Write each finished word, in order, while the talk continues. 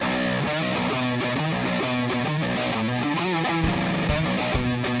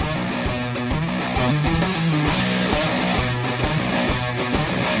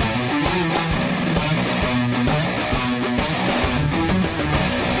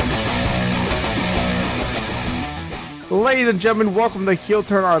Ladies and gentlemen, welcome to Heel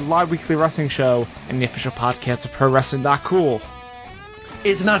Turn, our live weekly wrestling show, and the official podcast of Pro Wrestling Cool.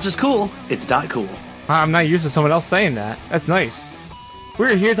 It's not just cool, it's not cool. I'm not used to someone else saying that. That's nice.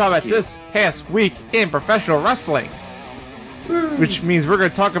 We're here to talk about this past week in professional wrestling. Which means we're going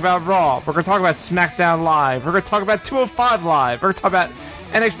to talk about Raw, we're going to talk about SmackDown Live, we're going to talk about 205 Live, we're going to talk about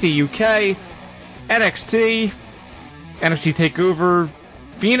NXT UK, NXT TakeOver,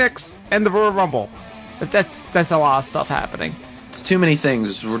 Phoenix, and the Royal Rumble. That's a lot of stuff happening. It's too many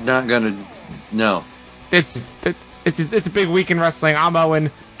things. We're not gonna. No. It's a big week in wrestling. I'm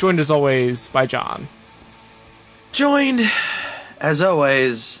Owen, joined as always by John. Joined, as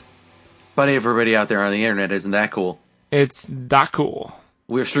always, by everybody out there on the internet. Isn't that cool? It's that cool.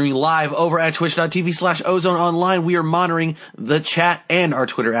 We're streaming live over at twitch.tv/Ozone Online. We are monitoring the chat and our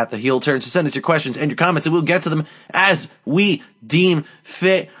Twitter at the Heel Turn. So send us your questions and your comments, and we'll get to them as we deem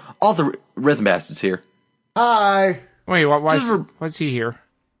fit. All the Rhythm Bastards here. Hi. Wait, why is he here?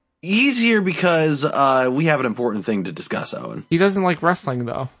 He's here because we have an important thing to discuss, Owen. He doesn't like wrestling,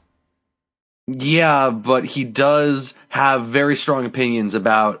 though. Yeah, but he does have very strong opinions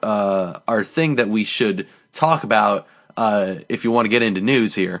about our thing that we should talk about if you want to get into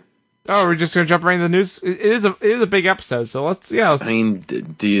news here. Oh, we're just going to jump right into the news? It is a big episode, so let's... I mean,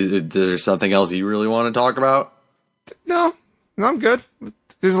 there's something else you really want to talk about? No, I'm good.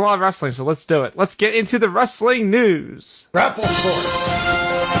 There's a lot of wrestling, so let's do it. Let's get into the wrestling news. Grapple Sports.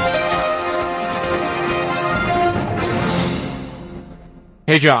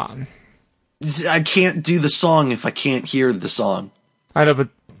 Hey, John. I can't do the song if I can't hear the song. I know, but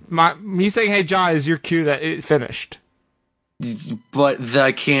me saying "Hey, John" is your cue that it finished. But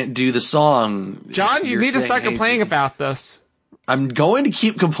I can't do the song. John, you need to start complaining about this. I'm going to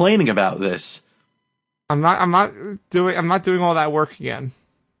keep complaining about this. I'm not doing all that work again.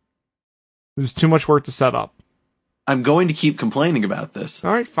 There's too much work to set up. I'm going to keep complaining about this.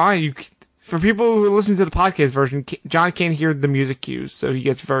 All right, fine. For people who listen to the podcast version, John can't hear the music cues, so he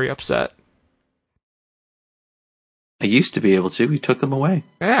gets very upset. I used to be able to. We took them away.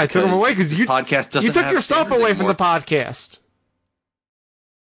 Yeah, I took them away because you took yourself away from the podcast.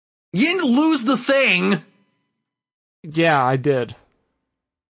 You didn't lose the thing. Yeah, I did.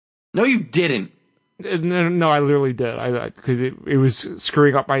 No, you didn't. No, I literally did. Because it was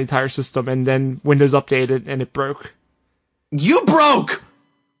screwing up my entire system, and then Windows updated and it broke. You broke.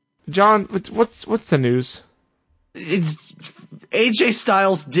 John, what's the news? AJ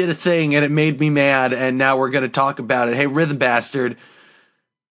Styles did a thing and it made me mad, and now we're going to talk about it. Hey, Rhythm Bastard,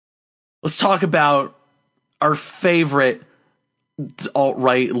 let's talk about our favorite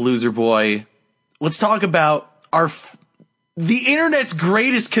alt-right loser boy. Let's talk about the internet's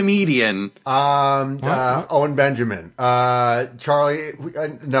greatest comedian. Owen Benjamin. Charlie,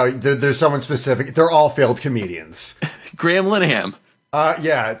 no, there's someone specific. They're all failed comedians. Graham Linehan.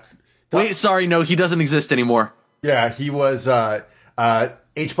 Yeah. Wait, sorry, no, he doesn't exist anymore. Yeah, he was,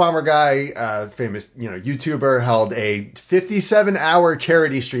 H-Bomber guy, famous, YouTuber, held a 57-hour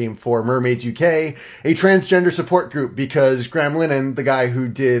charity stream for Mermaids UK, a transgender support group, because Graham Linehan, the guy who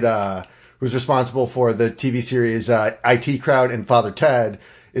did, who's responsible for the TV series, IT Crowd and Father Ted,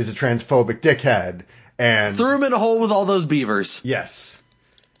 is a transphobic dickhead, and threw him in a hole with all those beavers. Yes.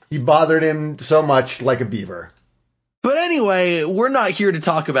 He bothered him so much like a beaver. But anyway, we're not here to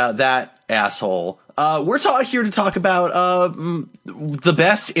talk about that asshole. We're here to talk about the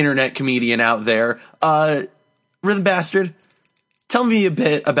best internet comedian out there. Rhythm Bastard, tell me a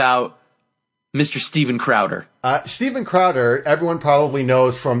bit about Mr. Steven Crowder. Steven Crowder, everyone probably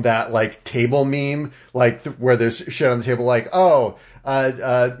knows from that, table meme, where there's shit on the table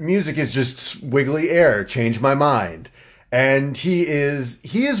music is just wiggly air, change my mind. And he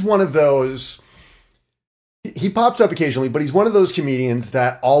is one of those... He pops up occasionally, but he's one of those comedians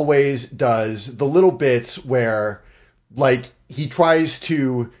that always does the little bits where, he tries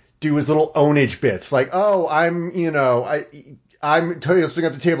to do his little ownage bits. I'm totally sitting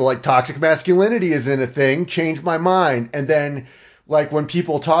at the table, toxic masculinity isn't a thing, change my mind. And then, when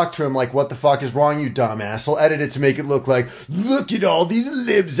people talk to him, what the fuck is wrong, you dumbass? He'll edit it to make it look look at all these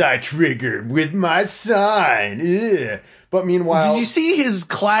libs I triggered with my sign. Ugh. But meanwhile... Did you see his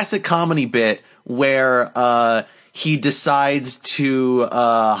classic comedy bit where he decides to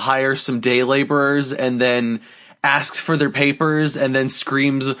hire some day laborers and then asks for their papers and then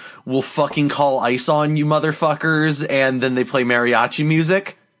screams, "We'll fucking call ICE on you motherfuckers," and then they play mariachi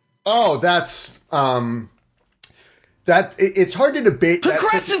music? Oh, that's it's hard to debate.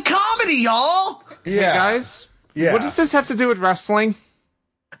 Progressive comedy, y'all! Yeah. Hey guys, what does this have to do with wrestling?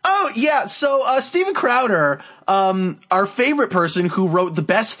 Oh, yeah. So, Steven Crowder, our favorite person who wrote the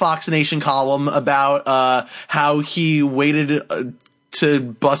best Fox Nation column about, how he waited, to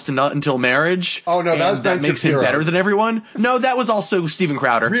bust a nut until marriage. Oh, no, that was Ben makes Shapiro. him better than everyone. No, that was also Steven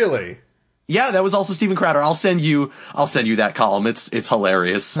Crowder. Really? Yeah, that was also Steven Crowder. I'll send you that column. It's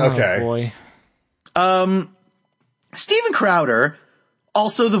hilarious. Okay. Oh, boy. Steven Crowder,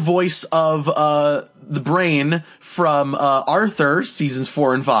 also the voice of, the Brain from, Arthur, seasons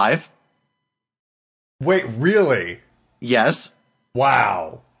 4 and 5. Wait, really? Yes.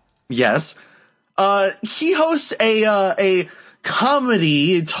 Wow. Yes. He hosts a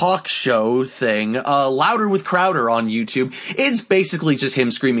comedy talk show thing, Louder with Crowder on YouTube. It's basically just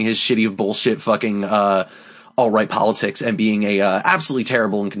him screaming his shitty bullshit fucking, alt-right politics and being a, absolutely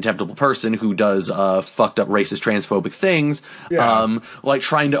terrible and contemptible person who does, fucked up racist transphobic things. Yeah. Like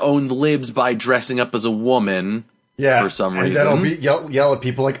trying to own the libs by dressing up as a woman. Yeah. For some and reason. that'll be yell at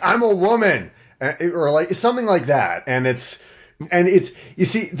people like, I'm a woman! Or like, something like that. And it's, you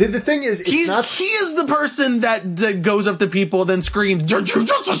see, the thing is, he is the person that goes up to people then screams, "Did you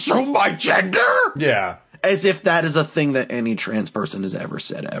just assume my gender?" Yeah. As if that is a thing that any trans person has ever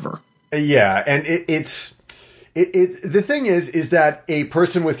said ever. Yeah. And the thing is that a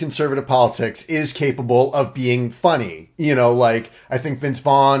person with conservative politics is capable of being funny. You know, like, I think Vince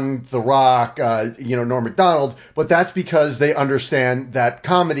Vaughn, The Rock, Norm Macdonald, but that's because they understand that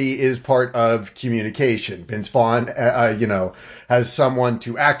comedy is part of communication. Vince Vaughn, has someone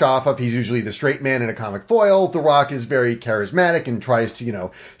to act off of. He's usually the straight man in a comic foil. The Rock is very charismatic and tries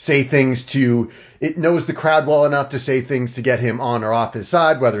to, say things it knows the crowd well enough to say things to get him on or off his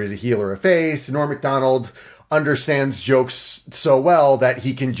side, whether he's a heel or a face. Norm Macdonald understands jokes so well that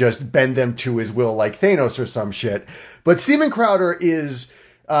he can just bend them to his will like Thanos or some shit. But Steven Crowder is,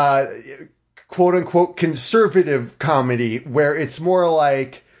 quote unquote, conservative comedy, where it's more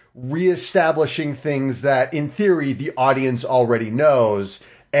like reestablishing things that in theory the audience already knows.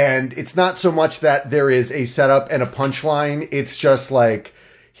 And it's not so much that there is a setup and a punchline. It's just like,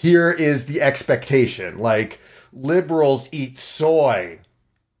 here is the expectation. Like, liberals eat soy.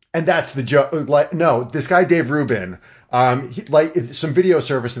 And that's the joke. Like, no, this guy, Dave Rubin, some video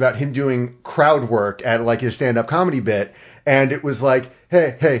surfaced about him doing crowd work at like his stand-up comedy bit. And it was like,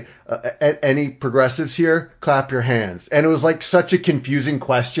 hey, any progressives here? Clap your hands. And it was like such a confusing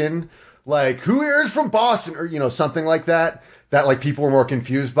question. Like, who here is from Boston? Or, something like that like people were more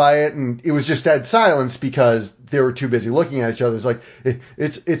confused by it. And it was just dead silence because they were too busy looking at each other. It's like,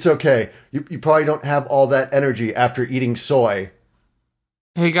 it's okay. You probably don't have all that energy after eating soy.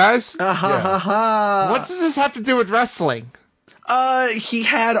 Hey guys, Yeah. what does this have to do with wrestling? He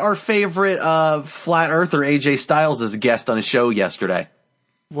had our favorite flat earther AJ Styles as a guest on his show yesterday.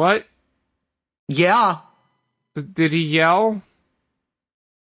 What? Yeah. Did he yell?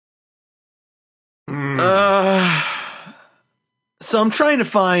 So I'm trying to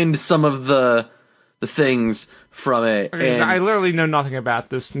find some of the things from it. Okay, and I literally know nothing about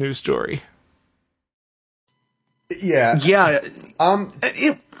this news story. Yeah. Yeah.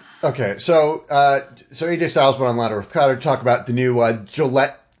 Okay, so AJ Styles went on Louder with Crowder to talk about the new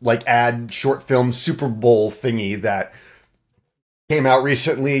Gillette ad short film Super Bowl thingy that came out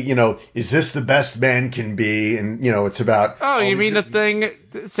recently. Is this the best man can be? And it's about. Oh, you mean the thing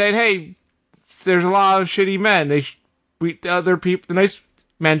saying, "Hey, there's a lot of shitty men. The other people, the nice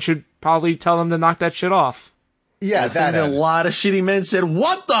men, should probably tell them to knock that shit off." Yeah, that a lot of shitty men said,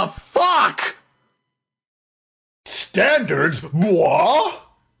 "What the fuck?" Standards, boah.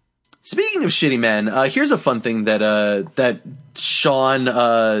 Speaking of shitty men, here's a fun thing that Sean,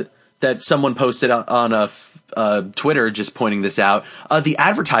 that someone posted on Twitter, just pointing this out. The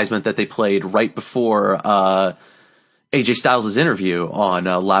advertisement that they played right before AJ Styles' interview on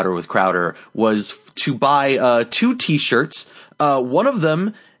Louder with Crowder was to buy 2 t-shirts. One of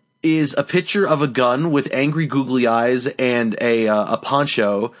them is a picture of a gun with angry googly eyes and a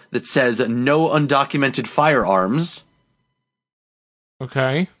poncho that says "No undocumented firearms."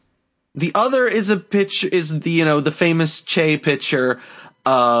 Okay. The other is the famous Che picture,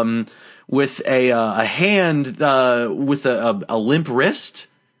 with a hand, with a limp wrist,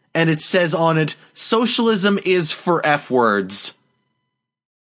 and it says on it, "Socialism is for F words."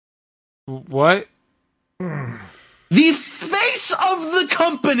 What? The face of the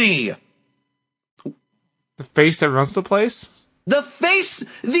company! The face that runs the place? The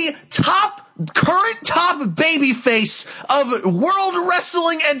current top baby face of World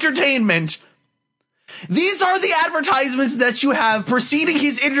Wrestling Entertainment. These are the advertisements that you have preceding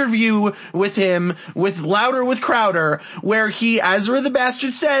his interview with him, with Louder with Crowder, where he, as the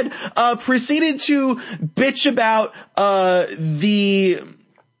Bastard said, proceeded to bitch about, the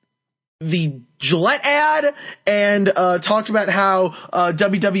Gillette ad and talked about how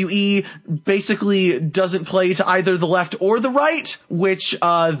WWE basically doesn't play to either the left or the right, which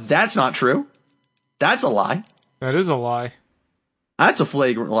that's not true. That's a lie. That is a lie. That's a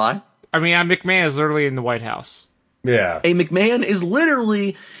flagrant lie. I mean, McMahon is literally in the White House. Yeah. A McMahon is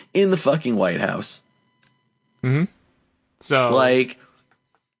literally in the fucking White House. Mm-hmm. So, like,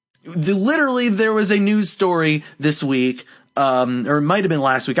 literally, there was a news story this week, or it might have been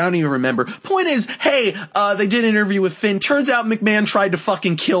last week. I don't even remember. Point is, hey, they did an interview with Finn. Turns out McMahon tried to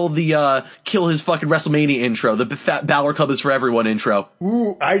fucking kill his fucking WrestleMania intro, the Balor Club is for Everyone intro.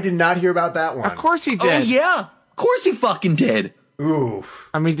 Ooh, I did not hear about that one. Of course he did. Oh yeah, of course he fucking did. Oof.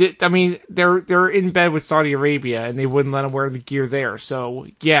 I mean, they're in bed with Saudi Arabia, and they wouldn't let him wear the gear there. So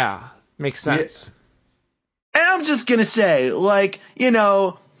yeah, makes sense. And I'm just gonna say, like, you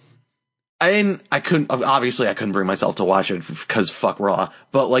know, I couldn't bring myself to watch it because fuck Raw.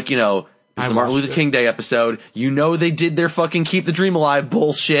 But like, you know, it's the Martin Luther King Day episode. You know, they did their fucking Keep the Dream Alive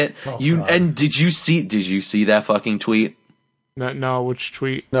bullshit. God. And did you see that fucking tweet? No, which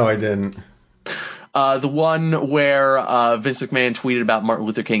tweet? No, I didn't. The one where Vince McMahon tweeted about Martin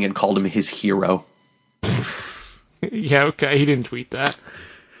Luther King and called him his hero. Yeah, okay, he didn't tweet that.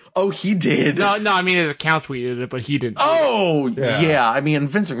 Oh, he did. No, I mean his account tweeted it, but he didn't. Oh, yeah. I mean,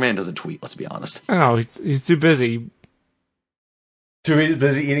 Vince McMahon doesn't tweet. Let's be honest. No, he's too busy. Too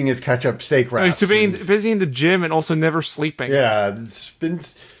busy eating his ketchup steak wraps. No, he's too busy in the gym and also never sleeping. Yeah, it's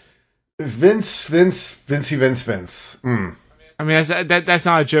Vince. Mm. I mean, that's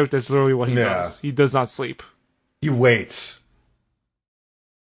not a joke. That's literally what he does. He does not sleep. He waits.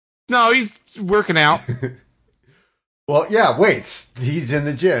 No, he's working out. Well, yeah, waits. He's in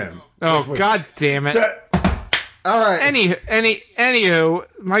the gym. Oh, God damn it. All right. Anywho,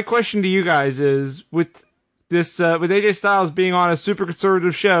 my question to you guys is, with this, with AJ Styles being on a super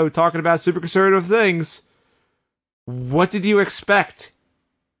conservative show, talking about super conservative things, what did you expect?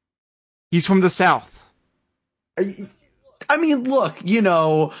 He's from the South. I mean, look, you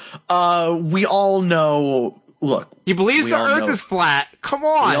know, we all know. Look, he believes the Earth is flat. Come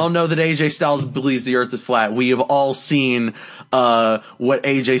on. We all know that AJ Styles believes the Earth is flat. We have all seen what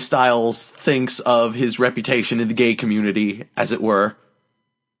AJ Styles thinks of his reputation in the gay community, as it were.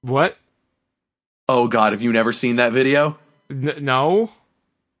 What? Oh God, have you never seen that video? No.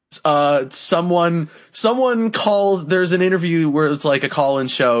 Someone calls. There's an interview where it's like a call-in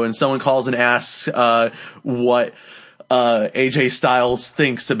show, and someone calls and asks what AJ Styles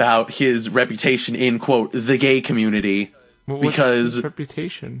thinks about his reputation in, quote, the gay community. Because his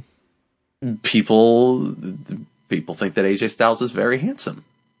reputation? People think that AJ Styles is very handsome.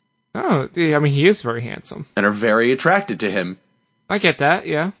 Oh, I mean, he is very handsome. And are very attracted to him. I get that,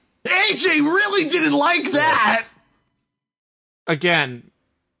 yeah. AJ really didn't like that! Again,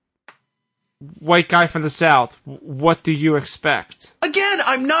 white guy from the South, what do you expect? Again,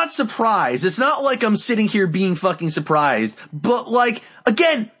 I'm not surprised. It's not like I'm sitting here being fucking surprised. But, like,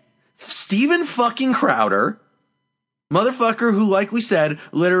 again, Steven fucking Crowder, motherfucker who, like we said,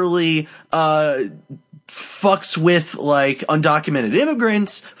 literally, fucks with, like, undocumented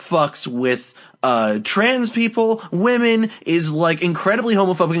immigrants, fucks with, trans people, women, is, like, incredibly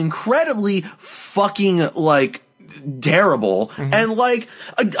homophobic, incredibly fucking, like, terrible. Mm-hmm. And like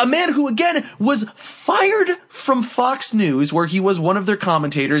a man who again was fired from Fox News, where he was one of their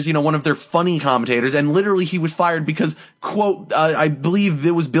commentators, you know, one of their funny commentators, and literally he was fired because, quote, I believe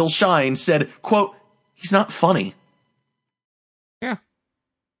it was Bill Shine said, quote, he's not funny. Yeah.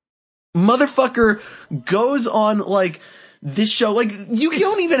 Motherfucker goes on like this show, like you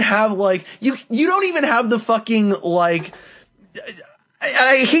don't even have like you don't even have the fucking like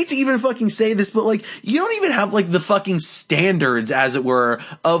I hate to even fucking say this, but like, you don't even have like the fucking standards, as it were,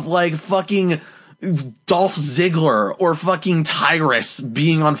 of like fucking Dolph Ziggler or fucking Tyrus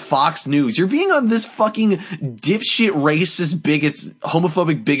being on Fox News. You're being on this fucking dipshit, racist, bigots,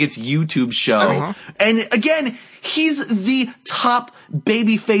 homophobic bigots YouTube show. Uh-huh. And again, he's the top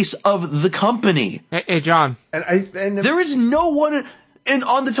babyface of the company. Hey, John. And there is no one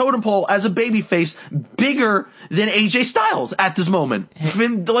on the totem pole as a babyface bigger than AJ Styles at this moment.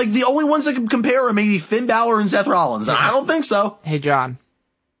 Finn, like the only ones that can compare are maybe Finn Balor and Seth Rollins. I don't think so. Hey, John.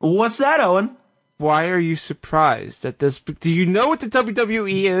 What's that, Owen? Why are you surprised at this? Do you know what the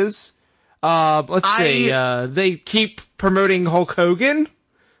WWE is? Let's see. They keep promoting Hulk Hogan.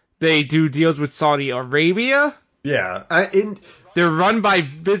 They do deals with Saudi Arabia. Yeah. They're run by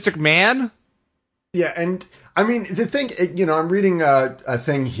Vince McMahon. Yeah, and I mean, the thing, I'm reading a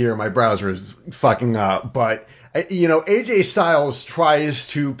thing here. My browser is fucking up, but AJ Styles tries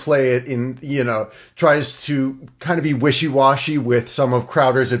to play it tries to kind of be wishy-washy with some of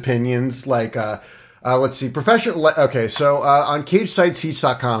Crowder's opinions. Like, let's see, okay, so on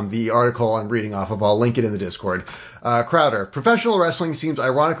CageSidesHeats.com, the article I'm reading off of, I'll link it in the Discord. Crowder, professional wrestling seems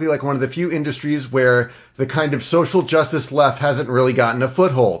ironically like one of the few industries where the kind of social justice left hasn't really gotten a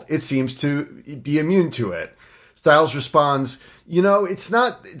foothold. It seems to be immune to it. Styles responds, it's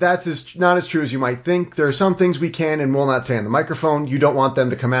not as true as you might think. There are some things we can and will not say on the microphone. You don't want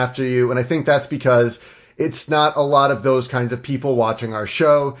them to come after you. And I think that's because it's not a lot of those kinds of people watching our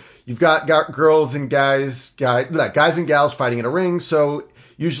show. You've got girls and guys and gals fighting in a ring. So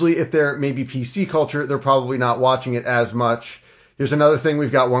usually if they're maybe PC culture, they're probably not watching it as much. Here's another thing.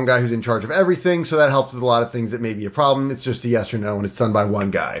 We've got one guy who's in charge of everything. So that helps with a lot of things that may be a problem. It's just a yes or no and it's done by one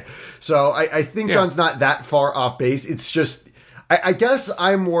guy. So I think John's not that far off base. It's just, I guess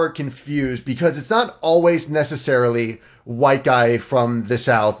I'm more confused because it's not always necessarily white guy from the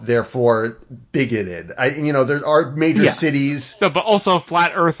South, therefore bigoted. There are major cities. No, but also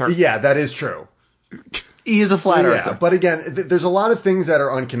flat earther. Yeah, that is true. He is a flat earther. Yeah, but again, there's a lot of things that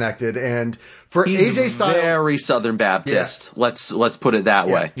are unconnected, and for He's AJ Styles, very Southern Baptist. Yeah. Let's put it that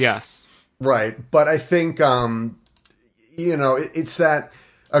way. Yes. Right, but I think it's that.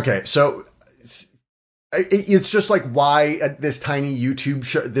 Okay, so it's just like why at this tiny YouTube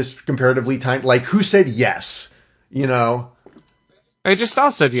show, this comparatively tiny, like who said yes? AJ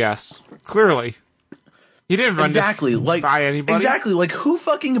Styles said yes. Clearly. He didn't run this by anybody. Exactly. Like, who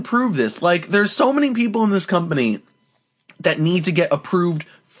fucking approved this? Like, there's so many people in this company that need to get approved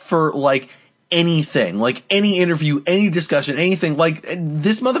for, like, anything. Like, any interview, any discussion, anything. Like,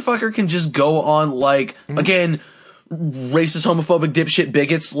 this motherfucker can just go on, like, again, racist, homophobic, dipshit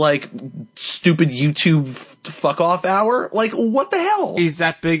bigots, like, stupid YouTube fuck-off hour. Like, what the hell? He's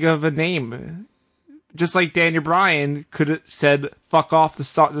that big of a name. Just like Daniel Bryan could have said, fuck off the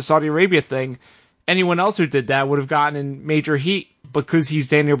Saudi Arabia thing. Anyone else who did that would have gotten in major heat. Because he's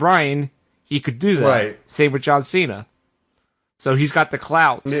Daniel Bryan, he could do that. Right. Same with John Cena. So he's got the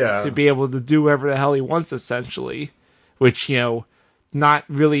clout to be able to do whatever the hell he wants, essentially. Which, not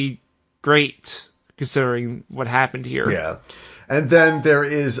really great considering what happened here. Yeah. And then there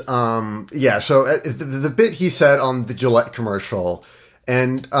is, so the bit he said on the Gillette commercial,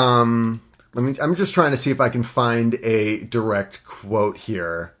 and I'm just trying to see if I can find a direct quote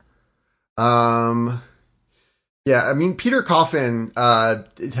here. Peter Coffin,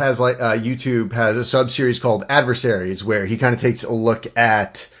 has YouTube has a sub-series called Adversaries where he kind of takes a look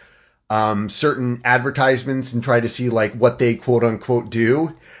at, certain advertisements and try to see like what they quote unquote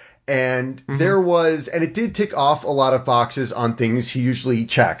do. And it did tick off a lot of boxes on things he usually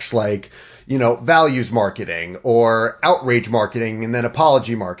checks, like, values marketing or outrage marketing and then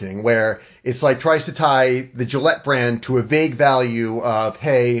apology marketing, where it's like tries to tie the Gillette brand to a vague value of,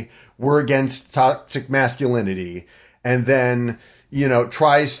 hey, we're against toxic masculinity. And then,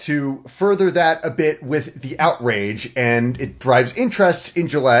 tries to further that a bit with the outrage, and it drives interest in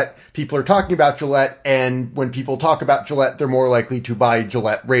Gillette. People are talking about Gillette, and when people talk about Gillette, they're more likely to buy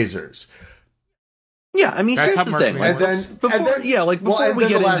Gillette razors. Yeah, I mean, here's the thing.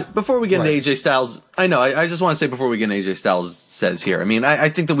 Before we get into AJ Styles, I know, I just want to say before we get into AJ Styles says here, I mean, I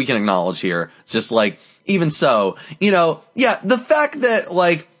think that we can acknowledge here, just like, even so, the fact that,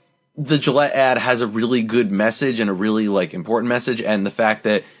 like, the Gillette ad has a really good message and a really, like, important message, and the fact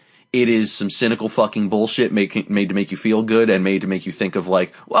that it is some cynical fucking bullshit made to make you feel good and made to make you think of,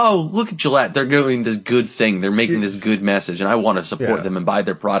 like, oh, look at Gillette, they're doing this good thing, they're making this good message, and I want to support them and buy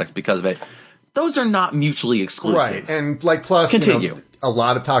their product because of it. Those are not mutually exclusive. Right. And like, plus, continue. A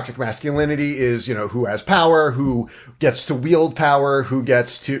lot of toxic masculinity is, who has power, who gets to wield power, who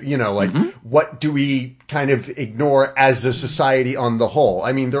gets to, what do we kind of ignore as a society on the whole?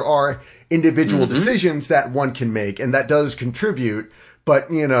 I mean, there are individual decisions that one can make, and that does contribute. But,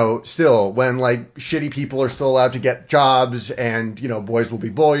 still, when like shitty people are still allowed to get jobs and, boys will be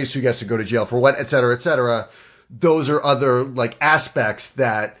boys, who gets to go to jail for what, et cetera, those are other like aspects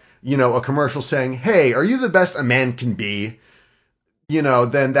that, a commercial saying, hey, are you the best a man can be?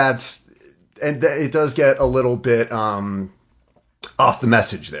 Then it does get a little bit, off the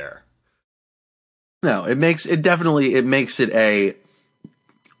message there. No, it makes it a,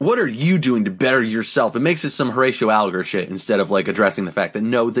 what are you doing to better yourself? It makes it some Horatio Alger shit instead of like addressing the fact that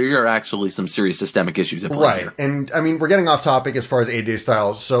no, there are actually some serious systemic issues at play here. And I mean, we're getting off topic as far as AJ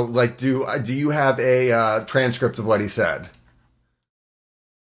Styles. So like, do you have a, transcript of what he said?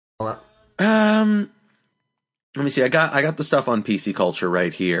 Let me see. I got the stuff on PC Culture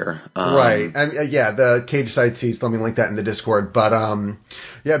right here. Right. Yeah, the cage side seats. Let me link that in the Discord. But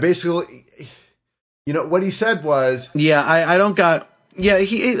yeah, basically, what he said was, yeah, I don't got. Yeah,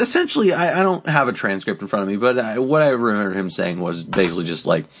 he essentially. I don't have a transcript in front of me, but what I remember him saying was basically just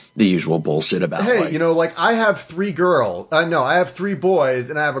like the usual bullshit about. Hey, I have 3 girls. No, I have 3 boys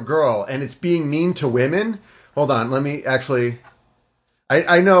and I have a girl, and it's being mean to women. Hold on, let me actually.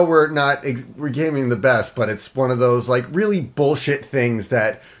 I know we're gaming the best, but it's one of those like really bullshit things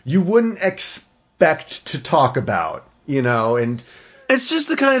that you wouldn't expect to talk about, and it's just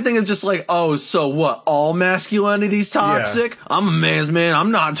the kind of thing of just like, oh, so what? All masculinity's toxic? Yeah. I'm a man's man.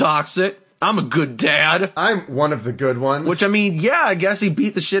 I'm not toxic. I'm a good dad. I'm one of the good ones. Which, I mean, yeah, I guess he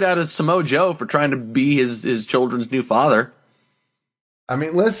beat the shit out of Samoa Joe for trying to be his children's new father. I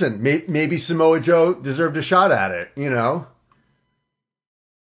mean, listen, maybe Samoa Joe deserved a shot at it,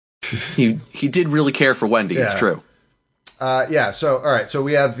 He did really care for Wendy. Yeah. It's true. So, all right. So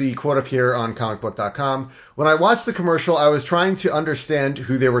we have the quote up here on comicbook.com. When I watched the commercial, I was trying to understand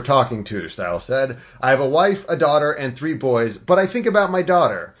who they were talking to, Styles said. I have a wife, a daughter, and 3 boys, but I think about my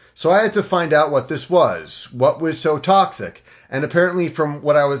daughter. So I had to find out what this was. What was so toxic? And apparently from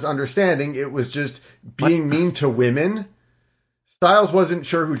what I was understanding, it was just being mean to women. Styles wasn't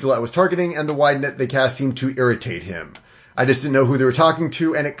sure who Gillette was targeting, and the wide net they cast seemed to irritate him. I just didn't know who they were talking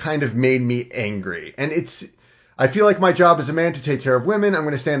to, and it kind of made me angry. And I feel like my job as a man to take care of women. I'm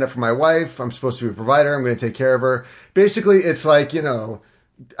going to stand up for my wife. I'm supposed to be a provider. I'm going to take care of her. Basically, it's like, I'm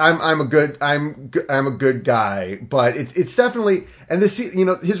a good guy, but it's definitely, and this,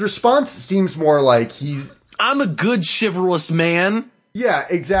 his response seems more like I'm a good chivalrous man. Yeah,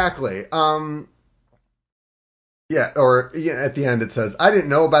 exactly. Yeah, or at the end it says, I didn't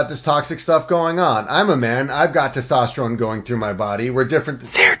know about this toxic stuff going on. I'm a man. I've got testosterone going through my body. We're different.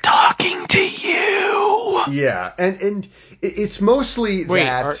 They're talking to you. Yeah, and it's mostly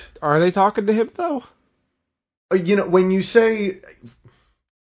that. Are they talking to him, though? When you say,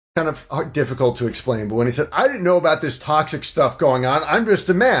 kind of difficult to explain, but when he said, I didn't know about this toxic stuff going on. I'm just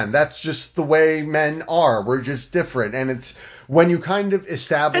a man. That's just the way men are. We're just different. And it's when you kind of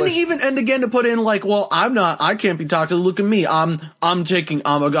establish, and again to put in like, well, I can't be toxic. Look at me. I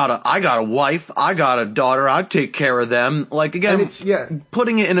got a wife. I got a daughter. I take care of them. Like again,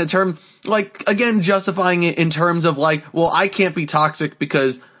 putting it in a term, like again, justifying it in terms of like, well, I can't be toxic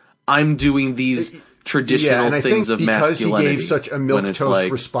because I'm doing these traditional things of masculinity. Because he gave such a milquetoast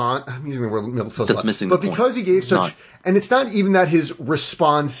response, I'm using the word milquetoast, that's missing but the because point. He gave such, and it's not even that his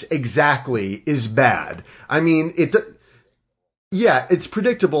response exactly is bad. I mean, it's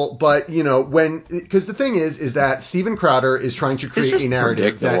predictable, but because the thing is that Steven Crowder is trying to create a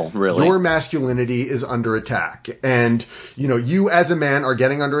narrative that your masculinity is under attack, and you as a man are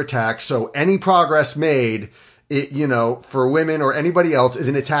getting under attack. So any progress made, for women or anybody else is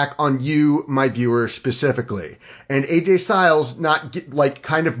an attack on you, my viewer specifically. And AJ Styles not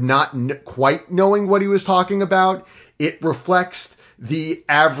quite knowing what he was talking about. It reflects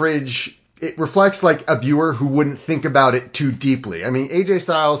like a viewer who wouldn't think about it too deeply. I mean, AJ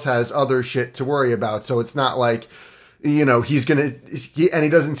Styles has other shit to worry about, so it's not like, and he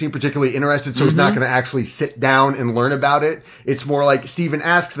doesn't seem particularly interested, so he's not going to actually sit down and learn about it. It's more like Steven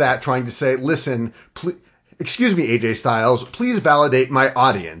asks that, trying to say, listen, excuse me, AJ Styles, please validate my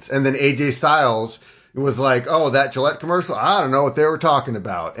audience. And then AJ Styles was like, oh, that Gillette commercial, I don't know what they were talking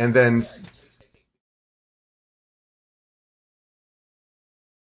about. And then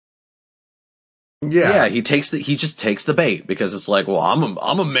yeah, he just takes the bait because it's like, well,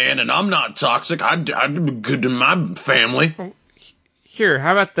 I'm a man and I'm not toxic. I do good to my family. Here,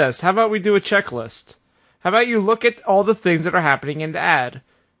 how about this? How about we do a checklist? How about you look at all the things that are happening in the ad?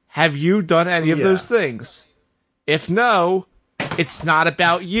 Have you done any of those things? If no, it's not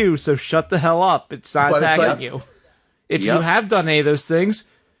about you, so shut the hell up. It's not attacking you. If you have done any of those things,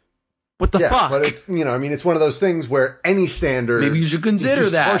 what the fuck? But it's, it's one of those things where any standard. Maybe you should consider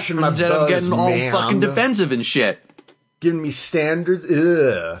that instead of getting all fucking defensive and shit. Giving me standards.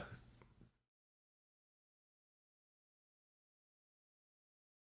 Ugh.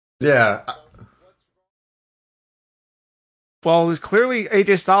 Yeah. Well, clearly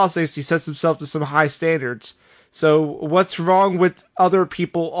AJ Styles says he sets himself to some high standards. So what's wrong with other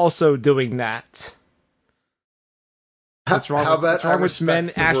people also doing that? What's wrong with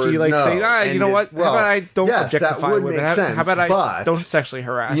men actually saying, you know what? How about I don't objectify women? How about I don't sexually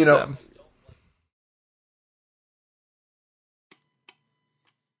harass them?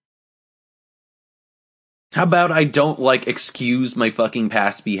 How about I don't, like, excuse my fucking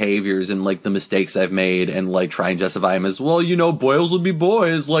past behaviors and, like, the mistakes I've made and, like, try and justify them as, well, you know, boys will be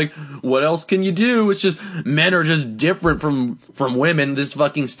boys. Like, what else can you do? It's just, men are just different from women. This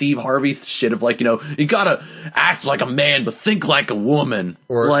fucking Steve Harvey shit of, like, you know, you gotta act like a man but think like a woman.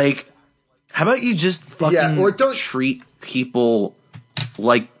 Or, like, how about you just fucking or don't treat people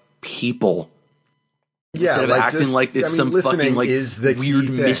like people? Instead of acting like it's some fucking like weird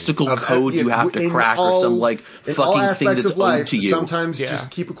mystical code you have to crack or some like fucking thing that's owed to you. Sometimes just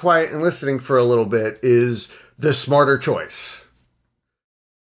keep it quiet and listening for a little bit is the smarter choice.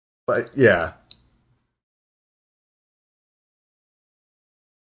 But yeah.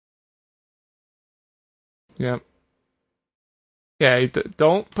 Yep. Yeah,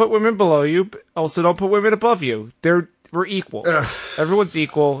 don't put women below you. Also, don't put women above you. We're equal. Everyone's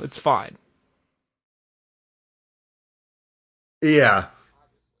equal. It's fine. Yeah.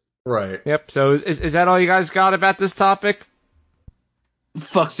 Right. Yep. So is that all you guys got about this topic?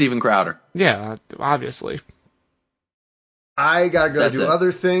 Fuck Steven Crowder. Yeah, obviously. I gotta go do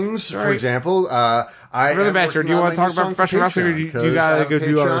other things. For example, Really, Master, do you want to talk about professional wrestling, or do you gotta go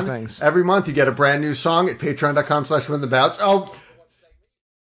do other things? Every month you get a brand new song at patreon.com/winthebouts. Oh,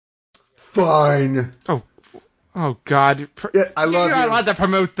 fine. Oh God. Yeah, I love you. You're not allowed to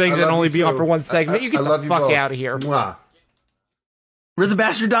promote things and only be on for one segment. You get the fuck out of here. Mwah.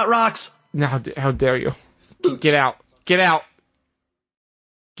 Rhythmbastard.rocks. No, how dare you? Get out. Get out.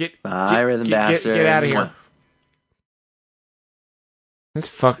 Bye, Rhythm Bastard. Get out of here.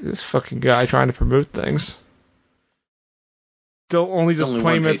 This fucking guy trying to promote things. Still only just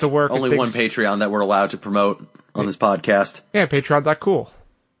 20 minutes of work. Only one Patreon that we're allowed to promote on this podcast. Yeah, Patreon.cool.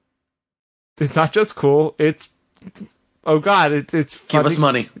 It's not just cool, it's... Oh God, it's funny. Give us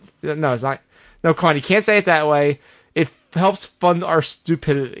money. No, it's not. No, come on, you can't say it that way. It helps fund our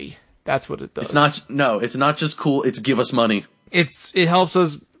stupidity. That's what it does. It's not just cool, it's give us money. It helps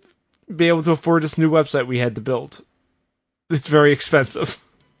us be able to afford this new website we had to build. It's very expensive.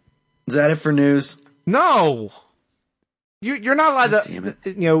 Is that it for news? No! You're not allowed to,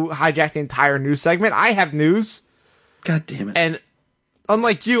 hijack the entire news segment. I have news. God damn it. And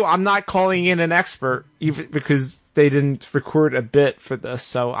unlike you, I'm not calling in an expert, even because they didn't record a bit for this,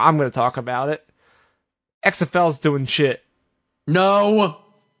 so I'm going to talk about it. XFL's doing shit. No!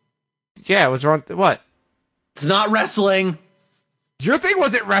 Yeah, what's wrong? What? It's not wrestling. Your thing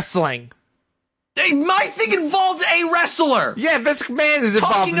wasn't wrestling. My thing involved a wrestler. Yeah, Vince McMahon is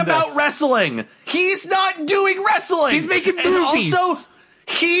involved in this. Talking about wrestling. He's not doing wrestling. He's making movies. And also,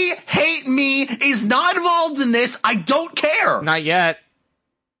 He Hate Me is not involved in this. I don't care. Not yet.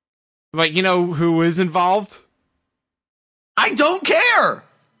 But you know who is involved? I don't care.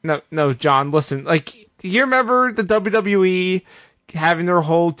 No, John, listen. Like, do you remember the WWE having their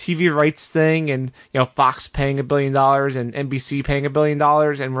whole TV rights thing, and Fox paying $1 billion and NBC paying $1 billion,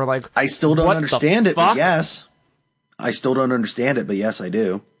 and we're like, I still don't understand it, but yes. I still don't understand it, but yes, I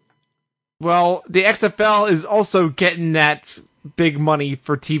do. Well, the XFL is also getting that big money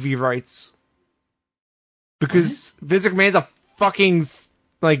for TV rights. Because Vince McMahon's a fucking,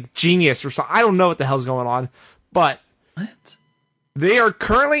 genius or something. I don't know what the hell's going on, but what? They are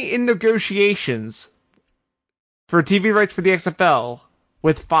currently in negotiations for TV rights for the XFL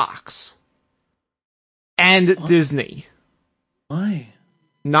with Fox and Disney. Why?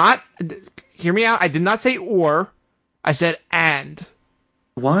 Hear me out. I did not say or. I said and.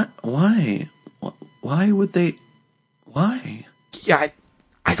 What? Why? Why would they? Why? Yeah,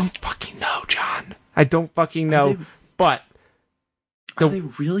 I don't fucking know, John. I don't fucking know. But are they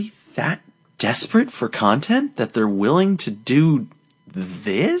really that desperate for content that they're willing to do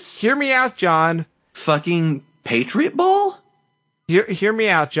this? Hear me out, John. Fucking Patriot Bowl? Hear me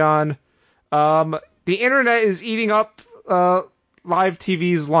out, John. The internet is eating up live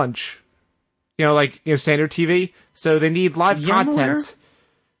TV's lunch. Standard TV. So they need live content.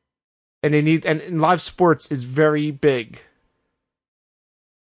 And they need and live sports is very big.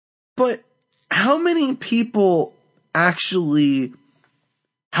 But how many people actually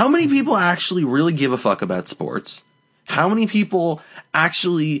really give a fuck about sports? How many people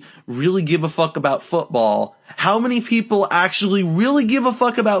actually really give a fuck about football? How many people actually really give a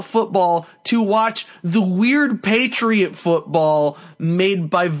fuck about football to watch the weird Patriot football made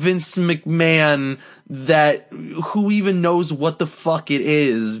by Vince McMahon that who even knows what the fuck it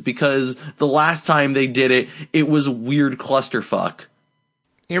is, because the last time they did it, it was a weird clusterfuck.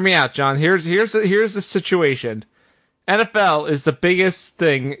 Hear me out, John. Here's the situation. NFL is the biggest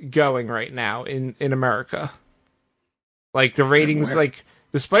thing going right now in America. The ratings,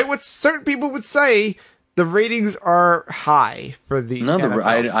 despite what certain people would say, The ratings are high for the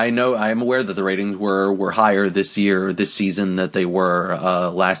NFL. I know, I'm aware that the ratings were higher this season that they were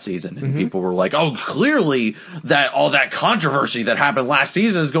last season, and people were like, "Oh, clearly that all that controversy that happened last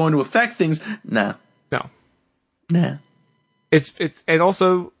season is going to affect things." Nah, It's and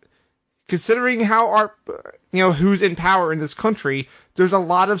also considering how our who's in power in this country, there's a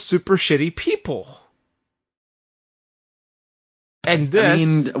lot of super shitty people. And this, I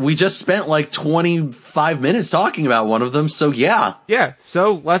mean, we just spent like 25 minutes talking about one of them, so yeah. Yeah,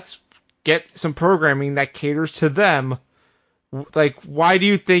 so let's get some programming that caters to them. Like, why do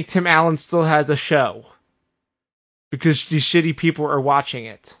you think Tim Allen still has a show? Because these shitty people are watching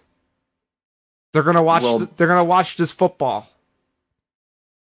it. They're gonna watch this football.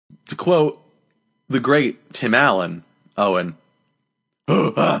 To quote the great Tim Allen, Owen.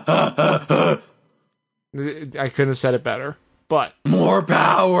 I couldn't have said it better. But more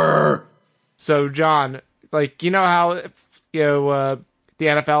power. So, John, like, you know how the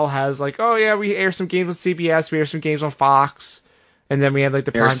NFL has like, oh yeah, we air some games on CBS, we air some games on Fox, and then we have like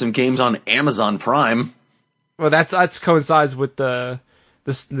the air some games on Amazon Prime. Well, that's coincides with the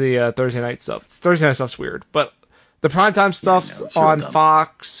Thursday night stuff. Thursday night stuff's weird, but the primetime stuff's on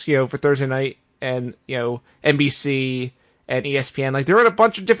Fox, for Thursday night, and NBC and ESPN. Like, they're on a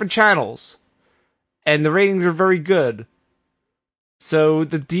bunch of different channels, and the ratings are very good. So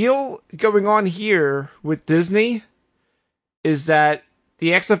the deal going on here with Disney is that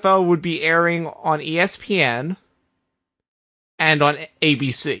the XFL would be airing on ESPN and on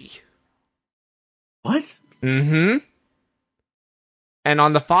ABC. What? Mm-hmm. And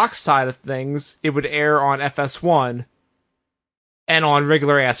on the Fox side of things, it would air on FS1 and on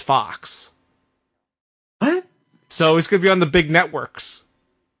regular-ass Fox. What? So it's going to be on the big networks.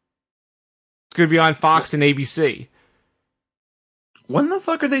 It's going to be on Fox and ABC. When the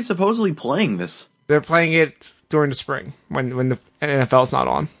fuck are they supposedly playing this? They're playing it during the spring, when the NFL's not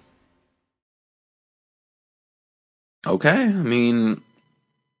on. Okay, I mean...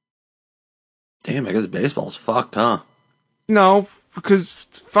 Damn, I guess baseball's fucked, huh? No, because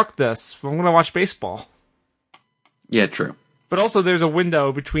fuck this. I'm going to watch baseball. Yeah, true. But also there's a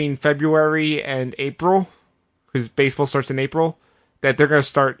window between February and April, because baseball starts in April, that they're going to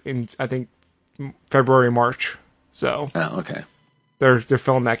start in, I think, February, March. So... Oh, okay. They're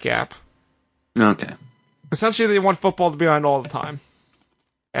filling that gap. Okay. Essentially, they want football to be on all the time.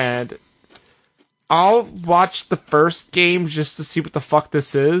 And I'll watch the first game just to see what the fuck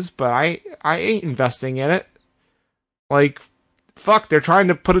this is, but I ain't investing in it. Like, fuck, they're trying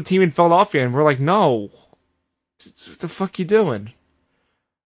to put a team in Philadelphia, and we're like, no. What the fuck you doing?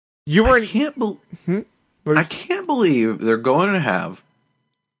 I can't believe they're going to have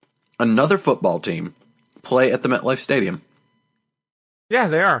another football team play at the MetLife Stadium. Yeah,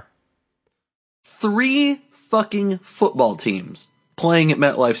 they are. 3 fucking football teams playing at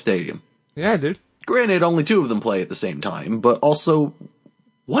MetLife Stadium. Yeah, dude. Granted, only 2 of them play at the same time, but also,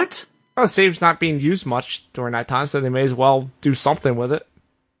 what? Well, the stadium's not being used much during that time, so they may as well do something with it.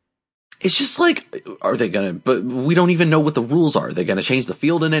 It's just like, are they gonna, but we don't even know what the rules are. Are they gonna change the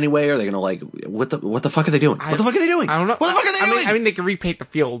field in any way? Are they gonna what the fuck are they doing? What the fuck are they doing? I don't know. What the fuck are they doing? I mean, they can repaint the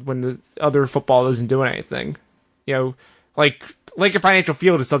field when the other football isn't doing anything. Like a financial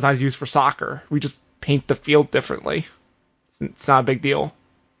field is sometimes used for soccer. We just paint the field differently. It's not a big deal.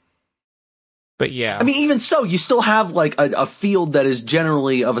 But yeah. I mean, even so, you still have like a field that is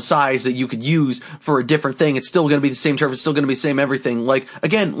generally of a size that you could use for a different thing. It's still going to be the same turf. It's still going to be the same everything. Like,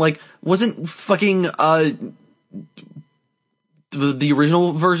 again, like, wasn't fucking, the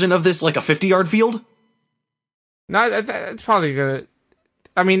original version of this like a 50-yard field? No, it's probably gonna,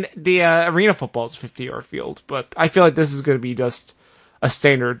 I mean, the arena football is a 50-yard field, but I feel like this is going to be just a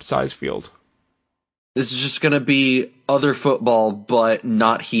standard size field. This is just going to be other football, but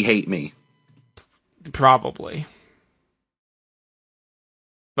not He Hate Me. Probably.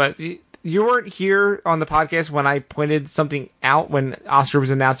 But you weren't here on the podcast when I pointed something out when Oscar was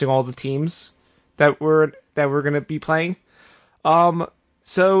announcing all the teams that were going to be playing.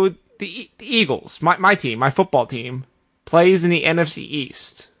 So the Eagles, my team, my football team, plays in the NFC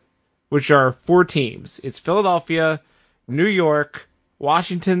East, which are 4 teams. It's Philadelphia, New York,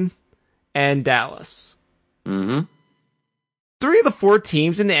 Washington, and Dallas. Mm-hmm. 3 of the 4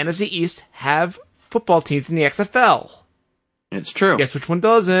 teams in the NFC East have football teams in the XFL. It's true. Guess which one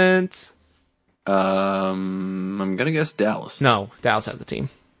doesn't? I'm gonna guess Dallas. No, Dallas has a team.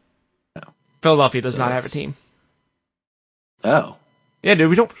 No. Philadelphia does not have a team. Oh. Yeah, dude,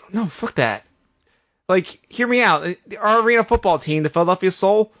 we don't... No, fuck that. Like, hear me out. Our arena football team, the Philadelphia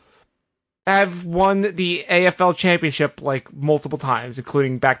Soul, have won the AFL championship, like, multiple times,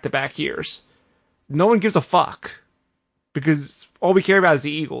 including back-to-back years. no one gives a fuck. Because all we care about is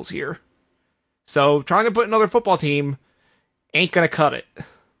the Eagles here. So trying to put another football team ain't gonna cut it.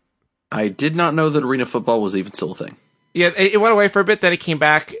 I did not know that arena football was even still a thing. Yeah, it went away for a bit, then it came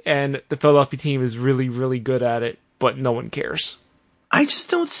back, and the Philadelphia team is really, really good at it, but no one cares. I just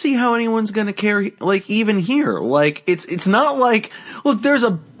don't see how anyone's gonna care, like, even here. Like, it's not like, look, there's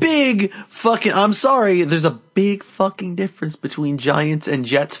a big fucking difference between Giants and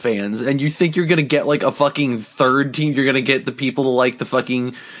Jets fans, and you think you're gonna get, like, a fucking third team, you're gonna get the people to like the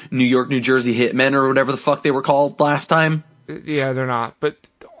fucking New York, New Jersey Hitmen, or whatever the fuck they were called last time? Yeah, they're not, but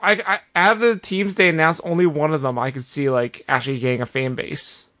I out of the teams they announced, only one of them I could see, like, actually getting a fan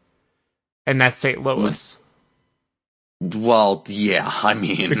base. And that's St. Louis. Well, yeah, I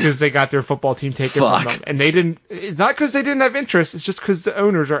mean... Because they got their football team taken from them. And they didn't... It's not because they didn't have interest, it's just because the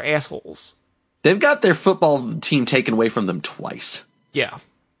owners are assholes. They've got their football team taken away from them twice. Yeah.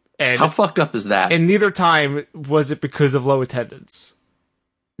 And how fucked up is that? And neither time was it because of low attendance.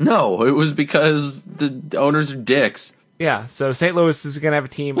 No, it was because the owners are dicks. Yeah, so St. Louis is going to have a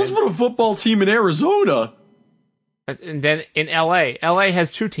team. Let's put a football team in Arizona. And then in LA. LA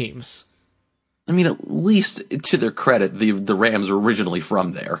has two teams. I mean, at least, to their credit, the Rams were originally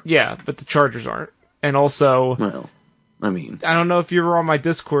from there. Yeah, but the Chargers aren't. And also... Well, I mean... I don't know if you were on my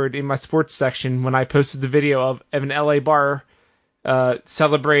Discord in my sports section when I posted the video of an LA bar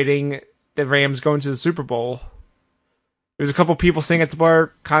celebrating the Rams going to the Super Bowl. There's a couple people sitting at the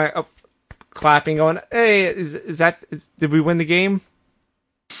bar, kind of clapping, going, "Hey, did we win the game?"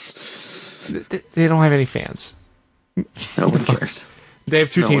 They don't have any fans. No one cares. They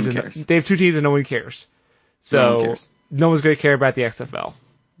have two teams. They have two teams, and no one cares. So no one's going to care about the XFL.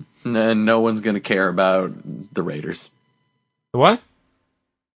 And no one's going to care about the Raiders. What?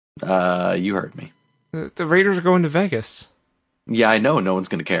 You heard me. The Raiders are going to Vegas. Yeah, I know. No one's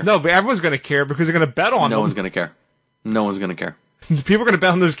going to care. No, but everyone's going to care because they're going to bet on them. No one's going to care. No one's going to care. The people are going to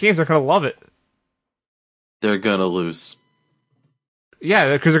bet on those games. They're going to love it. They're going to lose.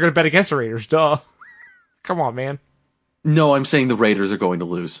 Yeah, because they're going to bet against the Raiders. Duh. Come on, man. No, I'm saying the Raiders are going to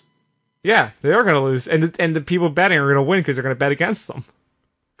lose. Yeah, they are going to lose. And the people betting are going to win because they're going to bet against them.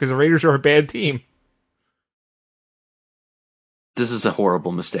 Because the Raiders are a bad team. This is a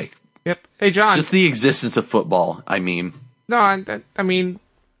horrible mistake. Yep. Hey, John. Just the existence of football, I mean. No, I mean,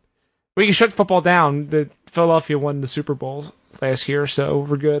 we can shut football down. The Philadelphia won the Super Bowl last year, so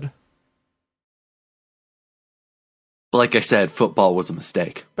we're good. Like I said, football was a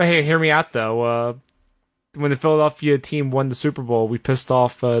mistake. But hey, hear me out though. When the Philadelphia team won the Super Bowl, we pissed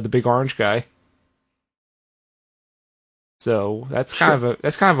off the big orange guy. So that's kind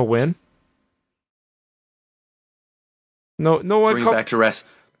of a win. No one.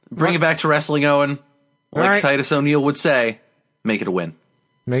 Bring it back to wrestling, Owen. Like right. Titus O'Neil would say, make it a win.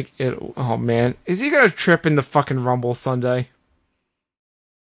 Make it. Oh man, is he gonna trip in the fucking Rumble Sunday?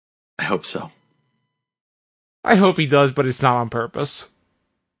 I hope so. I hope he does, but it's not on purpose.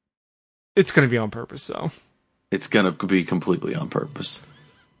 It's gonna be on purpose, though. It's gonna be completely on purpose.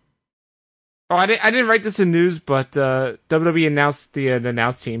 Oh, I didn't write this in news, but WWE announced the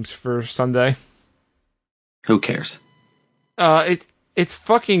announced teams for Sunday. Who cares? It's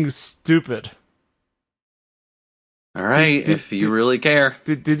fucking stupid. All right, if you really care.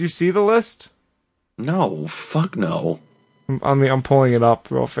 Did you see the list? No, fuck no. I'm pulling it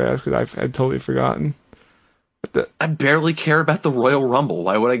up real fast because I'd totally forgotten. I barely care about the Royal Rumble.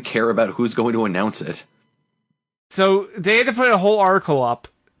 Why would I care about who's going to announce it? So they had to put a whole article up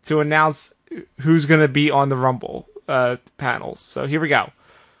to announce who's going to be on the Rumble panels. So here we go.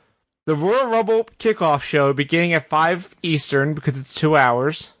 The Royal Rumble kickoff show, beginning at 5 Eastern, because it's 2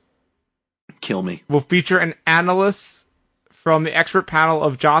 hours. Kill me. Will feature an analyst from the expert panel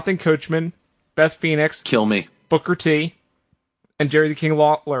of Jonathan Coachman, Beth Phoenix, kill me, Booker T, and Jerry the King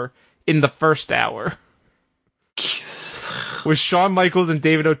Lawler in the first hour. With Shawn Michaels and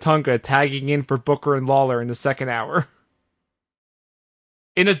David Otunga tagging in for Booker and Lawler in the second hour.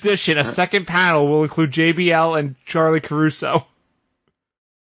 In addition, a second panel will include JBL and Charlie Caruso.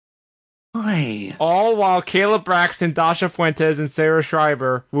 Why? All while Caleb Braxton, Dasha Fuentes, and Sarah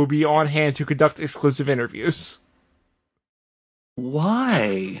Schreiber will be on hand to conduct exclusive interviews.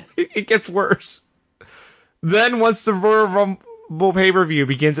 Why? It gets worse. Then, once the Royal Rumble pay-per-view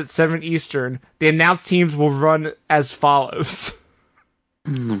begins at 7 Eastern, the announced teams will run as follows.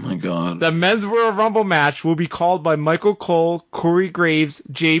 Oh my god. The men's Royal Rumble match will be called by Michael Cole, Corey Graves,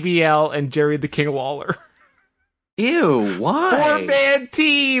 JBL, and Jerry the King Lawler. Ew, why? 4-man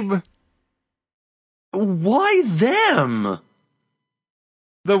team! Why them?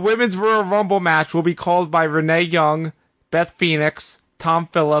 The women's Royal Rumble match will be called by Renee Young, Beth Phoenix, Tom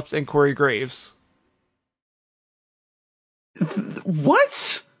Phillips, and Corey Graves.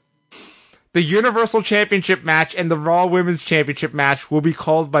 What? The Universal Championship match and the Raw Women's Championship match will be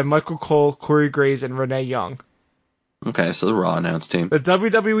called by Michael Cole, Corey Graves, and Renee Young. Okay, so the Raw announced team. The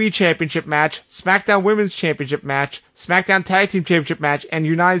WWE Championship match, SmackDown Women's Championship match, SmackDown Tag Team Championship match, and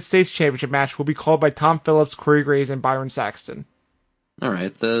United States Championship match will be called by Tom Phillips, Corey Graves, and Byron Saxton.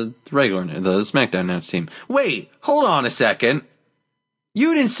 Alright, the SmackDown announced team. Wait, hold on a second.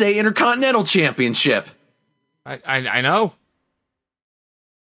 You didn't say Intercontinental Championship. I know.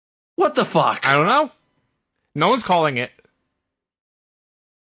 What the fuck? I don't know. No one's calling it.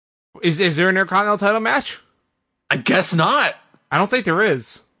 Is there an Intercontinental title match? I guess not. I don't think there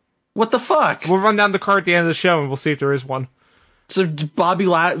is. What the fuck? We'll run down the card at the end of the show and we'll see if there is one. So Bobby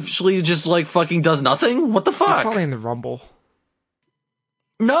Lashley just like fucking does nothing? What the fuck? It's probably in the Rumble.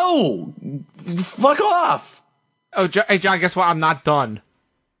 No! Fuck off! Oh, hey John, guess what? I'm not done.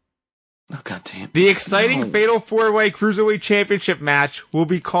 Oh, goddamn. The exciting Fatal 4-Way Cruiserweight Championship match will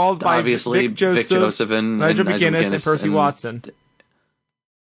be called by obviously Vic Joseph and Nigel McGuinness, and Percy Watson.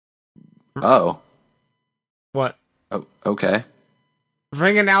 Oh. What? Oh, okay.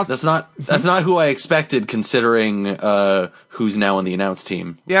 Ring announce. That's not who I expected, considering who's now on the announce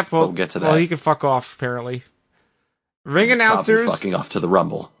team. Yep, well, we'll get to that. Well, he can fuck off, apparently. Ring announcers. Probably fucking off to the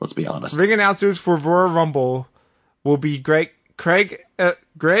Rumble, let's be honest. Ring announcers for Royal Rumble will be Greg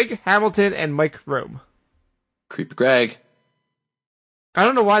Hamilton and Mike Rome. Creepy Greg. I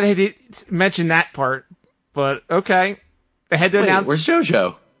don't know why they didn't mention that part, but okay. They had to announce. Where's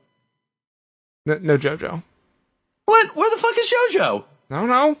JoJo? No JoJo. What? Where the fuck is JoJo? I don't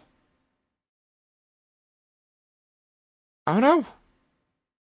know.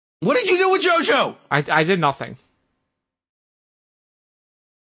 What did you do with JoJo? I did nothing.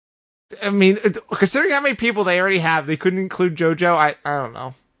 I mean, considering how many people they already have, they couldn't include JoJo. I don't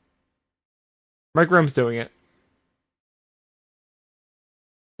know. Mike Rome's doing it.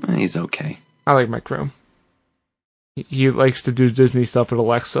 He's okay. I like Mike Rome. He likes to do Disney stuff with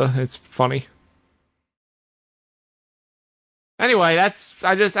Alexa. It's funny. Anyway, I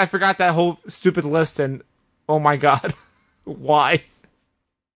forgot that whole stupid list, and oh my god, why?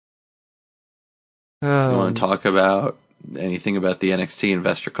 You want to talk about anything about the NXT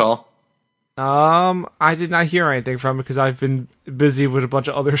investor call? I did not hear anything from it because I've been busy with a bunch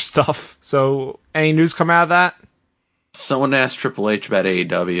of other stuff. So, any news come out of that? Someone asked Triple H about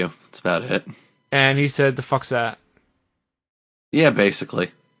AEW. That's about it. And he said, "The fuck's that?" Yeah,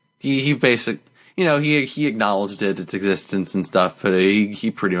 basically. He acknowledged its existence and stuff, but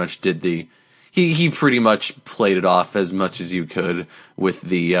he pretty much did he pretty much played it off as much as you could with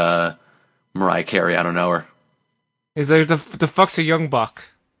the Mariah Carey, I don't know her. He's like, the fuck's a young buck?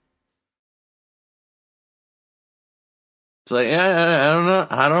 It's like, yeah,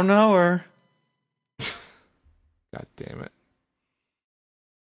 I don't know her. God damn it.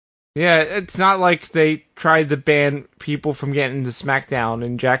 Yeah, it's not like they tried to ban people from getting into SmackDown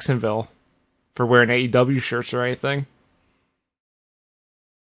in Jacksonville for wearing AEW shirts or anything.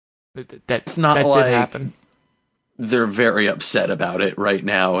 It's not that like did happen. They're very upset about it right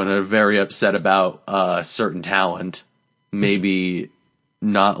now, and are very upset about certain talent maybe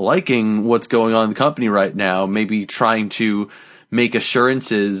not liking what's going on in the company right now, maybe trying to make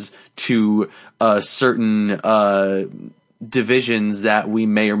assurances to certain divisions that we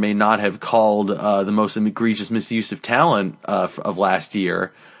may or may not have called the most egregious misuse of talent of last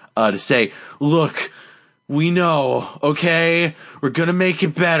year, to say, look, we know, okay? We're gonna make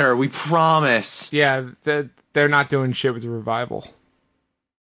it better, we promise. Yeah, they're not doing shit with the Revival.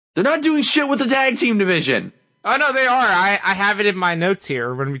 They're not doing shit with the tag team division. Oh, no, they are. I have it in my notes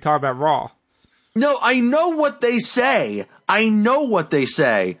here when we talk about Raw. No, I know what they say. I know they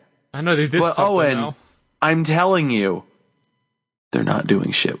did but something, Owen, though. I'm telling you, they're not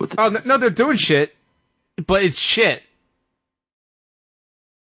doing shit with it. Oh, no, they're doing shit, but it's shit.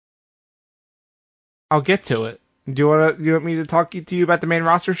 I'll get to it. Do you want me to talk to you about the main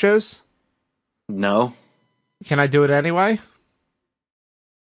roster shows? No. Can I do it anyway?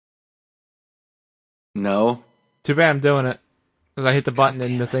 No. Too bad I'm doing it. Because I hit the button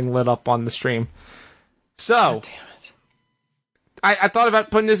and the thing lit up on the stream. So, God damn it. I thought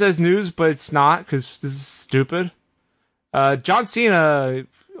about putting this as news, but it's not, because this is stupid. John Cena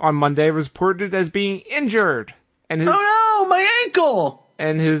on Monday was reported as being injured. And oh no, my ankle!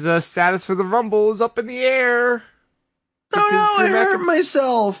 And his status for the Rumble is up in the air. Oh no, I hurt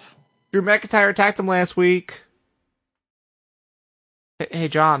myself. Drew McIntyre attacked him last week. Hey,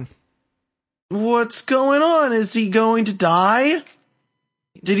 John. What's going on? Is he going to die?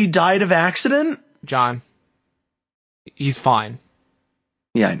 Did he die of accident? John. He's fine.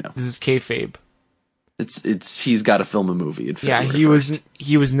 Yeah, I know. This is kayfabe. He's got to film a movie in February. Yeah,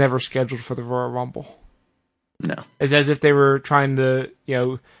 he was never scheduled for the Royal Rumble. No. It's as if they were trying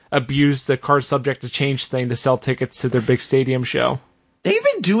to, abuse the card subject to change thing to sell tickets to their big stadium show. They've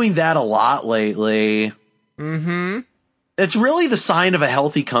been doing that a lot lately. Mm-hmm. It's really the sign of a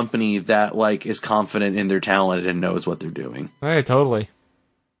healthy company that, is confident in their talent and knows what they're doing. Hey, totally.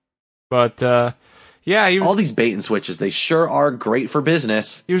 But, all these bait and switches, they sure are great for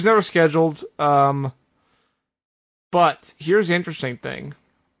business. He was never scheduled, but here's the interesting thing.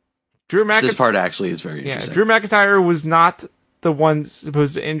 This part actually is very interesting. Drew McIntyre was not the one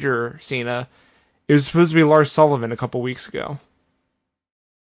supposed to injure Cena. It was supposed to be Lars Sullivan a couple weeks ago.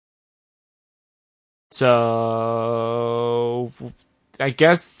 So, I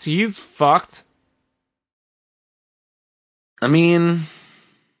guess he's fucked. I mean,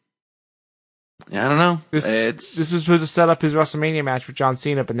 I don't know. This was supposed to set up his WrestleMania match with John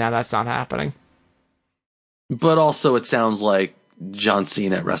Cena, but now that's not happening. But also, it sounds like John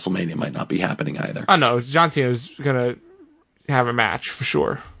Cena at WrestleMania might not be happening either. Oh no, John Cena is gonna have a match for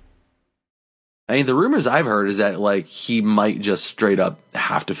sure. I mean, the rumors I've heard is that he might just straight up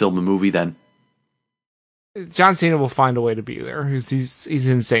have to film a movie then. John Cena will find a way to be there. He's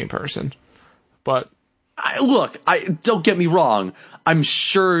an insane person. But don't get me wrong. I'm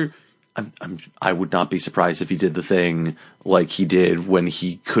sure. I would not be surprised if he did the thing like he did when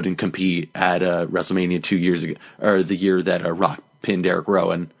he couldn't compete at WrestleMania 2 years ago, or the year that Rock pinned Eric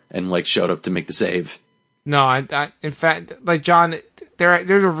Rowan and showed up to make the save. No, in fact, John,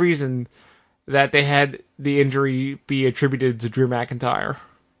 there's a reason that they had the injury be attributed to Drew McIntyre.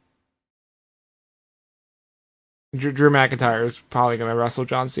 Drew McIntyre is probably going to wrestle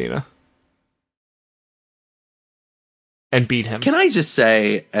John Cena. And beat him. Can I just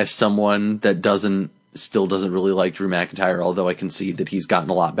say, as someone that still doesn't really like Drew McIntyre, although I can see that he's gotten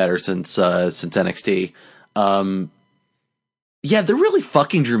a lot better since NXT. Yeah, they're really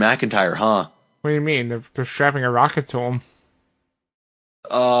fucking Drew McIntyre, huh? What do you mean? They're strapping a rocket to him.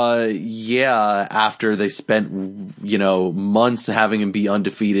 Yeah, after they spent, months having him be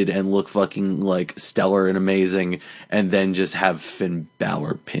undefeated and look fucking, stellar and amazing, and then just have Finn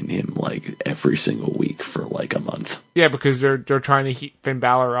Balor pin him, every single week for, a month. Yeah, because they're trying to heat Finn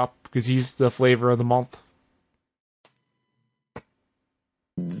Balor up, because he's the flavor of the month.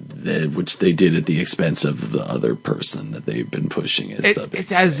 Which they did at the expense of the other person that they've been pushing.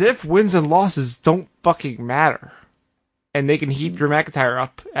 It's as if wins and losses don't fucking matter. And they can heat Drew McIntyre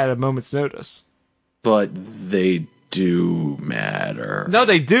up at a moment's notice. But they do matter. No,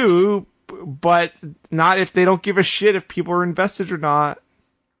 they do, but not if they don't give a shit if people are invested or not.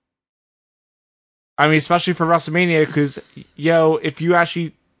 I mean, especially for WrestleMania, because, if you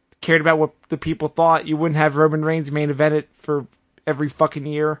actually cared about what the people thought, you wouldn't have Roman Reigns main event it for every fucking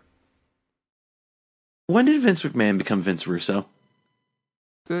year. When did Vince McMahon become Vince Russo?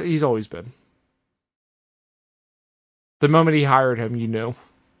 He's always been. The moment he hired him, you knew.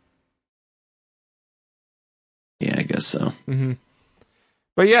 Yeah, I guess so. Mm-hmm.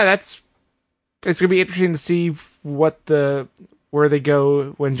 But yeah, it's gonna be interesting to see where they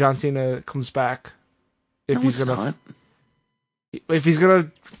go when John Cena comes back. If he's gonna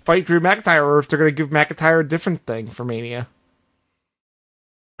fight Drew McIntyre, or if they're gonna give McIntyre a different thing for Mania.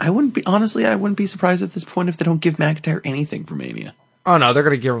 I wouldn't be surprised at this point if they don't give McIntyre anything for Mania. Oh no, they're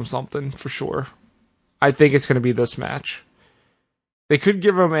gonna give him something for sure. I think it's gonna be this match. They could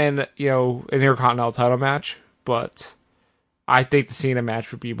give him an Intercontinental title match, but I think the Cena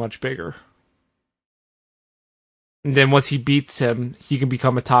match would be much bigger. And then once he beats him, he can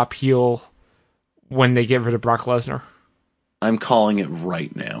become a top heel when they get rid of Brock Lesnar. I'm calling it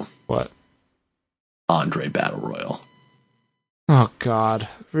right now. What? Andre Battle Royal. Oh, God.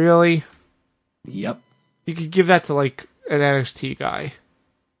 Really? Yep. You could give that to, an NXT guy.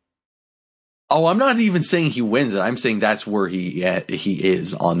 Oh, I'm not even saying he wins it. I'm saying that's where he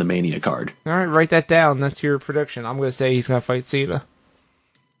is on the Mania card. All right, write that down. That's your prediction. I'm going to say he's going to fight Cena.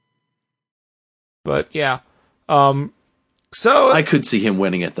 But, yeah. So I could see him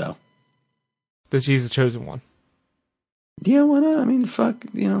winning it, though. Because he's the chosen one. Yeah, why not? I mean, fuck,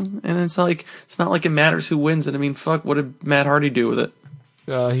 and it's not like it matters who wins it. I mean, fuck, what did Matt Hardy do with it?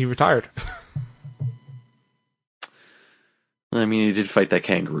 He retired. I mean, he did fight that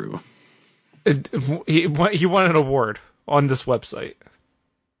kangaroo. He won an award on this website.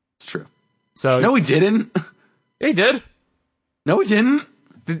 It's true. So no, he didn't. He did. No, he didn't.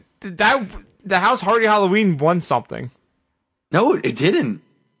 The House Hardy Halloween won something. No, it didn't.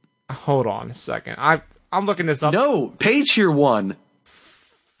 Hold on a second. I'm looking this up. No, Page here won.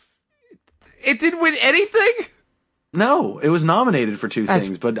 It didn't win anything? No, it was nominated for two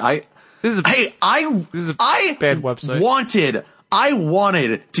things, but This is a bad website. I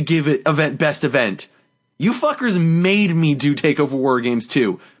wanted to give it best event. You fuckers made me do Takeover War Games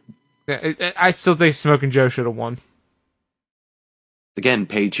too. I still think Smoking Joe should have won. Again,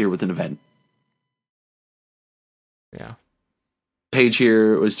 Paige here with an event. Yeah. Paige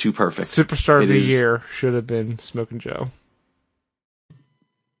here was too perfect. Superstar of the year should have been Smoking Joe.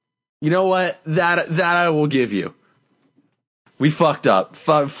 You know what? That I will give you. We fucked up.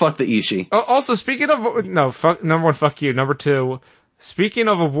 Fuck the Ishii. Oh, also, speaking of... No, number one, fuck you. Number two, speaking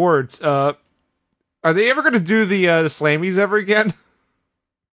of awards, are they ever going to do the Slammies ever again?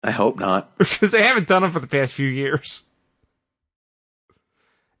 I hope not. Because they haven't done them for the past few years.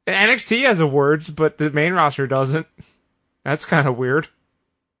 And NXT has awards, but the main roster doesn't. That's kind of weird.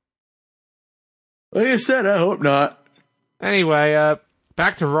 Like I said, I hope not. Anyway,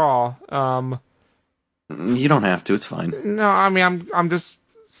 back to Raw. You don't have to. It's fine. No, I mean, I'm just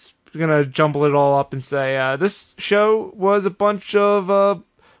gonna jumble it all up and say this show was a bunch of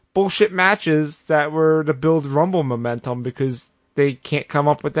bullshit matches that were to build Rumble momentum because they can't come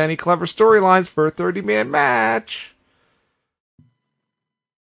up with any clever storylines for a 30-man match.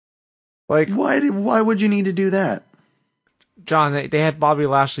 Like, why would you need to do that? John, they had Bobby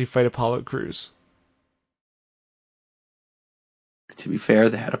Lashley fight Apollo Crews. To be fair,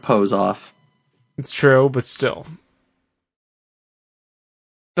 they had a pose off. It's true, but still.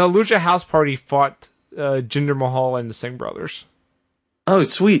 The Lucha House Party fought Jinder Mahal and the Singh brothers. Oh,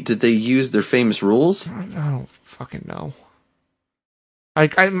 sweet. Did they use their famous rules? I don't fucking know.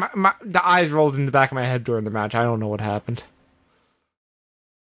 The eyes rolled in the back of my head during the match. I don't know what happened.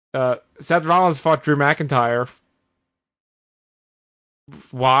 Seth Rollins fought Drew McIntyre.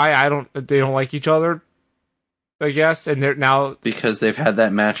 Why? They don't like each other, I guess, and they're now... Because they've had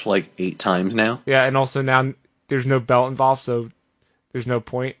that match like 8 times now? Yeah, and also now there's no belt involved, so there's no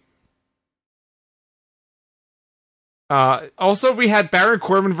point. Also, we had Baron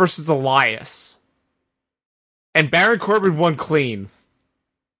Corbin versus Elias. And Baron Corbin won clean.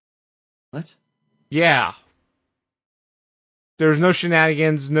 What? Yeah. There's no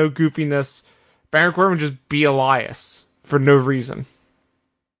shenanigans, no goofiness. Baron Corbin just beat Elias for no reason.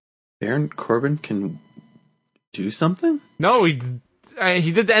 Baron Corbin can do something? No, he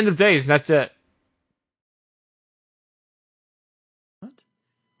did the end of days, and that's it. What?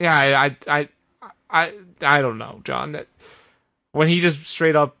 Yeah, I don't know, John. When he just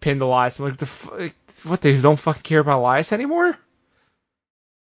straight up pinned Elias, I'm like, what? They don't fucking care about Elias anymore?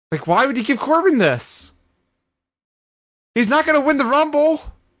 Like, why would he give Corbin this? He's not gonna win the Rumble.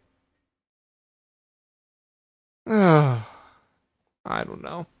 I don't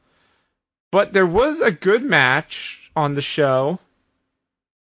know. But there was a good match on the show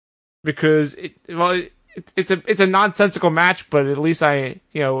because it's a nonsensical match, but at least I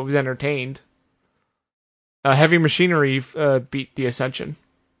was entertained. Heavy Machinery beat the Ascension.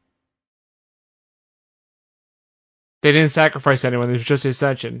 They didn't sacrifice anyone; it was just the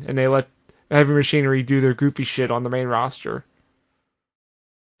Ascension, and they let Heavy Machinery do their goofy shit on the main roster.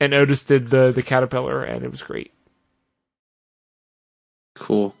 And Otis did the Caterpillar, and it was great.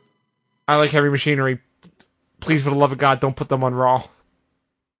 Cool. I like Heavy Machinery. Please, for the love of God, don't put them on Raw.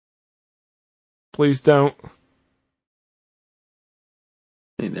 Please don't.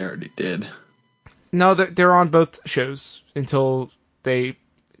 I mean, they already did. No, they're on both shows until they...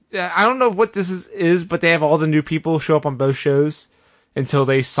 I don't know what this is, but they have all the new people show up on both shows until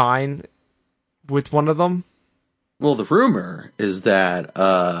they sign with one of them. Well, the rumor is that...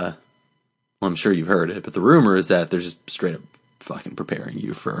 well, I'm sure you've heard it, but the rumor is that they're just straight up fucking preparing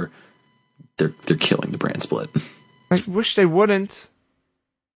you for... They're killing the brand split. I wish they wouldn't.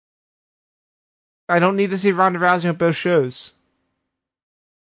 I don't need to see Ronda Rousey on both shows.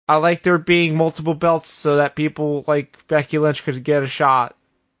 I like there being multiple belts so that people like Becky Lynch could get a shot.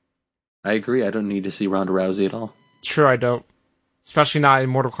 I agree. I don't need to see Ronda Rousey at all. Sure, I don't. Especially not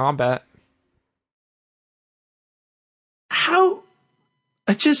in Mortal Kombat. How?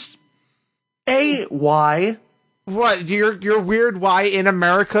 Why? What? You're weird why in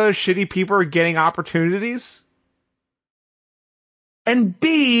America shitty people are getting opportunities? And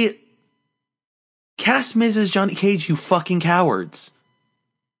B, cast Miz as Johnny Cage, you fucking cowards.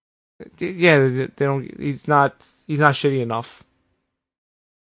 Yeah, they don't. He's not shitty enough.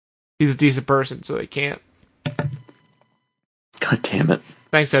 He's a decent person, so they can't. God damn it.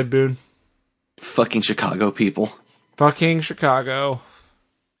 Thanks, Ed Boon. Fucking Chicago people. Fucking Chicago.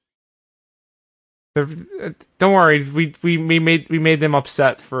 Don't worry, we made them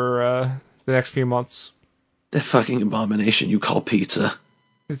upset for the next few months. That fucking abomination you call pizza.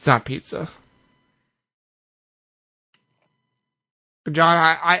 It's not pizza. John,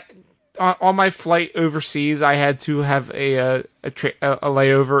 I on my flight overseas, I had to have a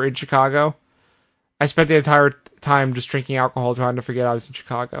layover in Chicago. I spent the entire time just drinking alcohol, trying to forget I was in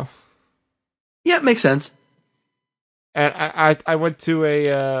Chicago. Yeah, it makes sense. And I went to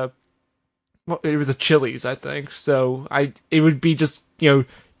it was a Chili's, I think. So it would be just,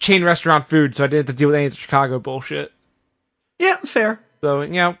 chain restaurant food, so I didn't have to deal with any of the Chicago bullshit. Yeah, fair. So,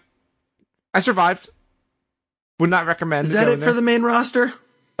 I survived. Would not recommend. Is that it for the main roster?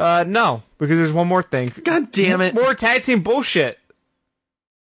 No, because there's one more thing. God damn it. More tag team bullshit.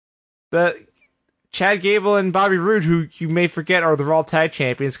 The Chad Gable and Bobby Roode, who you may forget are the Raw Tag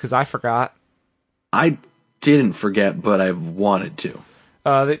Champions, because I forgot. I didn't forget, but I wanted to.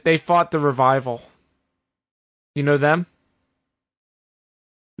 They fought the Revival. You know them?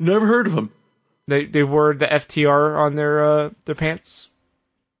 Never heard of them. They wore the FTR on their pants.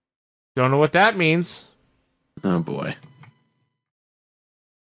 Don't know what that means. Oh boy.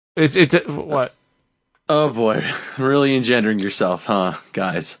 It's what? Oh boy. Really engendering yourself, huh,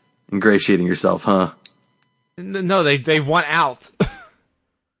 guys? Ingratiating yourself, huh? No, they won out.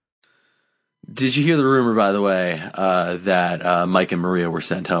 Did you hear the rumor, by the way, that Mike and Maria were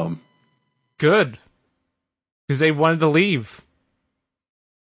sent home? Good. Because they wanted to leave.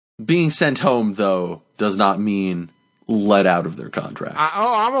 Being sent home, though, does not mean let out of their contract.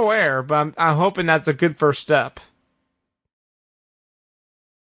 I'm aware, but I'm hoping that's a good first step.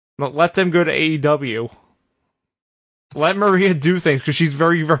 Let them go to AEW. Let Maria do things, because she's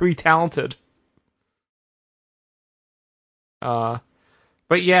very, very talented. But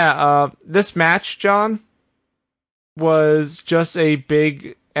yeah, this match, John, was just a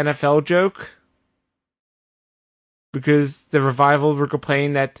big NFL joke. Because the Revival were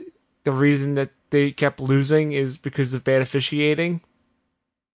complaining that the reason that they kept losing is because of bad officiating.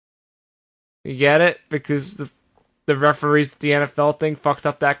 You get it? Because the referees at the NFL thing fucked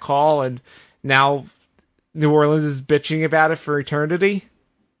up that call, and now New Orleans is bitching about it for eternity.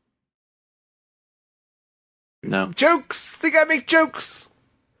 No. Jokes! They gotta make jokes!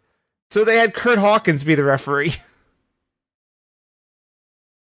 So they had Kurt Hawkins be the referee.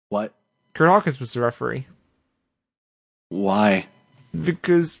 What? Kurt Hawkins was the referee. Why?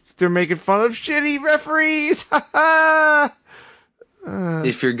 Because they're making fun of shitty referees! Ha ha!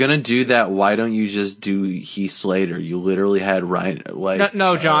 If you're gonna do that, why don't you just do Heath Slater? You literally had Ryan,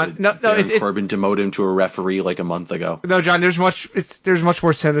 no, John, no, Corbin demote him to a referee like a month ago. No, John, there's much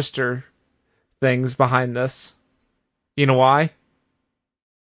more sinister things behind this. You know why?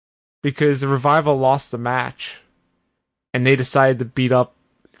 Because the Revival lost the match, and they decided to beat up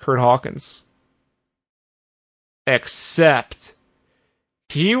Kurt Hawkins. Except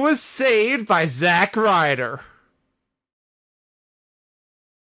he was saved by Zack Ryder.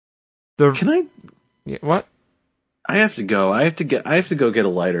 Can I? Yeah, what? I have to go. I have to go get a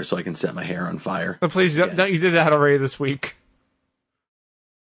lighter so I can set my hair on fire. Oh, please, don't you did that already this week.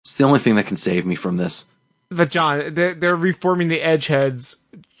 It's the only thing that can save me from this. But John, they're reforming the Edgeheads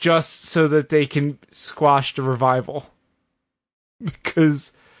just so that they can squash the Revival.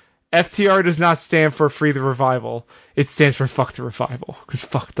 Because FTR does not stand for Free the Revival. It stands for Fuck the Revival. Because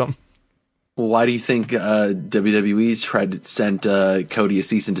fuck them. Well, why do you think WWE's tried to send Cody a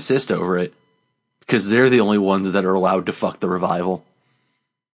cease and desist over it? Because they're the only ones that are allowed to fuck the Revival.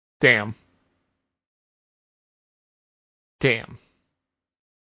 Damn.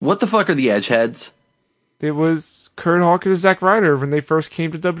 What the fuck are the Edgeheads? It was Kurt Hawkins and Zack Ryder when they first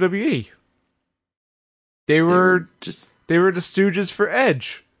came to WWE. They were the Stooges for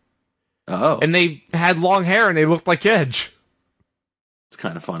Edge. Oh. And they had long hair and they looked like Edge. It's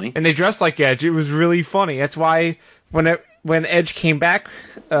kind of funny. And they dressed like Edge. It was really funny. That's why when Edge came back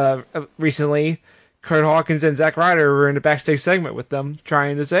recently, Kurt Hawkins and Zack Ryder were in a backstage segment with them,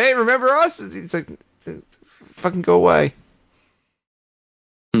 trying to say, "Hey, remember us?" It's like, fucking go away.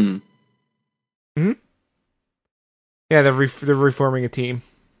 Yeah, they're reforming a team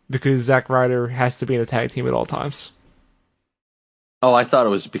because Zack Ryder has to be in a tag team at all times. Oh, I thought it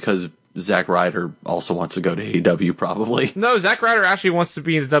was because Zack Ryder also wants to go to AEW, probably. No, Zack Ryder actually wants to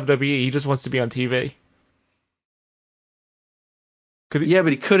be in the WWE. He just wants to be on TV. Yeah,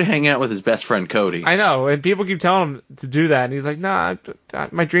 but he could hang out with his best friend Cody. I know, and people keep telling him to do that, and he's like, "Nah,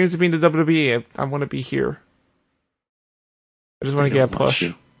 my dreams of being the WWE. I want to be here. I just want to get a push."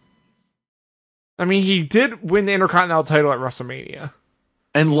 I mean, he did win the Intercontinental title at WrestleMania.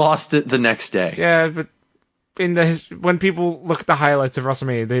 And lost it the next day. Yeah, but when people look at the highlights of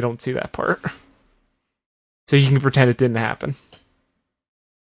WrestleMania, they don't see that part. So you can pretend it didn't happen.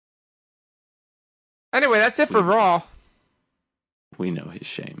 Anyway, that's it for Raw. We know his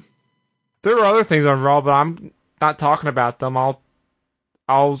shame. There were other things on Raw, but I'm not talking about them. I'll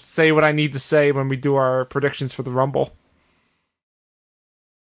I'll say what I need to say when we do our predictions for the Rumble.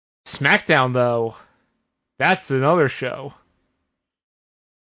 SmackDown, though, that's another show.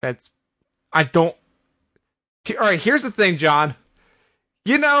 Alright, here's the thing, John.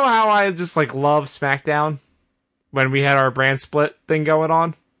 You know how I just, love SmackDown? When we had our brand split thing going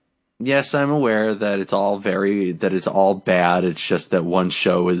on? Yes, I'm aware that it's all bad. It's just that one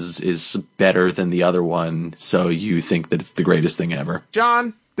show is better than the other one, so you think that it's the greatest thing ever.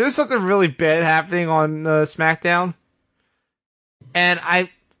 John, there's something really bad happening on SmackDown, and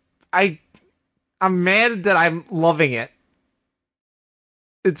I'm mad that I'm loving it.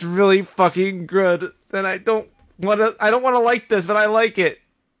 It's really fucking good, and I don't want to like this, but I like it.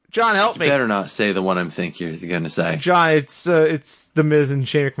 John, help me. You better not say the one I'm thinking you're going to say. John, it's The Miz and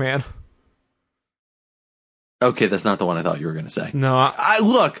Shane McMahon. Okay, that's not the one I thought you were going to say. No.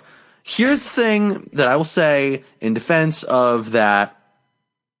 Look, here's the thing that I will say in defense of that.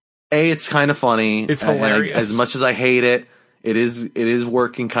 A, it's kind of funny. It's hilarious. As much as I hate it, it is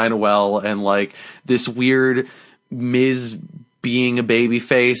working kind of well. And this weird Miz being a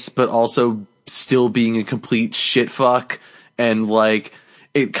babyface, but also still being a complete shitfuck. And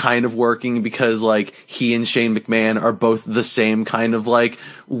it kind of working because he and Shane McMahon are both the same kind of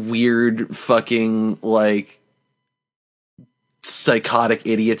weird fucking psychotic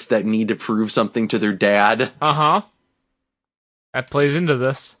idiots that need to prove something to their dad. Uh-huh. That plays into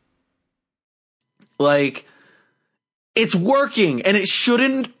this. It's working, and it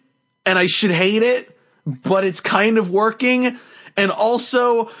shouldn't, and I should hate it, but it's kind of working. And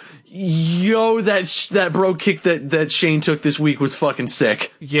also, that bro kick that Shane took this week was fucking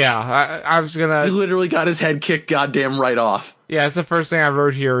sick. Yeah, I was gonna... He literally got his head kicked goddamn right off. Yeah, that's the first thing I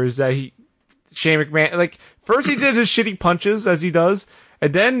wrote here, is that Shane McMahon, first he did his shitty punches, as he does,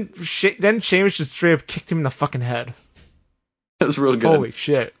 and then Sheamus just straight up kicked him in the fucking head. That was real good. Holy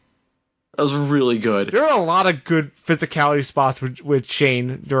shit. That was really good. There are a lot of good physicality spots with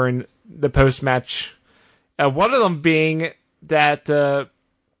Shane during the post-match. One of them being that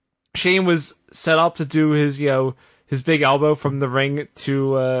Shane was set up to do his big elbow from the ring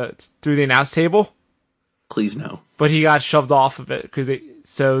to through the announce table. Please no. But he got shoved off of it because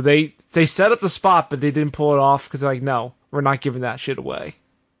they set up the spot, but they didn't pull it off because they're like, no, we're not giving that shit away.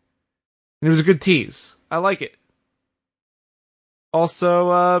 And it was a good tease. I like it.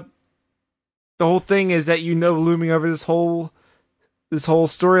 Also, the whole thing is that looming over this whole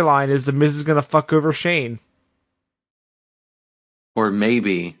storyline is the Miz is gonna fuck over Shane. Or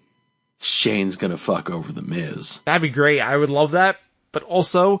maybe Shane's gonna fuck over the Miz. That'd be great. I would love that. But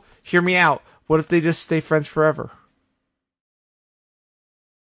also, hear me out. What if they just stay friends forever?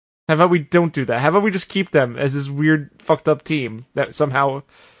 How about we don't do that? How about we just keep them as this weird, fucked up team that somehow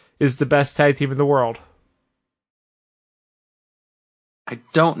is the best tag team in the world? I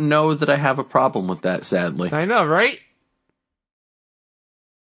don't know that I have a problem with that, sadly. I know, right?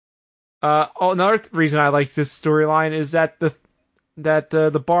 Another reason I like this storyline is that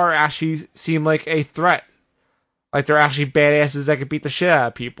the bar actually seemed like a threat. Like they're actually badasses that could beat the shit out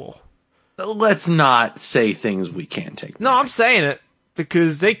of people. Let's not say things we can't take back. No, I'm saying it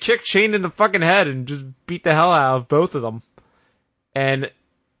because they kicked Shane in the fucking head and just beat the hell out of both of them. And,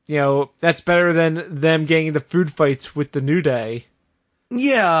 that's better than them getting the food fights with the New Day.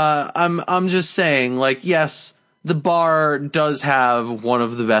 Yeah, I'm just saying, yes, the bar does have one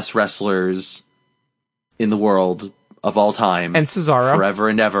of the best wrestlers in the world of all time. And Cesaro. Forever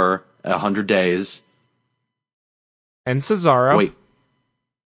and ever, 100 days. And Cesaro. Wait.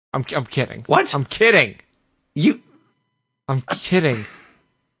 I'm kidding. What? I'm kidding. I'm kidding.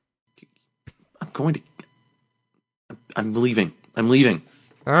 I'm leaving. I'm leaving.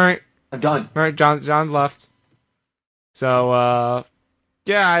 All right. I'm done. All right, John left. So,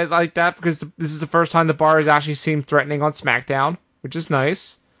 yeah, I like that because this is the first time the bar has actually seemed threatening on SmackDown, which is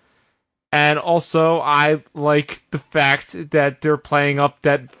nice. And also, I like the fact that they're playing up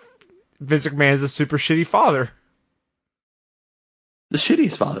that Vince McMahon is a super shitty father. The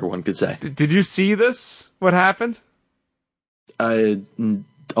shittiest father, one could say. Did you see this? What happened? Only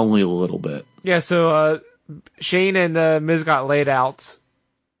a little bit. Yeah, so Shane and Miz got laid out.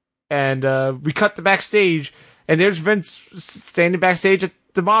 And we cut the backstage, and there's Vince standing backstage at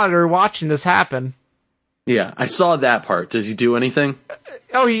the monitor watching this happen. Yeah, I saw that part. Does he do anything?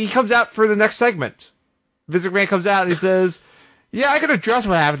 Oh, he comes out for the next segment. Vince McMahon comes out and he says, yeah, I can address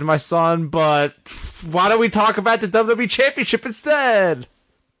what happened to my son, but why don't we talk about the WWE Championship instead?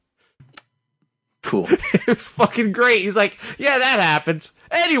 Cool. It was fucking great. He's like, yeah, that happened.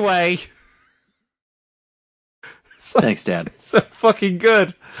 Anyway. Thanks, Dad. It's so fucking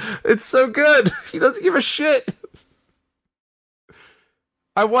good. It's so good. He doesn't give a shit.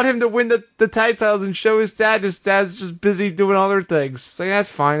 I want him to win the tag titles and show his dad. His dad's just busy doing other things. It's like, that's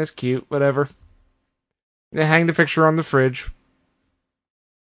fine, that's cute, whatever. They hang the picture on the fridge.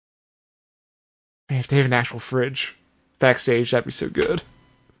 Man, if they have an actual fridge backstage, that'd be so good.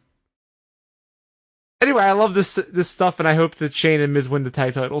 Anyway, I love this stuff, and I hope that Shane and Miz win the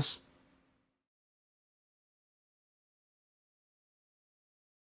tag titles.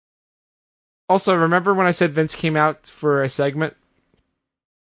 Also, remember when I said Vince came out for a segment?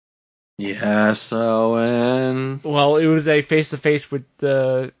 Yes, Owen. Well, it was a face-to-face with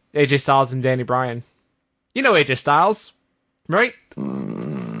AJ Styles and Danny Bryan. You know AJ Styles, right?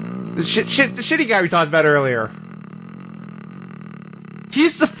 The shitty guy we talked about earlier.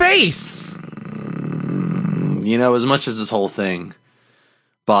 He's the face! You know, as much as this whole thing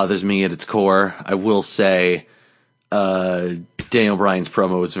bothers me at its core, I will say Daniel Bryan's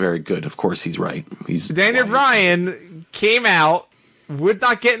promo was very good. Of course, he's right. Daniel Bryan came out, would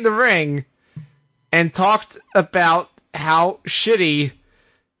not get in the ring, and talked about how shitty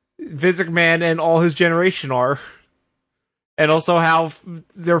Vince McMahon and all his generation are. And also how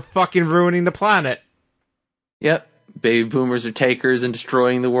they're fucking ruining the planet. Yep. Baby boomers are takers and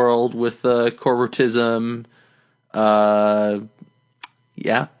destroying the world with corporatism.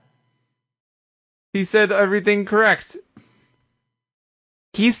 Yeah. He said everything correct.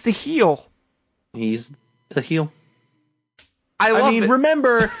 He's the heel. He's the heel. I mean,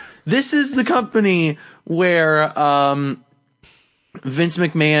 remember, this is the company where Vince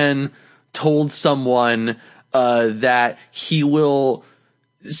McMahon told someone that he will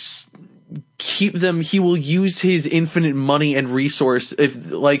keep them, he will use his infinite money and resource.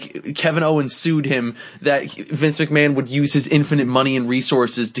 If, like, Kevin Owens sued him, that Vince McMahon would use his infinite money and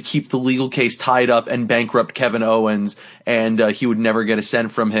resources to keep the legal case tied up and bankrupt Kevin Owens, and he would never get a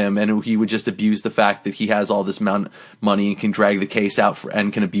cent from him, and he would just abuse the fact that he has all this amount of money and can drag the case out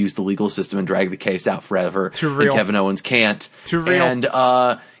and can abuse the legal system and drag the case out forever. Too real. And Kevin Owens can't. Too real.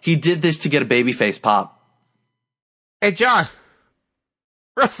 And he did this to get a babyface pop. Hey, John.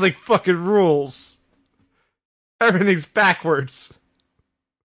 Wrestling fucking rules. Everything's backwards.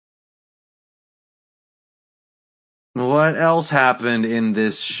 What else happened in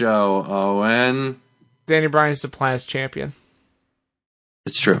this show, Owen? Danny Bryan's the planet's champion.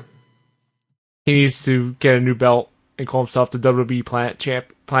 It's true. He needs to get a new belt and call himself the WWE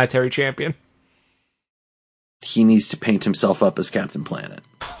planetary champion. He needs to paint himself up as Captain Planet.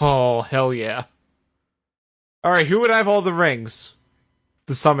 Oh, hell yeah. Alright, who would have all the rings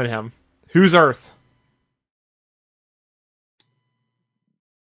to summon him? Who's Earth?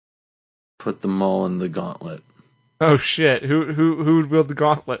 Put them all in the gauntlet. Oh shit, who would wield the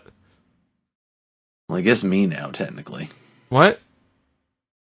gauntlet? Well, I guess me now, technically. What?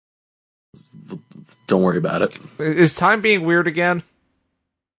 Don't worry about it. Is time being weird again?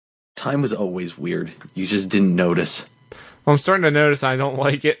 Time was always weird. You just didn't notice. Well, I'm starting to notice I don't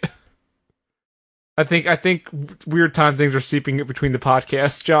like it. I think weird time things are seeping in between the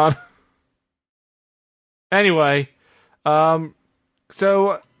podcasts, John. Anyway,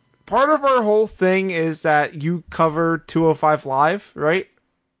 so part of our whole thing is that you cover 205 Live, right?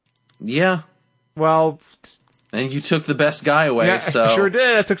 Yeah. Well, and you took the best guy away, yeah, so... I sure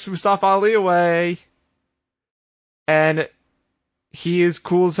did. I took Mustafa Ali away. And he is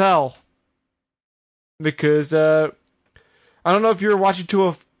cool as hell. Because, I don't know if you were watching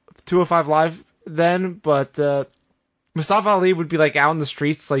 205 Live then, but Mustafa Ali would be like out in the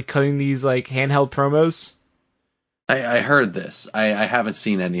streets, like cutting these like handheld promos. I heard this. I haven't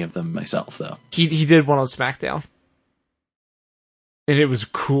seen any of them myself, though. He did one on SmackDown. And it was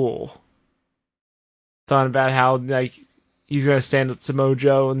cool. Talking about how like he's gonna stand up Samoa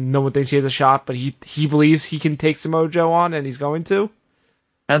Joe and no one thinks he has a shot, but he believes he can take Samoa Joe on and he's going to.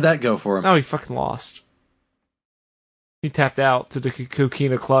 How'd that go for him? No, he fucking lost. He tapped out to the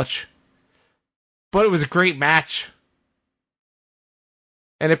Coquina clutch. But it was a great match.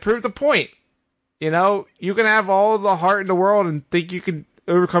 And it proved the point. You know, you can have all the heart in the world and think you can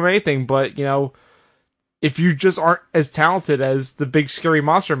overcome anything, but, you know, if you just aren't as talented as the big scary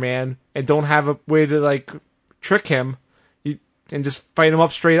monster man and don't have a way to, like, trick him and just fight him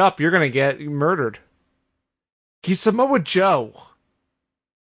up straight up, you're going to get murdered. He's Samoa Joe.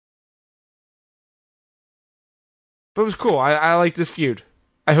 But it was cool. I like this feud.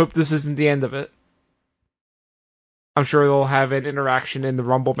 I hope this isn't the end of it. I'm sure they'll have an interaction in the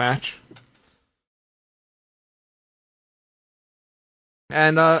Rumble match.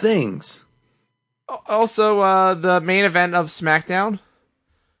 And things. Also, the main event of SmackDown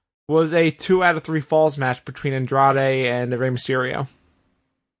was a 2 out of 3 falls match between Andrade and Rey Mysterio.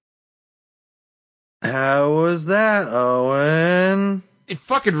 How was that, Owen? It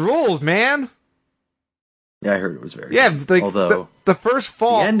fucking ruled, man. Yeah, I heard it was very good. Like, although the first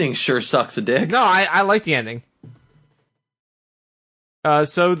fall, the ending sure sucks a dick. No, I like the ending.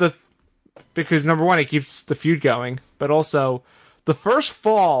 Because number one, it keeps the feud going, but also the first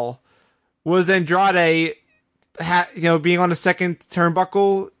fall was Andrade, being on the second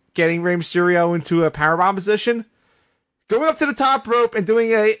turnbuckle, getting Rey Mysterio into a powerbomb position, going up to the top rope and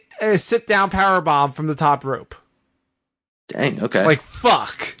doing a sit down powerbomb from the top rope. Dang, okay. Like,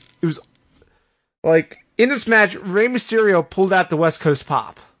 fuck. It was like, in this match, Rey Mysterio pulled out the West Coast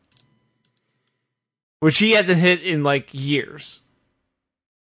Pop, which he hasn't hit in like years.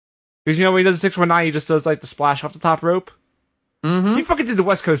 Because, when he does the 619, he just does like the splash off the top rope. Mm-hmm. He fucking did the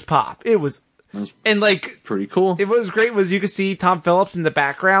West Coast Pop. It was, and like, pretty cool. It was great was you could see Tom Phillips in the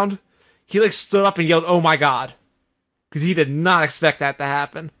background. He like stood up and yelled, "Oh my god." Because he did not expect that to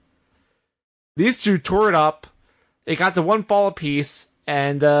happen. These two tore it up. They got the one fall apiece,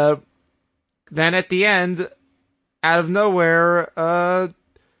 and then at the end, out of nowhere,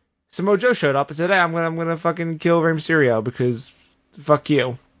 Samoa Joe showed up and said, "Hey, I'm gonna fucking kill Rey Mysterio because fuck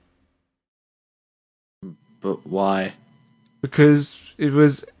you." But why? Because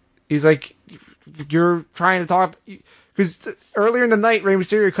he's like, you're trying to talk. Because earlier in the night, Rey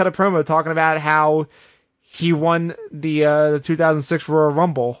Mysterio cut a promo talking about how he won the 2006 Royal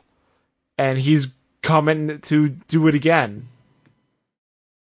Rumble, and he's coming to do it again.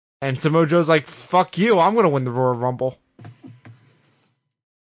 And Samoa Joe's like, fuck you, I'm going to win the Royal Rumble.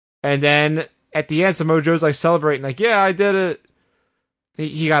 And then at the end, Samoa Joe's like celebrating, like, yeah, I did it.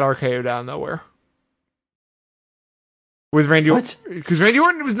 He got RKO'd out of nowhere. With Randy Orton. Because Randy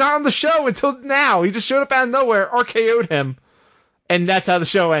Orton was not on the show until now. He just showed up out of nowhere, RKO'd him. And that's how the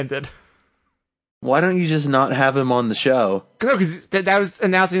show ended. Why don't you just not have him on the show? No, because that was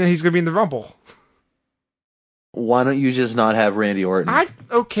announcing that he's going to be in the Rumble. Why don't you just not have Randy Orton? I'm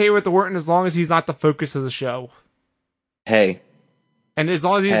okay with the Orton as long as he's not the focus of the show. Hey. And as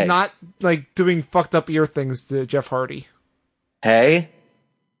long as he's not, like, doing fucked up ear things to Jeff Hardy. Hey.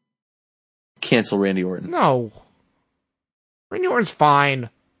 Cancel Randy Orton. No. Randy Orton's fine.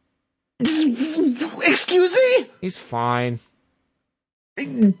 Excuse me? He's fine.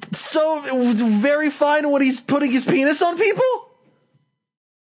 So, very fine when he's putting his penis on people?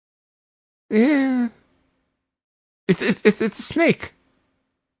 Yeah. It's a snake.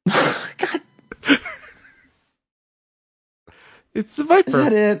 God. It's the Viper. Is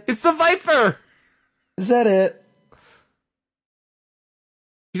that it? It's the Viper! Is that it?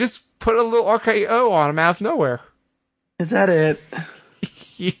 You just put a little RKO on him out of nowhere. Is that it?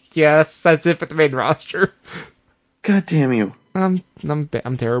 Yeah, that's it for the main roster. God damn you. I'm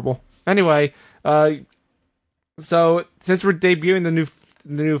terrible. Anyway, so since we're debuting the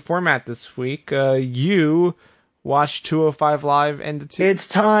new format this week, you watched 205 Live and it's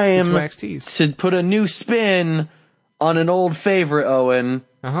time to put a new spin on an old favorite, Owen.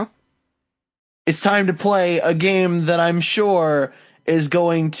 Uh-huh. It's time to play a game that I'm sure is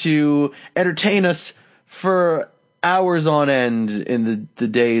going to entertain us for hours on end in the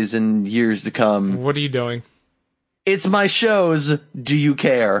days and years to come. What are you doing? It's my show's Do You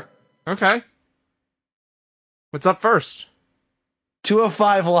Care? Okay. What's up first?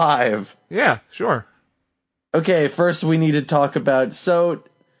 205 Live. Yeah, sure. Okay, first we need to talk about... So,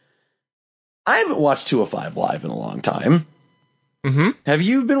 I haven't watched 205 Live in a long time. Mm-hmm. Have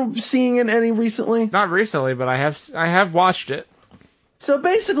you been seeing it any recently? Not recently, but I have watched it. So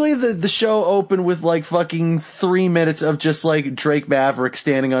basically, the show opened with like fucking 3 minutes of just like Drake Maverick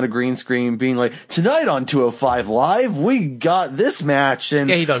standing on a green screen being like, tonight on 205 Live, we got this match. And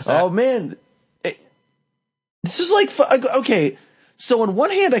yeah, he does that. Oh man. This is like, okay. So on one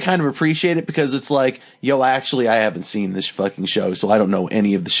hand, I kind of appreciate it because it's like, yo, actually, I haven't seen this fucking show, so I don't know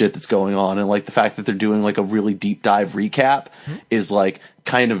any of the shit that's going on. And like the fact that they're doing like a really deep dive recap is like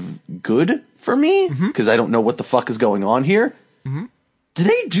kind of good for me because I don't know what the fuck is going on here. Mm-hmm. Do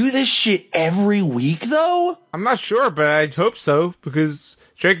they do this shit every week, though? I'm not sure, but I'd hope so, because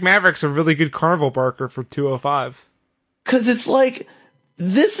Drake Maverick's a really good carnival barker for 205. Because it's like,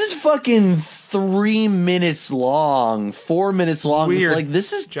 this is fucking 3 minutes long, 4 minutes long. Weird, it's like,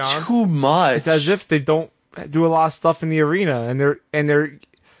 this is John. Too much. It's as if they don't do a lot of stuff in the arena, and the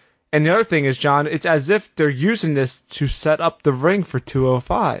other thing is, John, it's as if they're using this to set up the ring for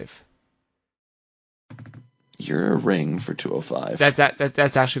 205. You're a ring for 205.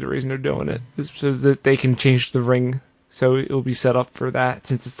 That's actually the reason they're doing it, is so that they can change the ring so it'll be set up for that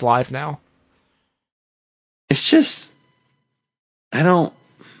since it's live now. It's just, I don't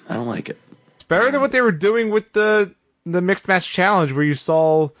like it. It's better than what they were doing with the mixed match challenge, where you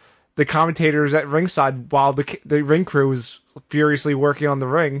saw the commentators at ringside while the ring crew was furiously working on the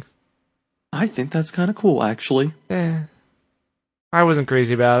ring. I think that's kind of cool, actually. I wasn't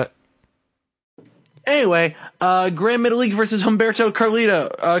crazy about it. Anyway, Grand Metalik versus Humberto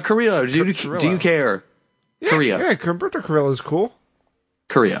Carrillo. Do you care? Yeah, Korea. Yeah, Humberto Carrillo is cool.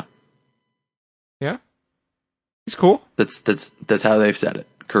 Korea. Yeah. He's cool. That's how they've said it.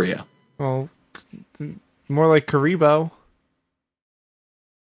 Korea. Well, more like Karibo.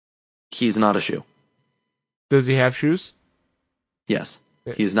 He's not a shoe. Does he have shoes? Yes.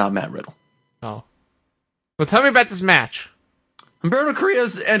 He's not Matt Riddle. Oh. Well, tell me about this match. Humberto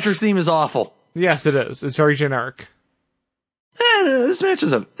Carrillo's entrance theme is awful. Yes, it is. It's very generic. No, this match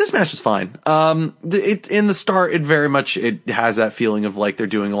is fine. In the start, it has that feeling of like they're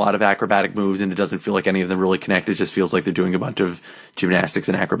doing a lot of acrobatic moves, and it doesn't feel like any of them really connect. It just feels like they're doing a bunch of gymnastics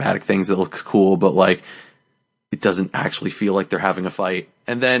and acrobatic things that looks cool, but like it doesn't actually feel like they're having a fight.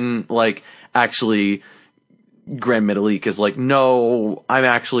 And then like actually, Grand Metalik is like, no, I'm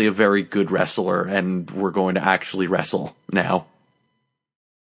actually a very good wrestler, and we're going to actually wrestle now.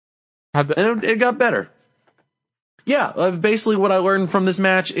 And it got better. Yeah, basically what I learned from this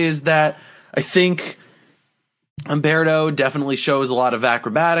match is that I think Humberto definitely shows a lot of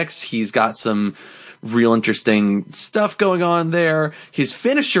acrobatics. He's got some real interesting stuff going on there. His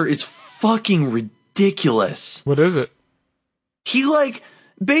finisher is fucking ridiculous. What is it? He like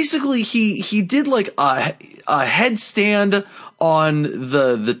basically he did like a headstand on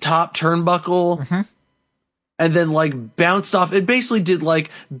the top turnbuckle. Mm-hmm. And then, like, bounced off. It basically did,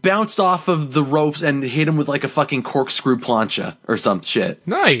 like, bounced off of the ropes and hit him with, like, a fucking corkscrew plancha or some shit.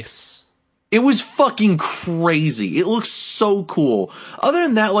 Nice. It was fucking crazy. It looks so cool. Other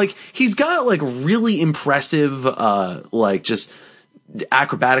than that, like, he's got, like, really impressive, like, just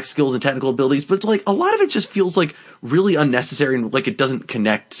acrobatic skills and technical abilities. But, like, a lot of it just feels, like, really unnecessary and, like, it doesn't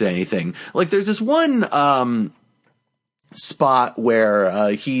connect to anything. Like, there's this one, spot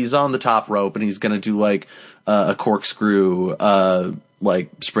where, he's on the top rope and he's gonna do, like, a corkscrew, like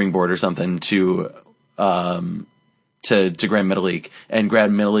springboard or something to Grand Metalik, and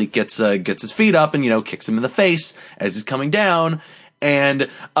Grand Metalik gets his feet up and, you know, kicks him in the face as he's coming down. And,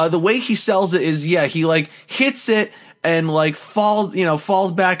 the way he sells it is, yeah, he like hits it and like falls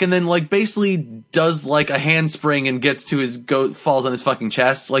back and then like basically does like a handspring and gets to falls on his fucking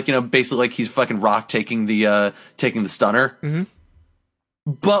chest. Like, you know, basically like he's fucking Rock taking the stunner. Mm-hmm.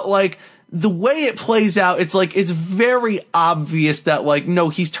 But like, the way it plays out, it's like, it's very obvious that like, no,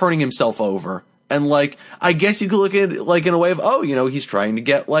 he's turning himself over. And like, I guess you could look at it like in a way of, oh, you know, he's trying to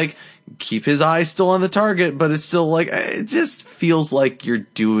get like, keep his eyes still on the target, but it's still like, it just feels like you're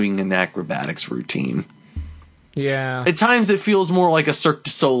doing an acrobatics routine. Yeah. At times it feels more like a Cirque du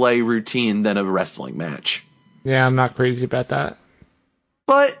Soleil routine than a wrestling match. Yeah, I'm not crazy about that.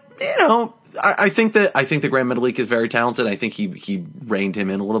 But, you know, I think the Grand Metalik is very talented. I think he reined him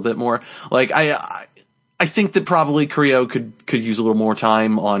in a little bit more. Like I think that probably Carrillo could use a little more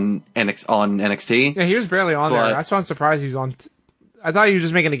time on NXT. Yeah, he was barely on there. That's why I'm surprised he's on. I thought he was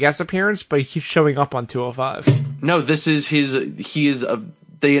just making a guest appearance, but he keeps showing up on 205. No, this is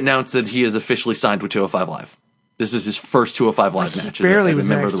they announced that he is officially signed with 205 Live. This is his first 205 Live match as a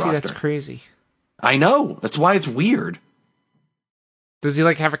member of the roster. That's crazy. I know. That's why it's weird. Does he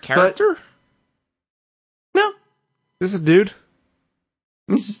like have a character? No. This is a dude.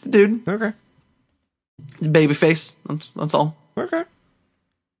 He's just a dude. Okay. Babyface. That's all. Okay.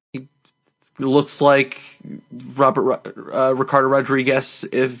 He looks like Ricardo Rodriguez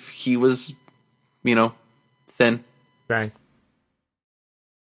if he was, you know, thin. Bang.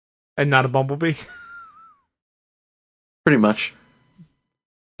 And not a bumblebee. Pretty much.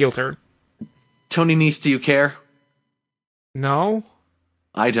 Heel turn. Tony Nese, do you care? No.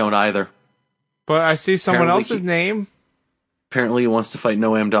 I don't either. But I see someone else's name. Apparently he wants to fight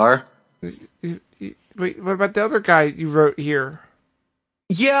Noam Dar. Wait, what about the other guy you wrote here?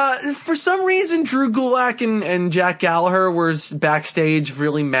 Yeah, for some reason Drew Gulak and Jack Gallagher were backstage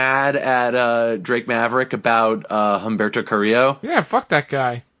really mad at Drake Maverick about Humberto Carrillo. Yeah, fuck that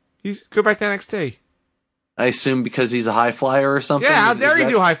guy. Go back to NXT. I assume because he's a high flyer or something? Yeah, how dare you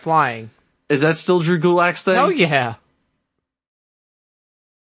do high flying? Is that still Drew Gulak's thing? Oh yeah.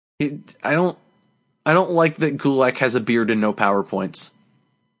 I don't like that Gulak has a beard and no PowerPoints.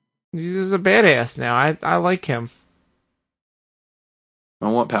 He's a badass now. I like him. I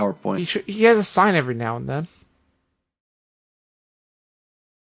want PowerPoint. He has a sign every now and then.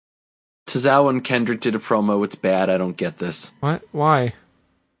 Tozawa and Kendrick did a promo. It's bad. I don't get this. What? Why?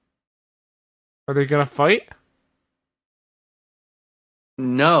 Are they gonna fight?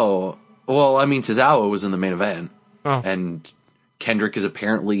 No. Well, I mean, Tozawa was in the main event. Oh. And Kendrick is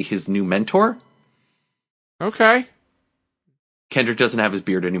apparently his new mentor. Okay. Kendrick doesn't have his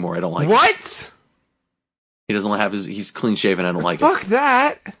beard anymore. I don't like it. What? He doesn't have he's clean shaven. I don't like it. Fuck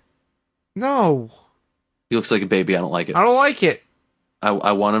that. No. He looks like a baby. I don't like it. I don't like it.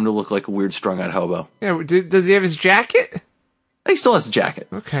 I want him to look like a weird strung-out hobo. Yeah, does he have his jacket? He still has a jacket.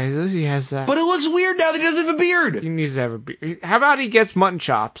 Okay, he has that. But it looks weird now that he doesn't have a beard. He needs to have a beard. How about he gets mutton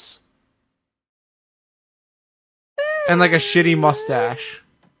chops? And like a shitty mustache.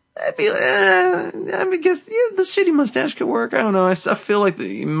 I guess the shitty mustache could work. I don't know. I feel like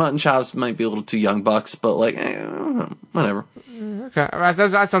the mutton chops might be a little too young bucks, but like, whatever. Okay, that's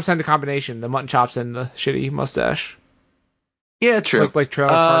what I'm saying. The combination, the mutton chops and the shitty mustache. Yeah, true. Like Trailer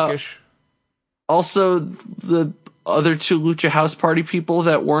Parkish. Also, the other two Lucha House Party people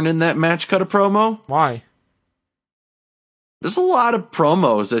that weren't in that match cut a promo. Why? There's a lot of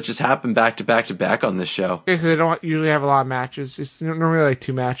promos that just happen back to back to back on this show. Yeah, because they don't usually have a lot of matches. It's normally like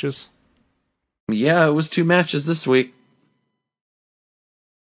 2 matches. Yeah, it was 2 matches this week.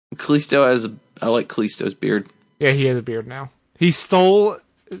 I like Kalisto's beard. Yeah, he has a beard now. He stole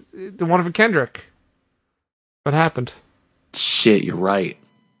the one of Kendrick. What happened? Shit, you're right.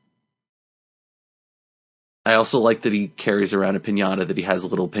 I also like that he carries around a piñata, that he has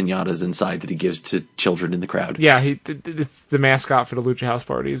little piñatas inside that he gives to children in the crowd. Yeah, it's the mascot for the Lucha House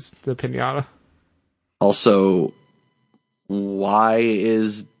Parties, the piñata. Also, why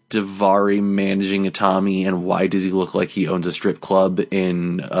is Daivari managing Itami, and why does he look like he owns a strip club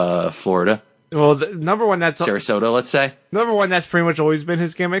in Florida? Well, number one, that's Sarasota, let's say. Number one, that's pretty much always been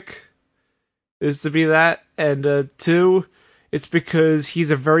his gimmick, is to be that. And 2, it's because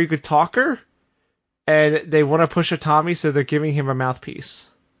he's a very good talker, and they want to push Itami, so they're giving him a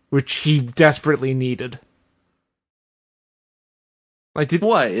mouthpiece, which he desperately needed. Like,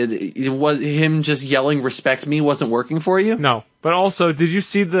 it was him just yelling "respect me" wasn't working for you? No, but also, did you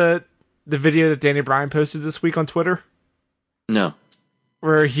see the video that Danny Bryan posted this week on Twitter? No.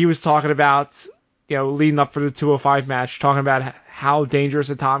 Where he was talking about, leading up for the 205 match, talking about how dangerous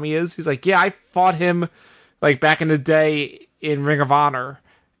Itami is. He's like, yeah, I fought him like back in the day in Ring of Honor,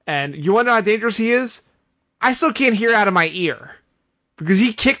 and you want to know how dangerous he is? I still can't hear out of my ear because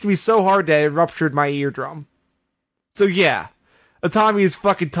he kicked me so hard that it ruptured my eardrum. So yeah, Itami is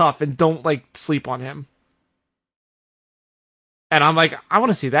fucking tough, and don't sleep on him. And I'm like, I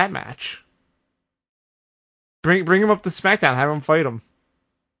want to see that match. Bring him up to SmackDown, have him fight him.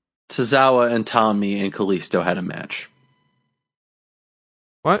 Tozawa and Tommy and Kalisto had a match.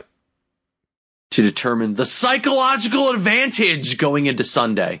 What? To determine the psychological advantage going into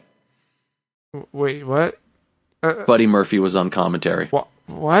Sunday. Wait, what? Buddy Murphy was on commentary.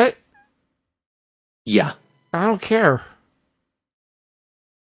 What? Yeah. I don't care.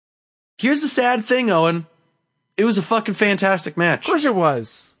 Here's the sad thing, Owen. It was a fucking fantastic match. Of course it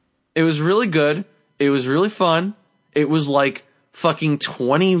was. It was really good. It was really fun. It was like fucking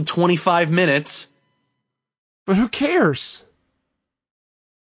 20, 25 minutes. But who cares?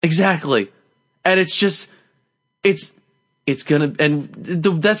 Exactly. And it's just, it's gonna, and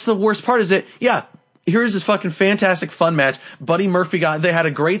that's the worst part is that, yeah, here's this fucking fantastic fun match. Buddy Murphy they had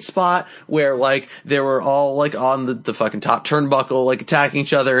a great spot where they were all on the fucking top turnbuckle, attacking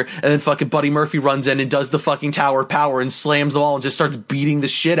each other. And then fucking Buddy Murphy runs in and does the fucking Tower of Power and slams them all and just starts beating the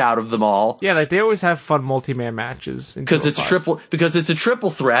shit out of them all. Yeah, they always have fun multi-man matches. Because it's a triple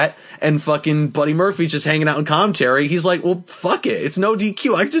threat, and fucking Buddy Murphy's just hanging out in commentary. He's like, well, fuck it. It's no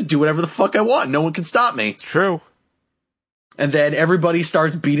DQ. I can just do whatever the fuck I want. No one can stop me. It's true. And then everybody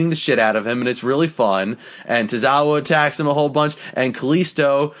starts beating the shit out of him, and it's really fun. And Tozawa attacks him a whole bunch, and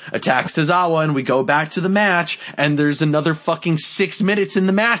Kalisto attacks Tozawa, and we go back to the match, and there's another fucking 6 minutes in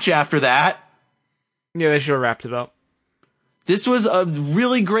the match after that. Yeah, they should have wrapped it up. This was a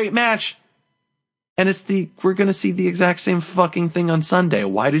really great match, and we're gonna see the exact same fucking thing on Sunday.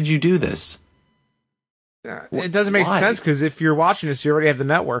 Why did you do this? It doesn't make sense, because if you're watching this, you already have the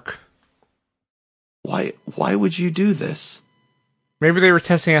network. Why would you do this? Maybe they were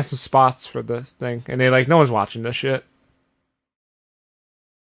testing out some spots for this thing, and they're like, no one's watching this shit.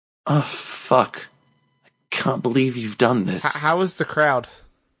 Oh, fuck. I can't believe you've done this. How was the crowd?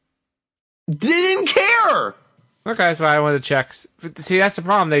 They didn't care! Okay, that's why I wanted to check. See, that's the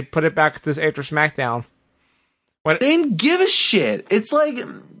problem. They put it back after SmackDown. They didn't give a shit. It's like,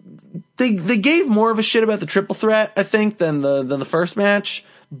 they gave more of a shit about the triple threat, I think, than the first match.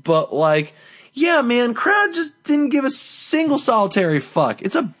 But yeah, man, crowd just didn't give a single solitary fuck.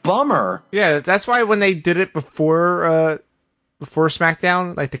 It's a bummer. Yeah, that's why when they did it before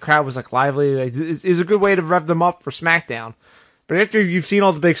SmackDown, the crowd was lively. It was a good way to rev them up for SmackDown. But after you've seen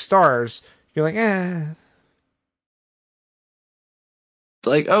all the big stars, you're like, eh. It's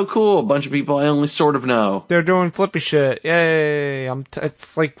like, oh, cool, a bunch of people I only sort of know. They're doing flippy shit. Yay!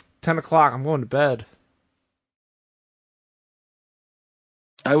 It's like 10 o'clock. I'm going to bed.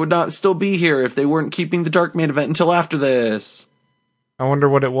 I would not still be here if they weren't keeping the Dark Main event until after this. I wonder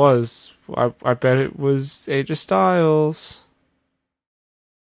what it was. I bet it was AJ Styles.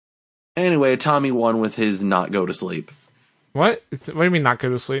 Anyway, Tommy won with his not go to sleep. What? What do you mean not go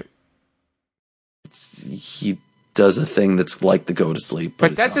to sleep? He does a thing that's like the go to sleep.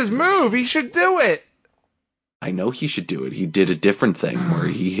 But that's his move. He should do it. I know he should do it. He did a different thing where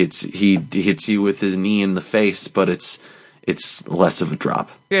he hits you with his knee in the face, but it's less of a drop.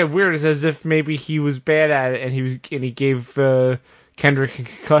 Yeah, weird. It's as if maybe he was bad at it and he gave Kendrick a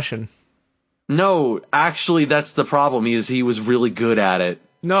concussion. No, actually, that's the problem. He was really good at it.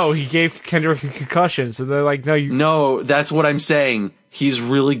 No, he gave Kendrick a concussion, so they're like, no, you... No, that's what I'm saying. He's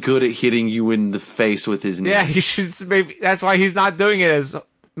really good at hitting you in the face with his knee. Yeah, he should, maybe, that's why he's not doing it as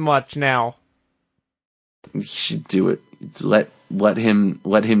much now. You should do it. Let him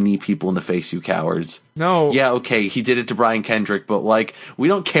knee people in the face, you cowards. No. Yeah, okay, he did it to Brian Kendrick, but, like, we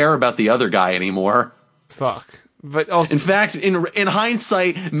don't care about the other guy anymore. Fuck. But also... In fact, in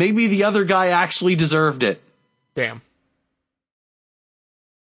hindsight, maybe the other guy actually deserved it. Damn.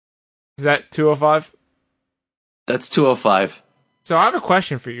 Is that 205? That's 205. So I have a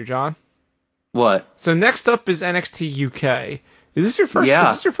question for you, John. What? So next up is NXT UK. Is this your first? Yeah.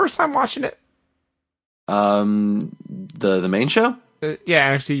 Is this your first time watching it? The main show?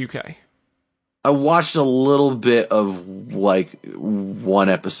 Yeah, NXT UK. I watched a little bit of like one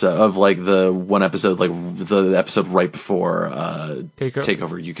episode of like the episode right before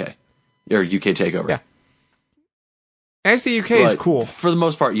Takeover UK or UK Takeover. Yeah. NXT UK is cool for the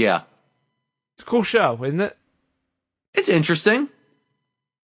most part. Yeah, it's a cool show, isn't it? It's interesting.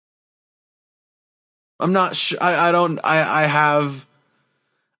 I'm not sure. I don't know.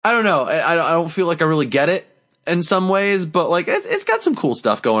 I don't feel like I really get it in some ways, but like it's got some cool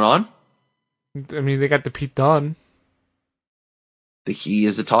stuff going on. I mean, they got the Pete Dunne. He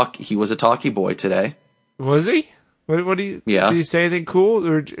was a talkie boy today. Was he? What do you? Yeah. Did he say anything cool,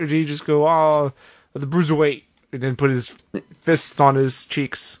 or did he just go, "Oh, the bruiserweight," and then put his fists on his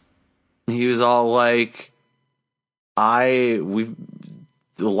cheeks? He was all like, a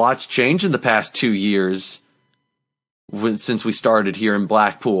lot's changed in the past 2 years since we started here in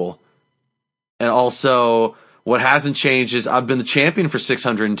Blackpool. And also, what hasn't changed is I've been the champion for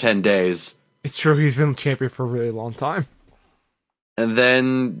 610 days. It's true, he's been champion for a really long time. And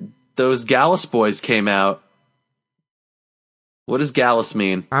then those Gallus boys came out. What does Gallus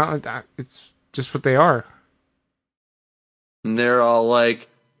mean? It's just what they are. And they're all like,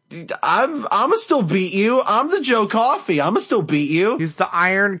 I'ma still beat you. I'm the Joe Coffey. I'ma still beat you. He's the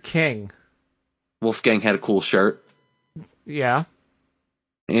Iron King. Wolfgang had a cool shirt. Yeah.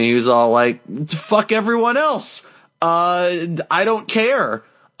 And he was all like, fuck everyone else. I don't care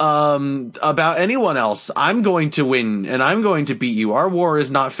about anyone else. I'm going to win, and I'm going to beat you. Our war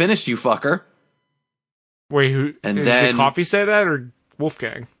is not finished, you fucker. Wait, who? And did Coffey say that, or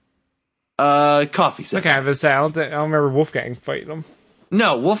Wolfgang? Coffey said. Okay, but I don't remember Wolfgang fighting him.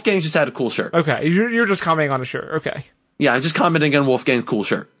 No, Wolfgang just had a cool shirt. Okay, you're just commenting on a shirt. Okay. Yeah, I'm just commenting on Wolfgang's cool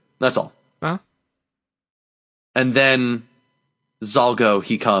shirt. That's all. Huh? And then Zalgo,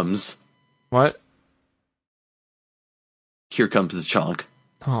 he comes. What? Here comes the chonk.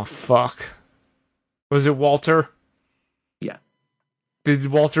 Oh, fuck. Was it Walter? Yeah. Did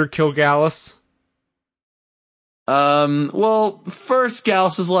Walter kill Gallus? Well, first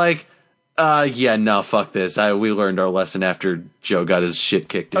Gallus is like, yeah, no, fuck this. We learned our lesson after Joe got his shit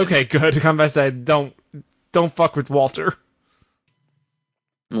kicked in. Okay, good. Come back and say, don't fuck with Walter.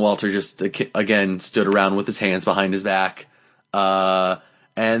 Walter just, again, stood around with his hands behind his back.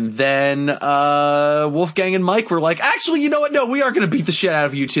 And then Wolfgang and Mike were like, actually, you know what? No, we are going to beat the shit out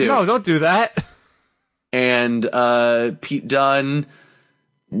of you, too. No, don't do that. And Pete Dunne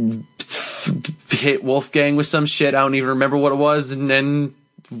hit Wolfgang with some shit. I don't even remember what it was. And then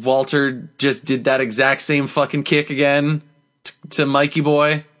Walter just did that exact same fucking kick again to Mikey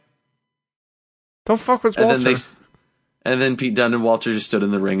Boy. Don't fuck with Walter. And then Pete Dunne and Walter just stood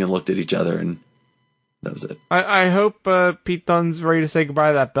in the ring and looked at each other, and that was it. I hope Pete Dunne's ready to say goodbye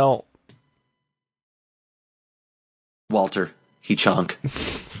to that belt. Walter, he chonk.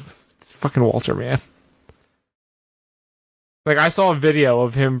 It's fucking Walter, man. Like, I saw a video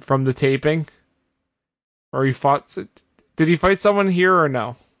of him from the taping where he fought. Did he fight someone here or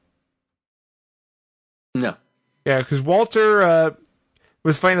no? No. Yeah, because Walter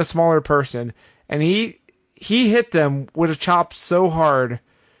was fighting a smaller person, and he hit them with a chop so hard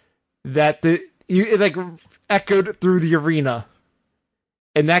that it like echoed through the arena.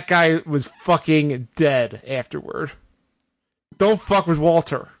 And that guy was fucking dead afterward. Don't fuck with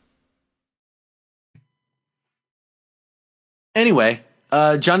Walter. Anyway,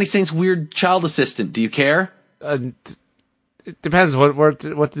 Johnny Saint's weird child assistant. Do you care? It depends. What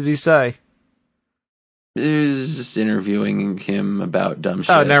did he say? It was just interviewing him about dumb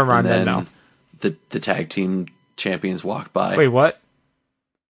shit. Oh, never mind. And then no. The tag team champions walked by. Wait, what?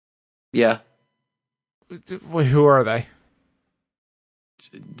 Yeah. Wait, who are they?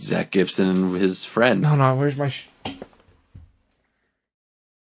 Zach Gibson and his friend. No. Where's my?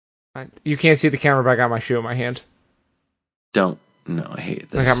 You can't see the camera, but I got my shoe in my hand. No, I hate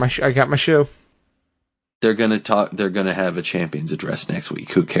this. I got my shoe. They're gonna talk. They're gonna have a champions address next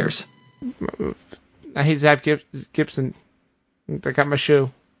week. Who cares? I hate Zach Gibson. I got my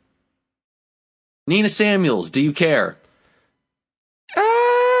shoe. Nina Samuels. Do you care?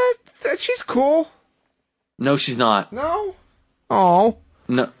 She's cool. No, she's not. No. Oh.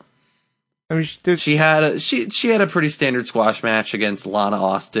 No. I mean, she had a pretty standard squash match against Lana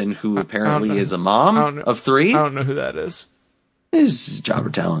Austin, who apparently is a mom of 3. I don't know who that is. Is jobber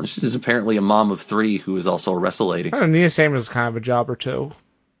talent. She's apparently a mom of 3 who is also a wrestle lady. I don't know, Nia Samuels is kind of a jobber too.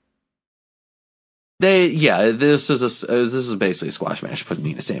 This is basically a squash match. Put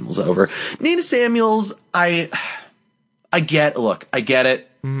Nina Samuels over. Nina Samuels, I get it.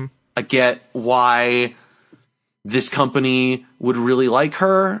 Mm-hmm. I get why this company would really like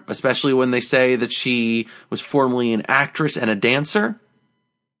her, especially when they say that she was formerly an actress and a dancer.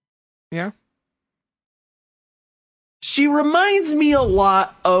 Yeah. She reminds me a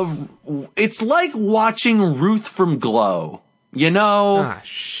lot of, it's like watching Ruth from Glow, you know? Ah,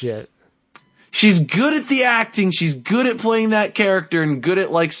 shit. She's good at the acting, she's good at playing that character, and good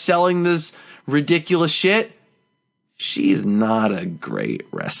at, like, selling this ridiculous shit. She's not a great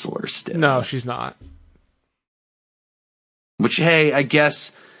wrestler still. No, she's not. Which, hey, I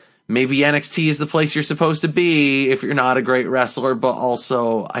guess maybe NXT is the place you're supposed to be if you're not a great wrestler, but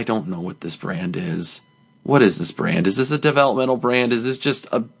also, I don't know what this brand is. What is this brand? Is this a developmental brand? Is this just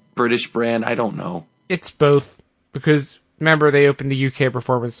a British brand? I don't know. It's both. Because, remember, they opened the UK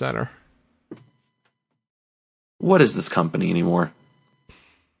Performance Center. What is this company anymore?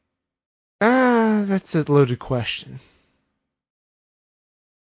 That's a loaded question.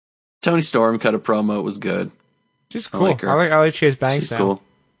 Toni Storm cut a promo. It was good. She's cool. I like her. I like Chase Banks. She's cool.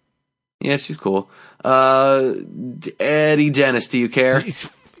 Yeah, she's cool. Eddie Dennis, do you care?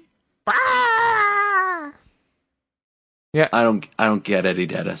 Yeah. I don't get Eddie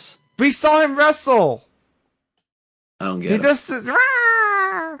Dennis. We saw him wrestle. I don't get it.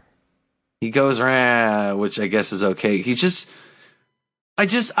 He goes, rah, which I guess is okay.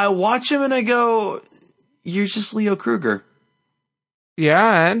 I watch him and I go, you're just Leo Kruger.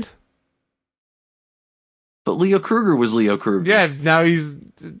 Yeah, and? But Leo Kruger was Leo Kruger. Yeah, now he's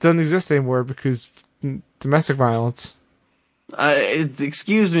doesn't exist anymore because domestic violence.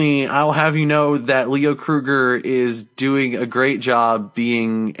 Excuse me, I'll have you know that Leo Kruger is doing a great job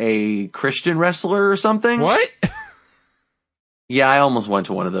being a Christian wrestler or something. What? Yeah, I almost went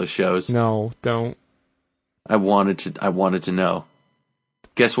to one of those shows. No, don't. I wanted to know.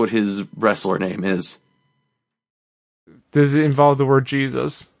 Guess what his wrestler name is? Does it involve the word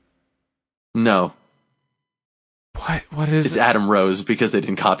Jesus? No. What is it's it? Adam Rose, because they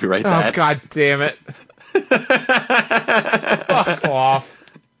didn't copyright that. Oh, god damn it. Fuck off.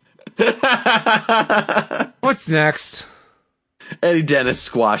 What's next? Eddie Dennis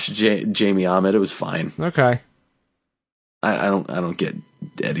squashed Jamie Ahmed. It was fine. Okay. I don't get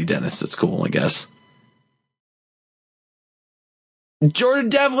Eddie Dennis. It's cool, I guess. Jordan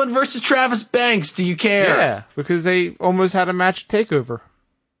Devlin versus Travis Banks. Do you care? Yeah, because they almost had a match takeover.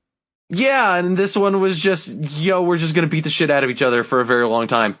 Yeah, and this one was just, we're just gonna beat the shit out of each other for a very long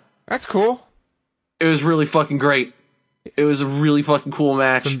time. That's cool. It was really fucking great. It was a really fucking cool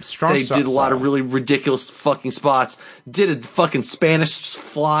match. They did a lot of really ridiculous fucking spots. Did a fucking Spanish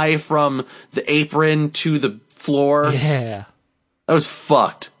fly from the apron to the floor. Yeah. That was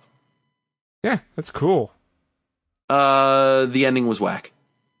fucked. Yeah, that's cool. The ending was whack.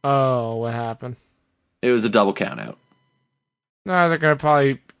 Oh, what happened? It was a double count out. No, they're gonna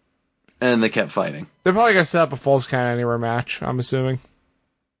probably... And they kept fighting. They're probably gonna set up a Falls Count Anywhere match, I'm assuming.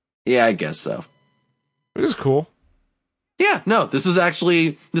 Yeah, I guess so. Which is cool. Yeah, no, this is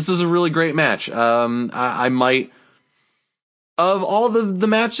a really great match. I might, of all the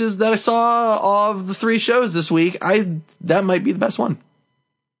matches that I saw of the 3 shows this week, that might be the best one.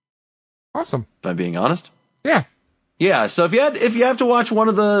 Awesome. If I'm being honest. Yeah. Yeah, so if you have to watch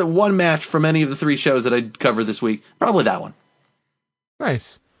one match from any of the 3 shows that I covered this week, probably that one.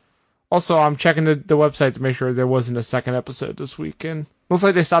 Nice. Also, I'm checking the website to make sure there wasn't a second episode this week, and Looks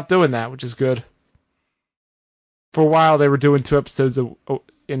like they stopped doing that, which is good. For a while, they were doing 2 episodes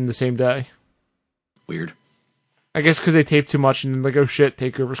in the same day. Weird. I guess because they taped too much and then like, oh shit,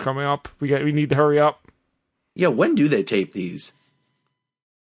 Takeover's coming up. We need to hurry up. Yeah, when do they tape these?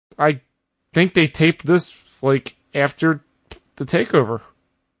 I think they taped this like after the Takeover.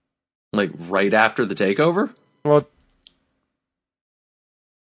 Like right after the Takeover? Well,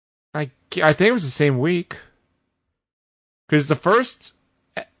 I think it was the same week. Because the first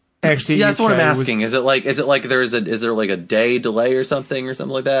NXT yeah, that's what I'm UK asking. Is it like is there like a day delay or something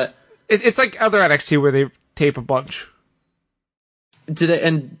like that? It's like other NXT where they tape a bunch. Do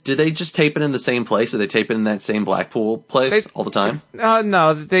they just tape it in the same place? Do they tape it in that same Blackpool place all the time?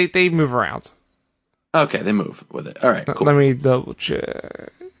 No, they move around. Okay, they move with it. All right, cool. Let me double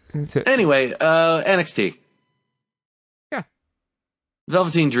check. Anyway, NXT. Yeah.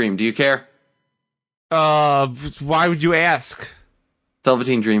 Velveteen Dream, do you care? Why would you ask?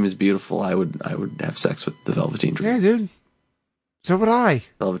 Velveteen Dream is beautiful. I would have sex with the Velveteen Dream. Yeah, dude. So would I.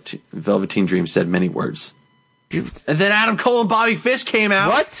 Velveteen Dream said many words. And then Adam Cole and Bobby Fish came out.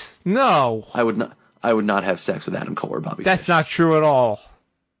 What? No. I would not have sex with Adam Cole or Bobby Fish. That's not true at all.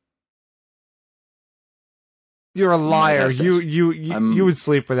 You're a liar. You would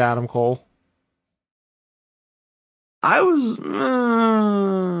sleep with Adam Cole. I was.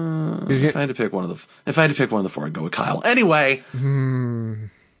 If I had to pick one of the 4, I'd go with Kyle. Anyway.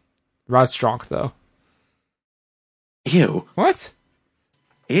 Rod Strong, though. Ew. What?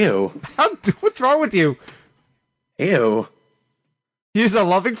 Ew. What's wrong with you? Ew. He's a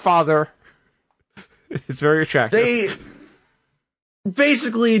loving father. It's very attractive.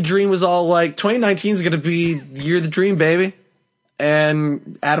 Basically, Dream was all like, 2019 is going to be the year of the Dream, baby.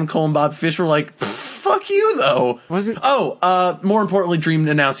 And Adam Cole and Bob Fish were like, fuck you, though. More importantly, Dream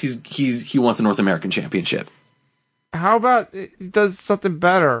announced he wants a North American Championship. How about he does something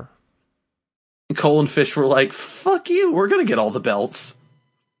better? And Cole and Fish were like, fuck you, we're going to get all the belts.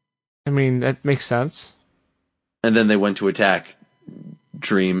 I mean, that makes sense. And then they went to attack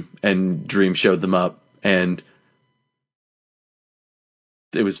Dream, and Dream showed them up, and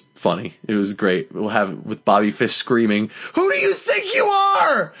it was funny. It was great. We'll have it with Bobby Fish screaming, "Who do you think you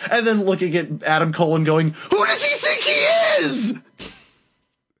are?" And then looking at Adam Cole and going, "Who does he think he is?"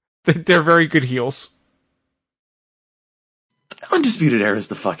 They're very good heels. Undisputed Era is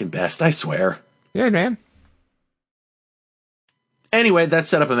the fucking best, I swear. Yeah, man. Anyway, that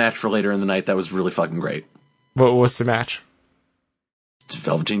set up a match for later in the night that was really fucking great. What's the match? It's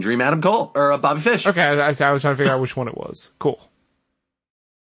Velveteen Dream, Adam Cole, or Bobby Fish. Okay, I was trying to figure out which one it was. Cool.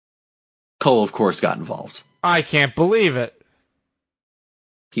 Cole, of course, got involved. I can't believe it.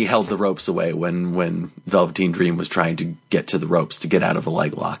 He held the ropes away when Velveteen Dream was trying to get to the ropes to get out of a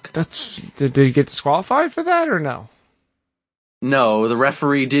leg lock. Did he get disqualified for that or no? No, the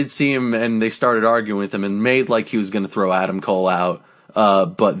referee did see him and they started arguing with him and made like he was going to throw Adam Cole out.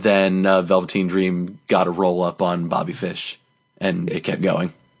 But then Velveteen Dream got a roll up on Bobby Fish and it kept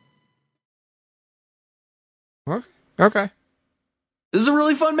going. Okay. This is a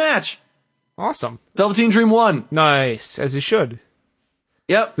really fun match. Awesome. Velveteen Dream won. Nice, as he should.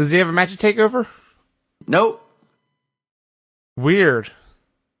 Yep. Does he have a match at TakeOver? Nope. Weird.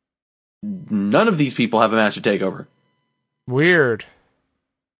 None of these people have a match at TakeOver. Weird.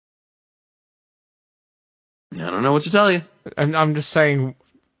 I don't know what to tell you. I'm just saying.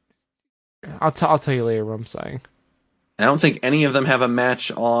 I'll tell you later what I'm saying. I don't think any of them have a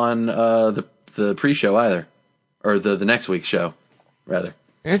match on the pre-show either, or the next week's show, rather.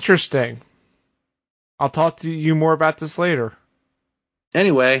 Interesting. I'll talk to you more about this later.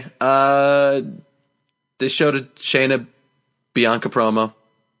 Anyway, they showed a Shayna Bianca promo.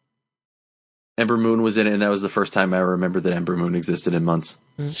 Ember Moon was in it, and that was the first time I remembered that Ember Moon existed in months.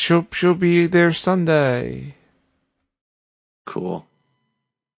 She'll be there Sunday. Cool.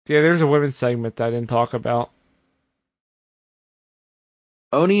 Yeah, there's a women's segment that I didn't talk about.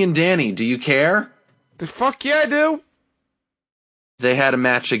 Oni and Danny, do you care? The fuck yeah, I do. They had a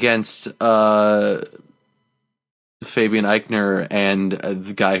match against Fabian Eichner and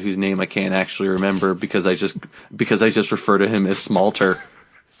the guy whose name I can't actually remember because I just refer to him as Smalter.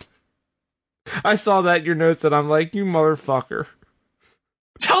 I saw that in your notes and I'm like, you motherfucker.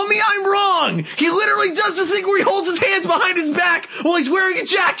 Tell me I'm wrong! He literally does the thing where he holds his hands behind his back while he's wearing a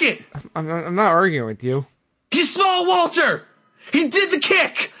jacket! I'm not arguing with you. He's Small Walter! He did the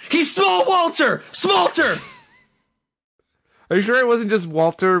kick! He's Small Walter! Smalter! Are you sure it wasn't just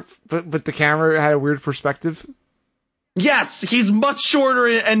Walter, but the camera had a weird perspective? Yes, he's much shorter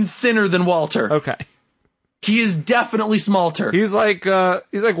and thinner than Walter. Okay. He is definitely Smalter. He's like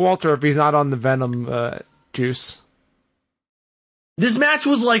Walter if he's not on the Venom juice. This match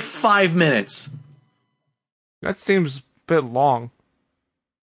was like 5 minutes. That seems a bit long.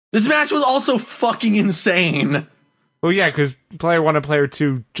 This match was also fucking insane. Well, yeah, because player 1 and player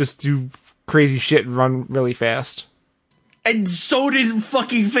 2 just do crazy shit and run really fast. And so did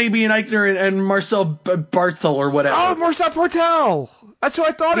fucking Fabian Eichner and Marcel Barthel or whatever. Oh, Marcel Portel! That's who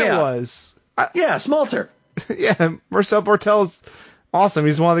I thought it Yeah. was. Yeah, Smalter. Yeah, Marcel Portel's awesome.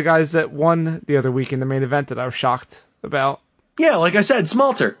 He's one of the guys that won the other week in the main event that I was shocked about. Yeah, like I said,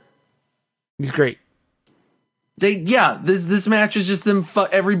 Smalter. He's great. This match is just them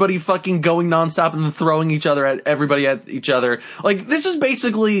everybody fucking going nonstop and then throwing everybody at each other. Like, this is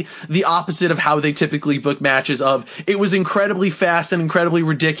basically the opposite of how they typically book matches of, it was incredibly fast and incredibly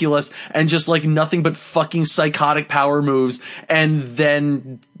ridiculous and just like nothing but fucking psychotic power moves, and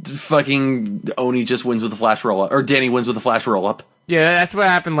then fucking Oni just wins with a flash roll up, or Danny wins with a flash roll up. Yeah, that's what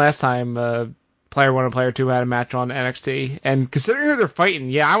happened last time. Player 1 and player 2 had a match on NXT, and considering who they're fighting,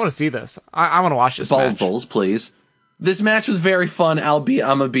 yeah, I want to see this. I want to watch this match. Bulls, please. This match was very fun, albeit,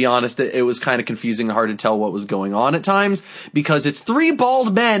 I'm gonna be honest, it was kind of confusing and hard to tell what was going on at times, because it's 3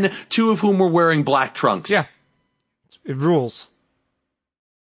 bald men, 2 of whom were wearing black trunks. Yeah. It rules.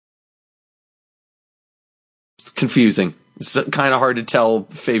 It's confusing. It's kind of hard to tell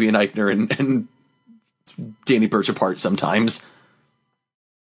Fabian Eichner and Danny Burch apart sometimes.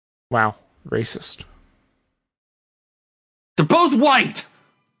 Wow. Racist. They're both white!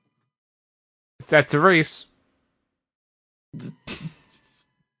 That's a race.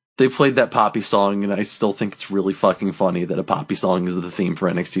 They played that Poppy song, and I still think it's really fucking funny that a Poppy song is the theme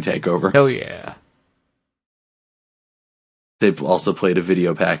for NXT TakeOver. Hell yeah. They've also played a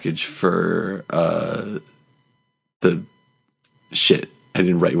video package for the shit. I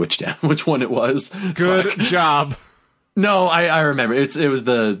didn't write which one it was. Good job. No, I remember. It was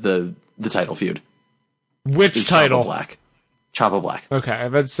the title feud. Which title? Ciampa Black. Okay, I was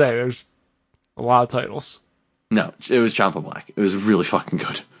about to say, there's a lot of titles. No, it was Ciampa Black. It was really fucking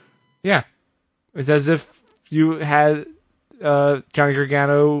good. Yeah. It's as if you had Johnny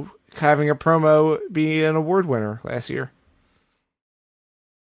Gargano having a promo be an award winner last year.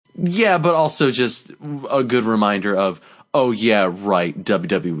 Yeah, but also just a good reminder of, oh yeah, right,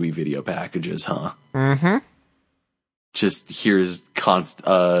 WWE video packages, huh? Mm-hmm. Just here's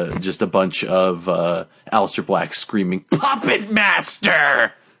just a bunch of Aleister Black screaming, "Puppet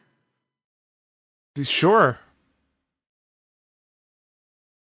Master!" Sure.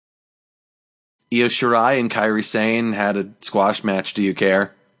 Io Shirai and Kairi Sane had a squash match. Do you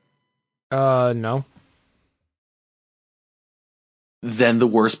care? No. Then the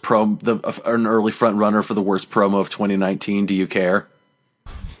worst an early front runner for the worst promo of 2019. Do you care?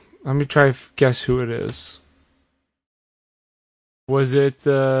 Let me try to guess who it is. Was it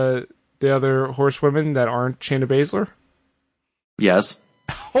the other horsewomen that aren't Shayna Baszler? Yes.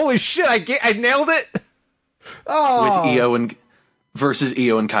 Holy shit! I nailed it. Oh, with Io versus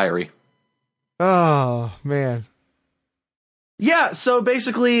Io and Kairi. Oh man. Yeah. So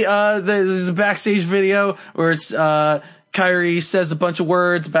basically, there's a backstage video where it's Kairi says a bunch of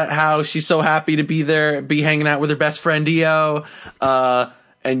words about how she's so happy to be there, be hanging out with her best friend Io.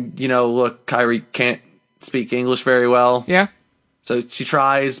 And look, Kairi can't speak English very well. Yeah. So she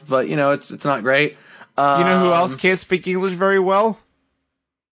tries, but it's not great. You know who else can't speak English very well?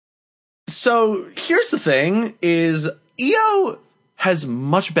 So here's the thing: is Io has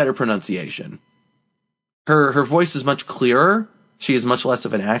much better pronunciation. Her voice is much clearer. She has much less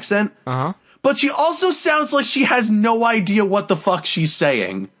of an accent. Uh-huh. But she also sounds like she has no idea what the fuck she's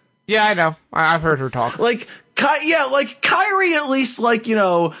saying. Yeah, I know. I've heard her talk. Like Kairi at least,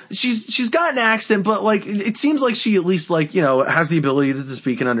 she's got an accent, but it seems like she at least has the ability to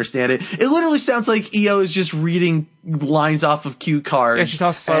speak and understand it. It literally sounds like Io is just reading lines off of cue cards. Yeah, she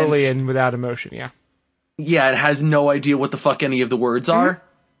talks slowly and without emotion, yeah. Yeah, it has no idea what the fuck any of the words are.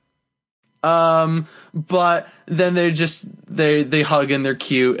 But then they hug and they're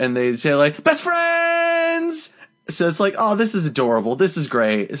cute and they say best friends. So it's oh, this is adorable. This is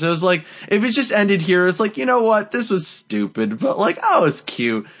great. So it's if it just ended here, it's you know what? This was stupid, but oh, it's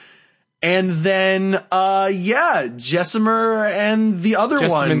cute. And then, Jessimer and the other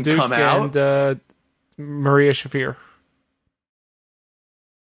one Duke come out. And, Maria Shafir.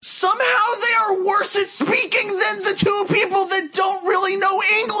 Somehow they are worse at speaking than the two people that don't really know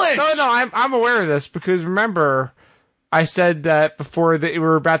English. No, I'm aware of this because remember, I said that before they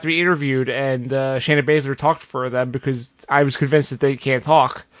were about to be interviewed, and Shayna Baszler talked for them because I was convinced that they can't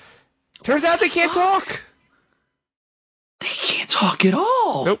talk. Turns out they can't talk. They can't talk at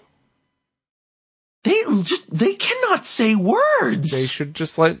all. Nope. They cannot say words. They should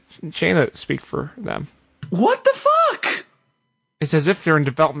just let Shayna speak for them. What the fuck? It's as if they're in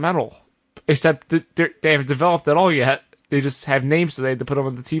developmental, except that they haven't developed at all yet. They just have names, so they had to put them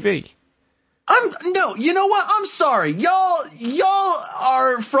on the TV. No, you know what? I'm sorry. Y'all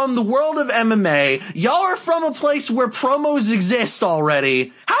are from the world of MMA. Y'all are from a place where promos exist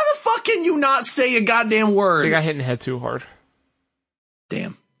already. How the fuck can you not say a goddamn word? They got hit in the head too hard.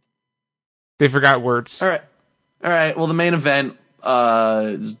 Damn. They forgot words. All right. Well, the main event,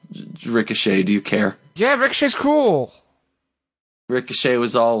 Ricochet, do you care? Yeah, Ricochet's cool. Ricochet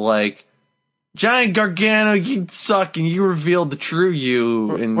was all like, Johnny Gargano, you suck, and you revealed the true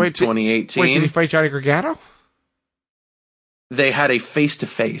you in 2018. Did he fight Johnny Gargano? They had a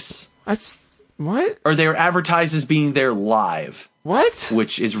face-to-face. That's... What? Or they were advertised as being there live. What?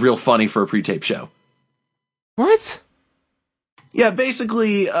 Which is real funny for a pre-tape show. What? Yeah,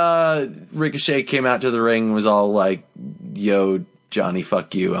 basically, Ricochet came out to the ring and was all like, yo, Johnny,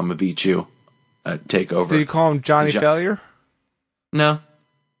 fuck you, I'm gonna beat you. Take over. Did he call him Johnny Failure? No.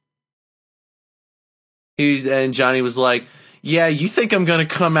 And Johnny was like, yeah, you think I'm gonna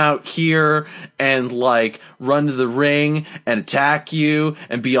come out here and like run to the ring and attack you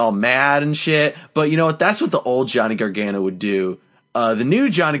and be all mad and shit? But you know what? That's what the old Johnny Gargano would do. The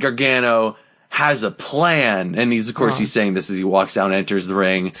new Johnny Gargano has a plan. And he's saying this as he walks down and enters the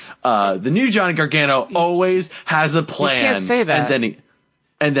ring. The new Johnny Gargano always has a plan. You can't say that.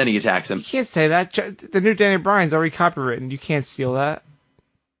 And then he attacks him. You can't say that. The new Danny Bryan's already copywritten. You can't steal that.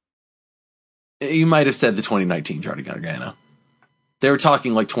 You might have said the 2019 Johnny Gargano. They were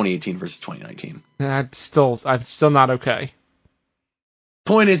talking like 2018 versus 2019. I'm still not okay.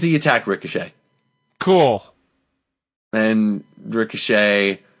 Point is, he attacked Ricochet. Cool. And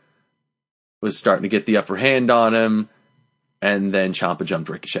Ricochet was starting to get the upper hand on him, and then Ciampa jumped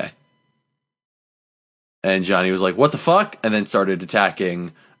Ricochet. And Johnny was like, what the fuck? And then started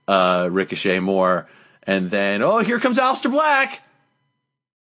attacking Ricochet more. And then, here comes Aleister Black!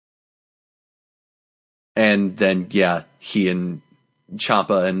 And then, yeah, he and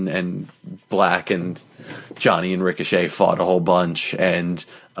Ciampa and Black and Johnny and Ricochet fought a whole bunch. And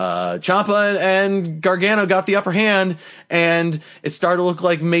Ciampa and Gargano got the upper hand. And it started to look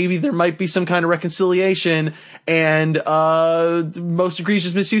like maybe there might be some kind of reconciliation. And most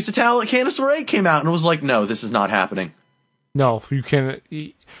egregious misuse of talent, Candice LeRae came out and was like, no, this is not happening. No, you can't.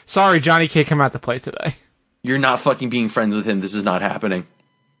 Sorry, Johnny can't come out to play today. You're not fucking being friends with him. This is not happening.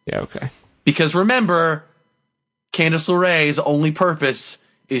 Yeah, okay. Because remember, Candice LeRae's only purpose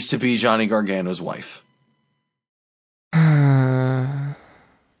is to be Johnny Gargano's wife.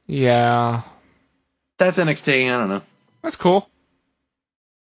 Yeah. That's NXT, I don't know. That's cool.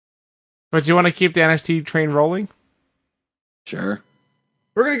 But do you want to keep the NXT train rolling? Sure.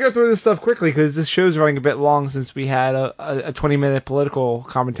 We're going to go through this stuff quickly because this show's running a bit long since we had a 20-minute political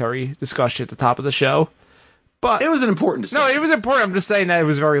commentary discussion at the top of the show. But it was an important discussion. No, it was important. I'm just saying that it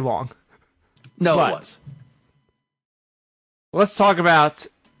was very long. No, it was. Let's talk about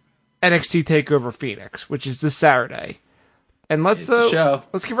NXT TakeOver Phoenix, which is this Saturday. And let's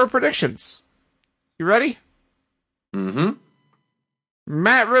give our predictions. You ready? Mm-hmm.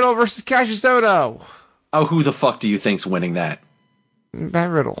 Matt Riddle versus Cassius Ohno. Oh, who the fuck do you think's winning that? Matt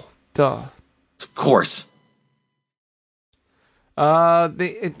Riddle. Duh. Of course. There's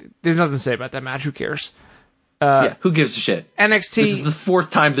nothing to say about that match. Who cares? Who gives a shit? NXT. This is the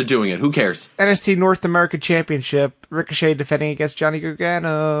fourth time they're doing it. Who cares? NXT North American Championship. Ricochet defending against Johnny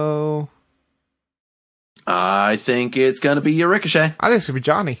Gargano. I think it's going to be your Ricochet. I think it's going to be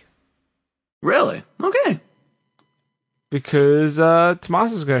Johnny. Really? Okay. Because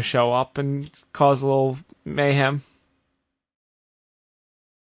Tommaso is going to show up and cause a little mayhem.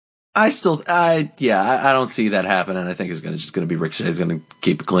 I don't see that happening. I think it's just going to be Ricochet. He's going to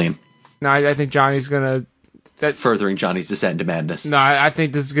keep it clean. No, I think Johnny's going to... Furthering Johnny's descent into madness. No, I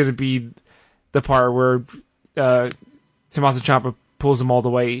think this is going to be the part where Tommaso Ciampa pulls him all the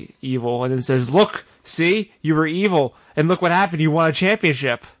way evil and then says, look, see, you were evil, and look what happened, you won a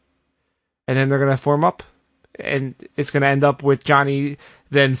championship. And then they're going to form up, and it's going to end up with Johnny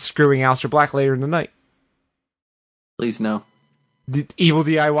then screwing Aleister Black later in the night. Please no. The evil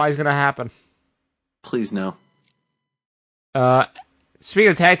DIY is going to happen. Please no. Speaking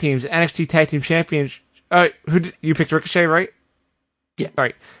of tag teams, NXT Tag Team Championship. You picked Ricochet, right? Yeah. All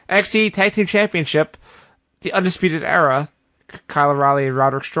right. NXT Tag Team Championship, the Undisputed Era, Kyle O'Reilly and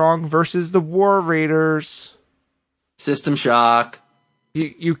Roderick Strong versus the War Raiders. System Shock.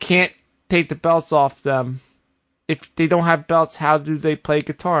 You can't take the belts off them. If they don't have belts, how do they play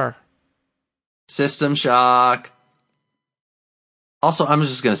guitar? System Shock. Also, I'm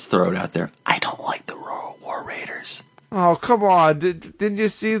just going to throw it out there. I don't like the War Raiders. Oh, come on. Didn't you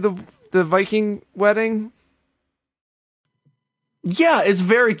see the Viking wedding? Yeah, it's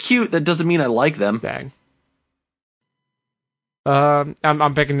very cute. That doesn't mean I like them. Dang.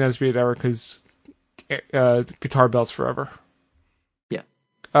 I'm picking Undisputed Era because guitar belts forever. Yeah.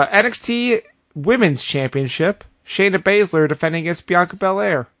 NXT Women's Championship. Shayna Baszler defending against Bianca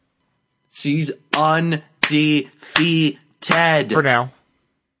Belair. She's undefeated. For now.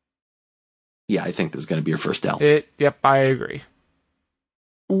 Yeah, I think this is going to be her first L. Yep, I agree.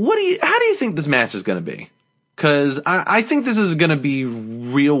 How do you think this match is going to be? Because I think this is going to be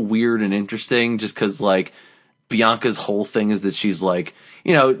real weird and interesting just because, like, Bianca's whole thing is that she's like,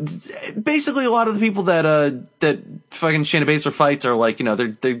 you know, basically a lot of the people that fucking Shayna Baszler fights are like, you know,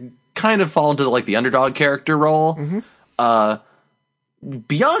 they kind of fall into like the underdog character role. Mm-hmm.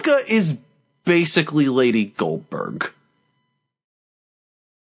 Bianca is basically Lady Goldberg.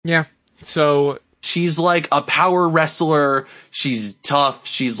 Yeah. So she's like a power wrestler. She's tough.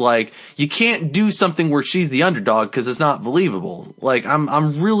 She's like, you can't do something where she's the underdog because it's not believable. Like,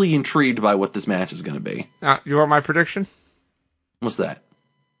 I'm really intrigued by what this match is going to be. You want my prediction? What's that?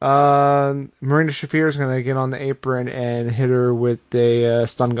 Marina Shafir is going to get on the apron and hit her with a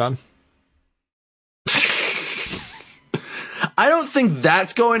stun gun. I don't think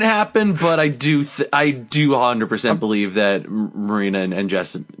that's going to happen, but I do 100% believe that Marina and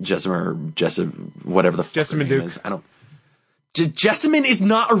Jessamine, whatever the fuck her name Duke. is. I don't. Jessamine is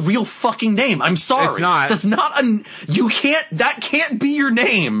not a real fucking name. I'm sorry. It's not. That's not that can't be your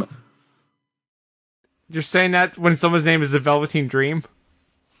name. You're saying that when someone's name is the Velveteen Dream?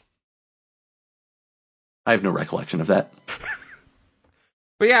 I have no recollection of that.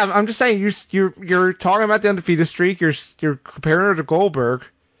 But yeah, I'm just saying you're talking about the undefeated streak. You're comparing her to Goldberg.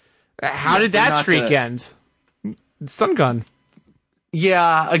 How did that streak end? Stun gun.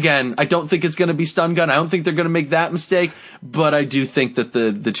 Yeah, again, I don't think it's going to be stun gun. I don't think they're going to make that mistake. But I do think that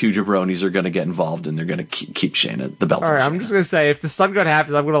the two jabronis are going to get involved and they're going to keep Shayna the belt. All right, I'm just going to say if the stun gun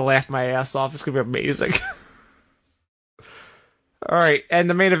happens, I'm going to laugh my ass off. It's going to be amazing. All right, and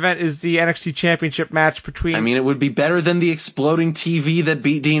the main event is the NXT Championship match between... I mean, it would be better than the exploding TV that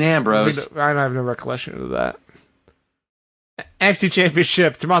beat Dean Ambrose. I don't have no recollection of that. NXT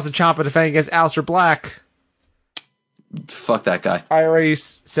Championship, Tommaso Ciampa defending against Aleister Black. Fuck that guy. I already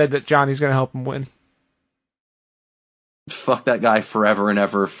said that Johnny's going to help him win. Fuck that guy forever and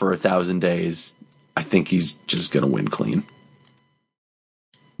ever for 1,000 days. I think he's just going to win clean.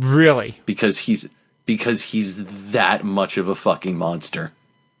 Really? Because he's that much of a fucking monster.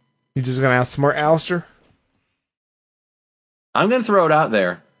 You just gonna ask some more Aleister? I'm gonna throw it out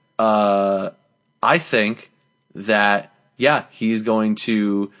there. I think that he's going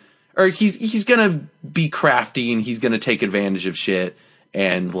to, or he's gonna be crafty and he's gonna take advantage of shit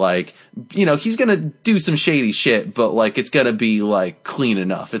and like, you know, he's gonna do some shady shit, but like it's gonna be like clean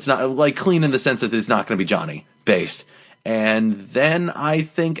enough. It's not like clean in the sense that it's not gonna be Johnny based. And then I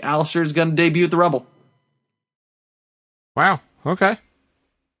think Aleister is gonna debut at the Rumble. Wow. Okay.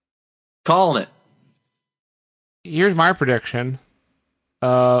 Calling it. Here's my prediction.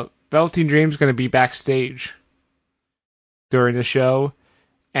 Velveteen Dream's going to be backstage during the show,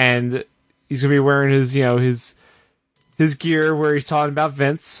 and he's going to be wearing his gear where he's talking about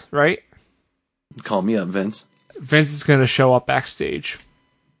Vince, right? Call me up, Vince. Vince is going to show up backstage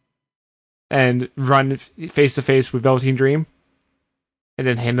and run face to face with Velveteen Dream, and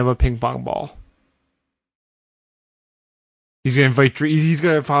then hand him a ping pong ball. He's gonna invite. He's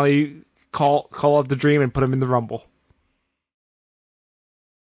gonna finally call up the Dream and put him in the Rumble.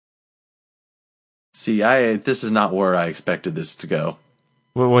 See, this is not where I expected this to go.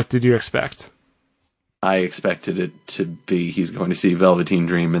 What did you expect? I expected it to be he's going to see Velveteen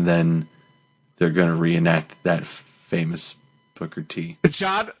Dream and then they're going to reenact that famous Booker T.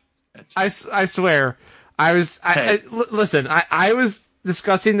 John, I swear, listen. I was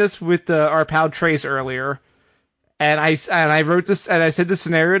discussing this with our pal Trace earlier. And I wrote this, and I said this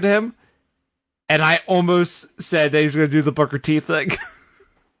scenario to him, and I almost said that he was going to do the Booker T thing.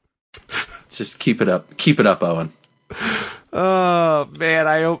 Just keep it up, Owen. Oh man,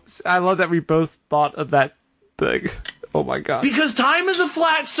 I love that we both thought of that thing. Oh my god! Because time is a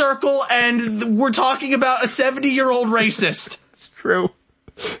flat circle, and we're talking about a 70-year-old racist. It's true.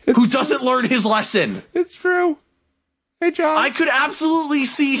 Who doesn't learn his lesson. It's true. Hey, John. I could absolutely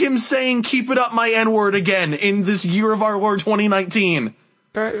see him saying, keep it up my N-word again in this year of our Lord 2019.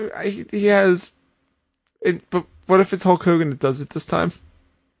 He has. But what if it's Hulk Hogan that does it this time?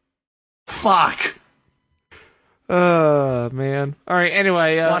 Fuck. Man. All right,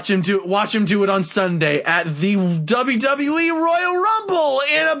 anyway. Watch him do it on Sunday at the WWE Royal Rumble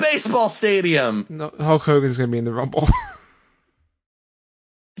in a baseball stadium. No, Hulk Hogan's going to be in the Rumble.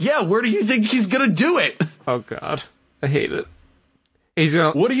 Yeah, where do you think he's going to do it? Oh, God. I hate it. He's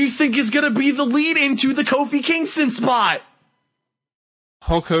gonna. What do you think is going to be the lead into the Kofi Kingston spot?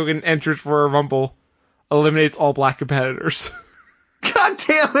 Hulk Hogan enters for a Rumble, eliminates all black competitors. God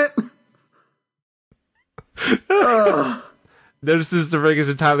damn it! Notices the ring is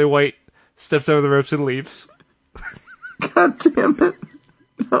entirely white, steps over the ropes and leaves. God damn it!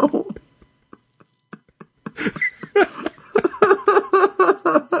 No.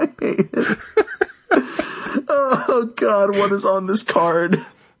 I hate it. Oh God, what is on this card?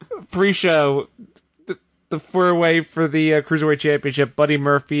 Pre-show, the four-way for the Cruiserweight Championship, Buddy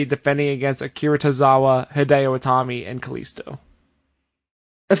Murphy defending against Akira Tozawa, Hideo Itami, and Kalisto.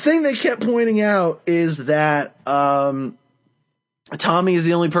 A thing they kept pointing out is that Tommy is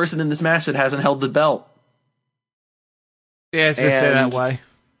the only person in this match that hasn't held the belt. Yeah, it's going to say that way.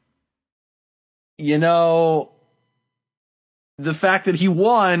 You know, the fact that he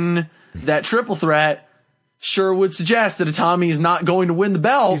won that triple threat sure would suggest that Tommy is not going to win the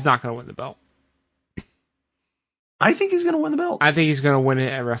belt. He's not going to win the belt. I think he's going to win the belt. I think he's going to win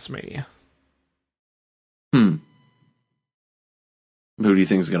it at WrestleMania. Who do you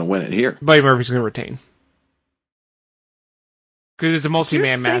think is going to win it here? Buddy Murphy's going to retain. Because it's a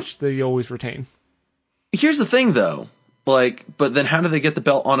multi-man match that you always retain. Here's the thing, though. But then how do they get the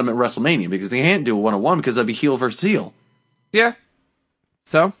belt on him at WrestleMania? Because they can't do a one-on-one because that'd be heel versus heel. Yeah.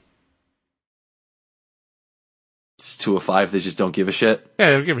 So? It's 205. They just don't give a shit.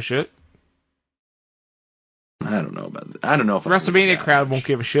 Yeah, they don't give a shit. I don't know about that. I don't know if the WrestleMania crowd won't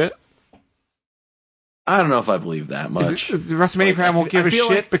give a shit. I don't know if I believe that much. The WrestleMania crowd won't give a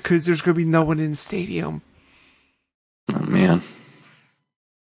shit because there's going to be no one in the stadium. Oh, man.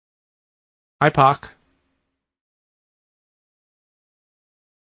 Hi, Pac.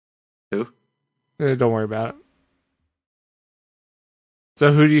 Who? Don't worry about it.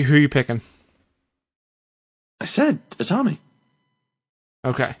 So who are you picking? I said Itami.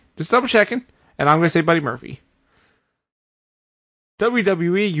 Okay. Just double checking. And I'm going to say Buddy Murphy.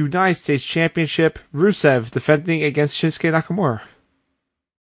 WWE United States Championship, Rusev defending against Shinsuke Nakamura.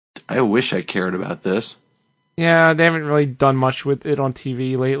 I wish I cared about this. Yeah, they haven't really done much with it on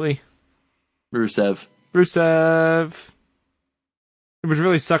TV lately. Rusev. It would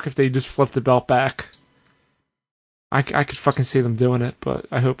really suck if they just flipped the belt back. I could fucking see them doing it, but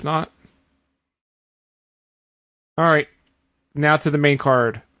I hope not. Alright, now to the main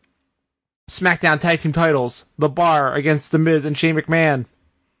card. SmackDown Tag Team titles. The Bar against The Miz and Shane McMahon.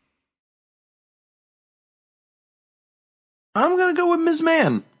 I'm going to go with Ms.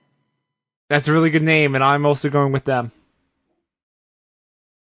 Man. That's a really good name, and I'm also going with them.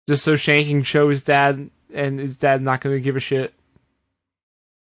 Just so Shane can show his dad, and his dad not going to give a shit.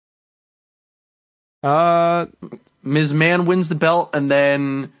 Ms. Man wins the belt, and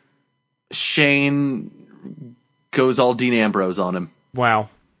then Shane goes all Dean Ambrose on him. Wow.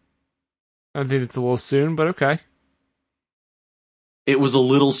 I think it's a little soon, but okay. It was a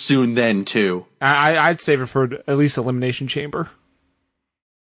little soon then, too. I'd save it for at least Elimination Chamber.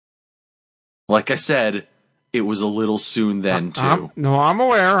 Like I said, it was a little soon then, too. I'm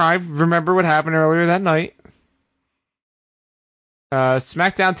aware. I remember what happened earlier that night.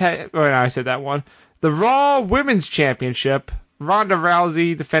 SmackDown... I said that one. The Raw Women's Championship. Ronda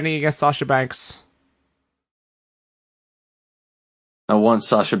Rousey defending against Sasha Banks. I want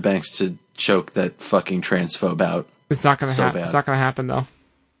Sasha Banks to choke that fucking transphobe out. It's not gonna happen. It's not gonna happen, though.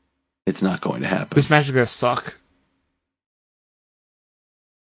 It's not going to happen. This match is gonna suck.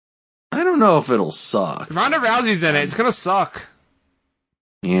 I don't know if it'll suck. Ronda Rousey's in it. It's gonna suck.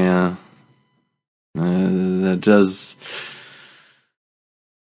 Yeah. That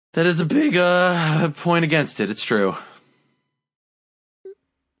is a big point against it. It's true.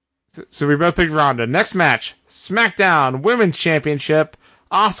 So we both picked Ronda. Next match. SmackDown Women's Championship.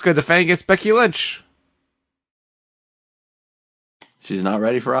 Asuka defending against Becky Lynch. She's not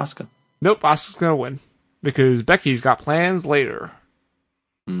ready for Asuka. Nope, Asuka's gonna win. Because Becky's got plans later.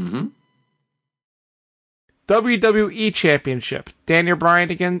 Mm-hmm. WWE Championship. Daniel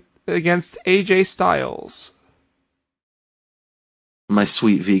Bryan against AJ Styles. My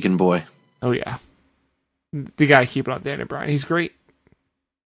sweet vegan boy. Oh, yeah. You gotta keep it on Daniel Bryan. He's great.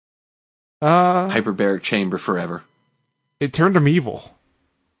 Hyperbaric chamber forever. It turned him evil.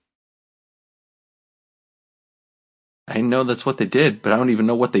 I know that's what they did, but I don't even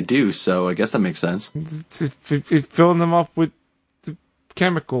know what they do, so I guess that makes sense. It's filling them up with the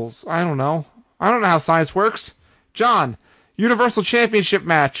chemicals. I don't know. I don't know how science works. John, Universal Championship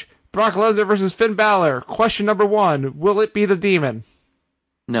match. Brock Lesnar versus Finn Balor. Question number 1. Will it be the Demon?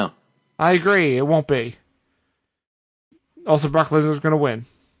 No. I agree. It won't be. Also, Brock Lesnar's going to win.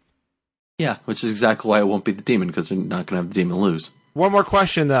 Yeah, which is exactly why it won't be the Demon, because they're not going to have the Demon lose. One more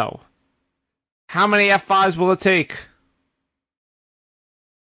question, though. How many F5s will it take?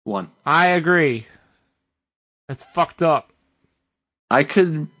 1. I agree. That's fucked up.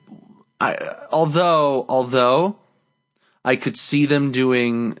 Although I could see them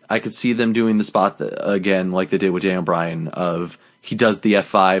doing the spot again, like they did with Daniel Bryan, of he does the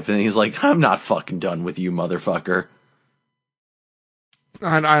F5 and he's like, I'm not fucking done with you, motherfucker.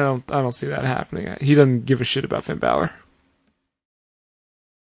 I don't see that happening. He doesn't give a shit about Finn Balor.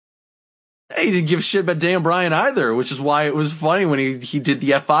 He didn't give a shit about Daniel Bryan either, which is why it was funny when he did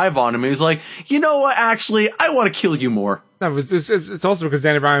the F5 on him. He was like, you know what, actually, I want to kill you more. No, it's also because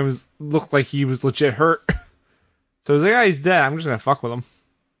Daniel Bryan looked like he was legit hurt. So he's like, yeah, he's dead. I'm just going to fuck with him.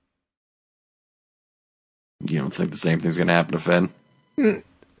 You don't think the same thing's going to happen to Finn?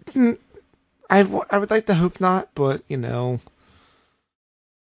 I would like to hope not, but, you know.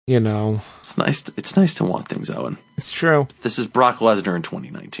 It's nice to want things, Owen. It's true. This is Brock Lesnar in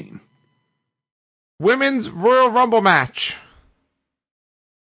 2019. Women's Royal Rumble match.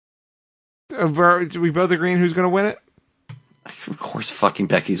 Do we both agree on who's going to win it? Of course, fucking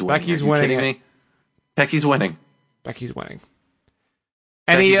Becky's winning. Becky's winning. Kidding me? Becky's winning. Becky's winning.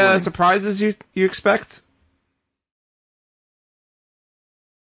 Any surprises you expect?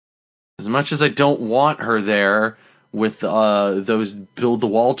 As much as I don't want her there with those build the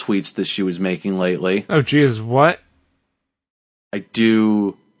wall tweets that she was making lately. Oh, geez, what? I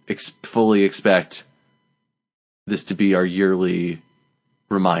do fully expect this to be our yearly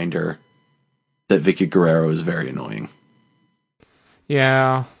reminder that Vicky Guerrero is very annoying.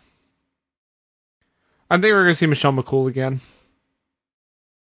 Yeah. I think we're going to see Michelle McCool again.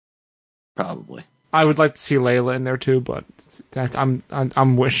 Probably. I would like to see Layla in there too, but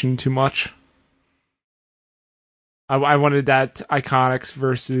I'm wishing too much. I wanted that Iconics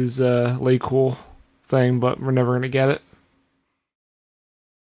versus Lay Cool thing, but we're never going to get it.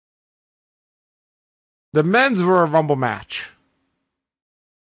 The men's Royal Rumble match.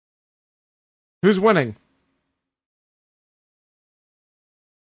 Who's winning?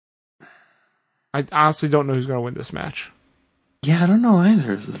 I honestly don't know who's going to win this match. Yeah, I don't know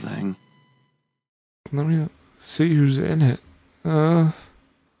either is the thing. Let me see who's in it.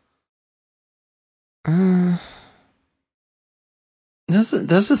 That's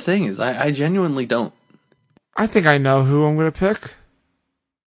the thing, is I genuinely don't. I think I know who I'm going to pick.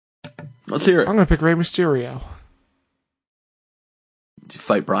 Let's hear it. I'm going to pick Rey Mysterio. To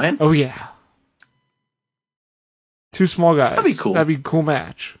fight Bryan? Oh, yeah. Two small guys. That'd be cool. That'd be a cool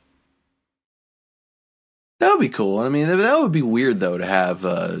match. That would be cool. I mean, that would be weird, though, to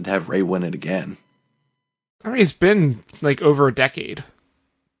have Rey win it again. I mean, it's been, like, over a decade.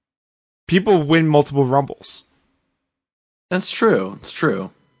 People win multiple Rumbles. That's true. It's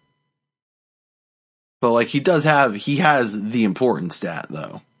true. But, like, he has the important stat,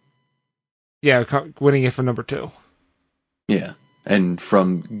 though. Yeah, winning it for number 2. Yeah. And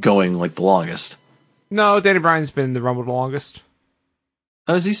from going, like, the longest. No, Danny Bryan's been in the Rumble the longest.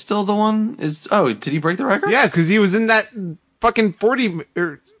 Oh, is he still the one? Did he break the record? Yeah, because he was in that fucking 40...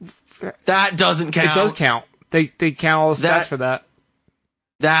 That doesn't count. It does count. They count all the stats for that.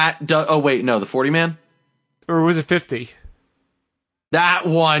 Oh, wait, no, the 40-man? Or was it 50? That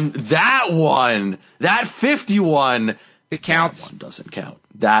 51, it counts. That one doesn't count.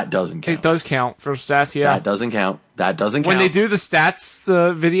 That doesn't count. It does count for stats, yeah. That doesn't count. When they do the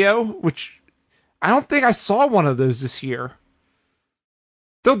stats video, which I don't think I saw one of those this year.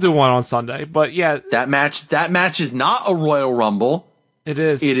 They'll do one on Sunday, but yeah. That match is not a Royal Rumble. It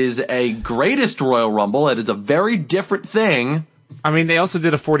is. It is a greatest Royal Rumble. It is a very different thing. I mean, they also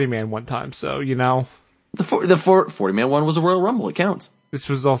did a 40-man one time, so, you know. The 40-man one was a Royal Rumble. It counts. This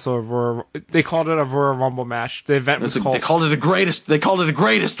was also a Royal... They called it a Royal Rumble match. The event was called... They called it a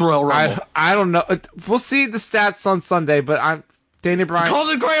greatest Royal Rumble. I don't know. We'll see the stats on Sunday, but Danny Bryan... They called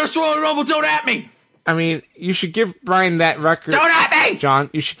it a greatest Royal Rumble. Don't at me! I mean, you should give Bryan that record. Don't at me! John,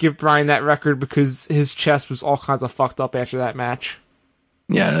 you should give Bryan that record because his chest was all kinds of fucked up after that match.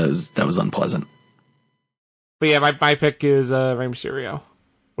 Yeah, that was unpleasant. But yeah, my pick is Rey Mysterio.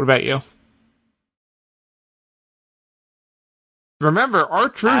 What about you? Remember,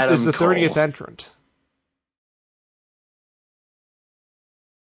 R-Truth is the 30th entrant.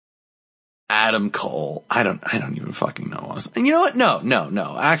 Adam Cole. I don't even fucking know. And you know what?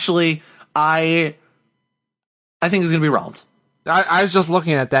 No. Actually, I think it's gonna be Rollins. I was just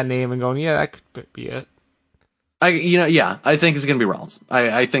looking at that name and going, yeah, that could be it. I think it's gonna be Rollins.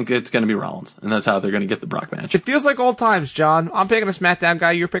 I think it's gonna be Rollins, and that's how they're gonna get the Brock match. It feels like old times, John. I'm picking a SmackDown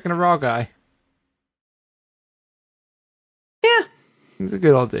guy, you're picking a Raw guy. Yeah. The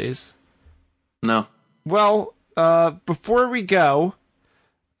good old days. No. Well, before we go,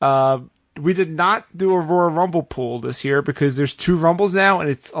 we did not do a Royal Rumble pool this year because there's 2 Rumbles now, and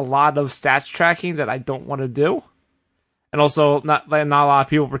it's a lot of stats tracking that I don't want to do. And also, not a lot of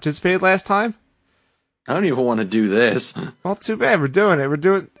people participated last time. I don't even want to do this. Well, too bad. We're doing it.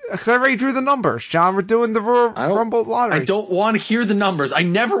 Because I already drew the numbers, John. We're doing the Royal Rumble lottery. I don't want to hear the numbers. I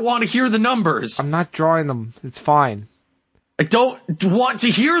never want to hear the numbers. I'm not drawing them. It's fine. I don't want to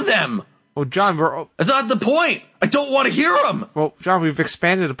hear them. Well, John, that's not the point. I don't want to hear them. Well, John, we've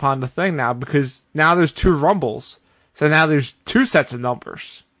expanded upon the thing now because now there's 2 Rumbles. So now there's 2 sets of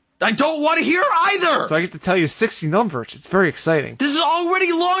numbers. I don't want to hear either. So I get to tell you 60 numbers. It's very exciting. This is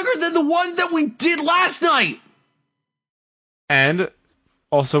already longer than the one that we did last night. And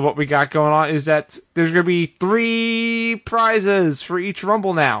also what we got going on is that there's going to be 3 prizes for each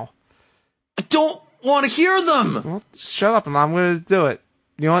Rumble now. I don't want to hear them. Well, shut up and I'm going to do it.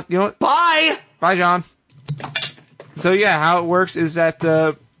 You know what? Bye. Bye, John. So yeah, how it works is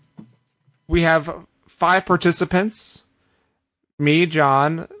that we have 5 participants. Me,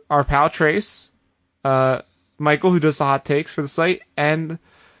 John, our pal Trace, Michael, who does the hot takes for the site, and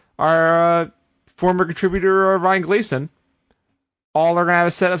our former contributor, Ryan Gleason. All are going to have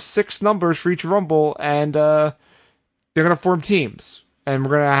a set of 6 numbers for each Rumble, and they're going to form teams. And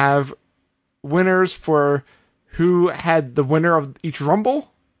we're going to have winners for who had the winner of each Rumble,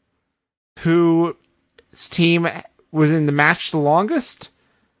 whose team was in the match the longest,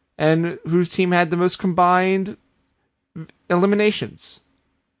 and whose team had the most combined eliminations.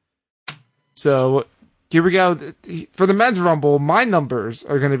 So here we go. For the men's Rumble, my numbers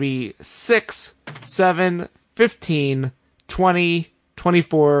are going to be 6, 7, 15, 20,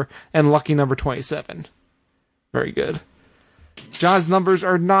 24, and lucky number 27. Very good. John's numbers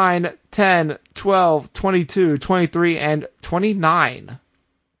are 9, 10, 12, 22, 23, and 29.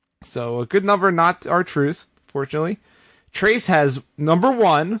 So a good number, not our truth, fortunately. Trace has number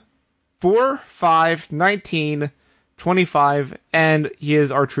 1, 4, 5, 19, 25, and he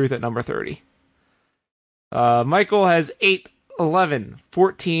is our truth at number 30. Michael has 8, 11,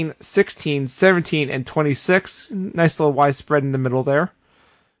 14, 16, 17, and 26. Nice little widespread in the middle there.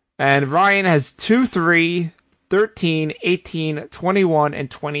 And Ryan has 2, 3, 13, 18, 21, and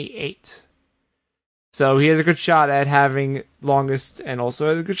 28. So he has a good shot at having longest and also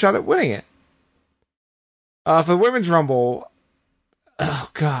has a good shot at winning it. For the Women's Rumble, oh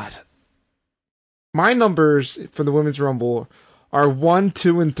God. My numbers for the Women's Rumble are 1,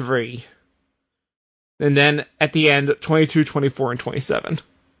 2, and 3. And then at the end, 22, 24, and 27.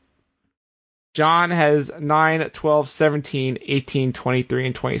 John has 9, 12, 17, 18, 23,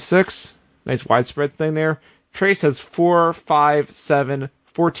 and 26. Nice widespread thing there. Trace has 4, 5, 7,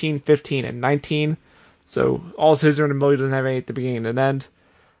 14, 15, and 19. So all his are in the middle. He doesn't have any at the beginning and end.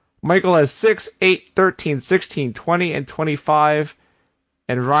 Michael has 6, 8, 13, 16, 20, and 25.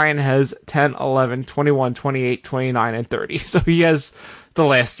 And Ryan has 10, 11, 21, 28, 29, and 30. So he has the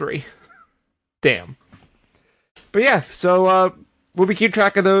last 3. Damn. But yeah, so we'll be keeping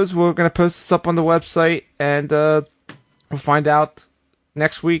track of those. We're going to post this up on the website. And we'll find out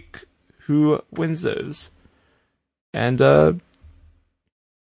next week who wins those. And yeah,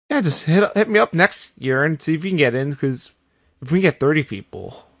 just hit me up next year and see if you can get in. Because if we can get 30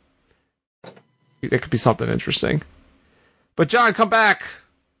 people, that could be something interesting. But John, come back.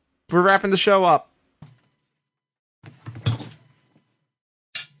 We're wrapping the show up.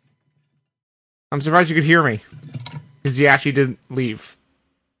 I'm surprised you could hear me. Because he actually didn't leave.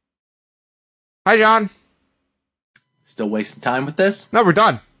 Hi, John. Still wasting time with this? No, we're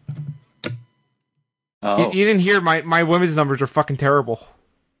done. Oh. You didn't hear my women's numbers are fucking terrible.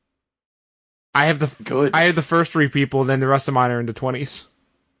 I have the first 3 people, then the rest of mine are in the 20s.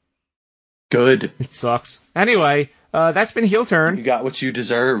 Good. It sucks. Anyway, that's been Heel Turn. You got what you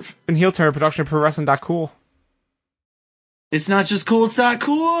deserve. Been Heel Turn, production of ProWrestling.cool. It's not just cool, it's not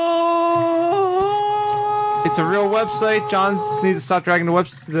cool! It's a real website. John needs to stop dragging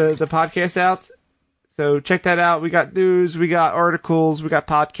the podcast out. So check that out. We got news, we got articles, we got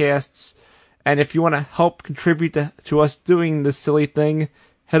podcasts. And if you want to help contribute to us doing this silly thing,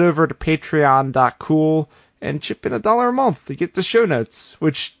 head over to patreon.cool and chip in $1 a month to get the show notes,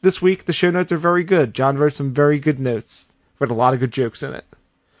 which this week the show notes are very good. John wrote some very good notes with a lot of good jokes in it.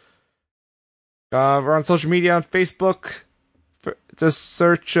 We're on social media on Facebook. Just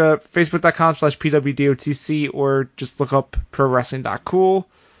search facebook.com/pwdotc or just look up prowrestling.cool.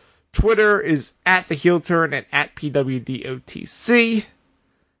 Twitter is at the Heel Turn and at pwdotc.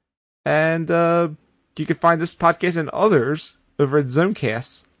 And you can find this podcast and others over at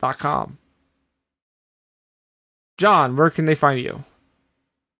zonecast.com. John, where can they find you?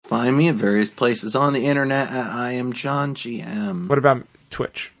 Find me at various places on the internet at I am John GM. What about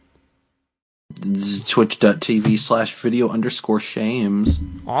Twitch? Twitch.tv/video_shames.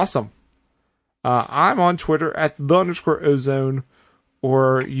 Awesome. I'm on Twitter at @the_ozone,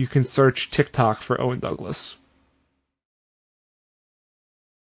 or you can search TikTok for Owen Douglas.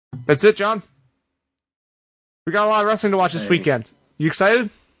 That's it, John. We got a lot of wrestling to watch this weekend. You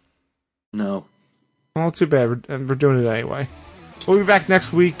excited? No. Well, too bad. We're doing it anyway. We'll be back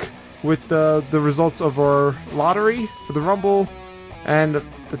next week with the results of our lottery for the Rumble, and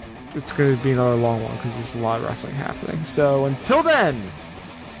it's going to be another long one because there's a lot of wrestling happening. So until then,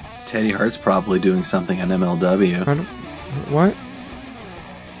 Teddy Hart's probably doing something on MLW. What?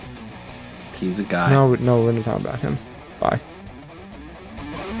 He's a guy. No, we're not talking about him. Bye.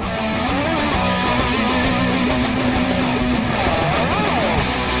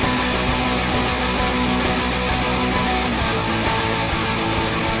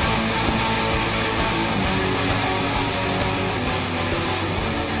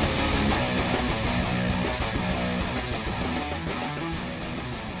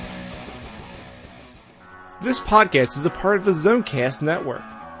 This podcast is a part of the Zonecast Network,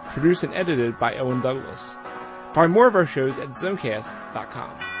 produced and edited by Owen Douglas. Find more of our shows at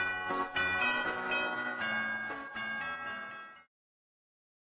zonecast.com.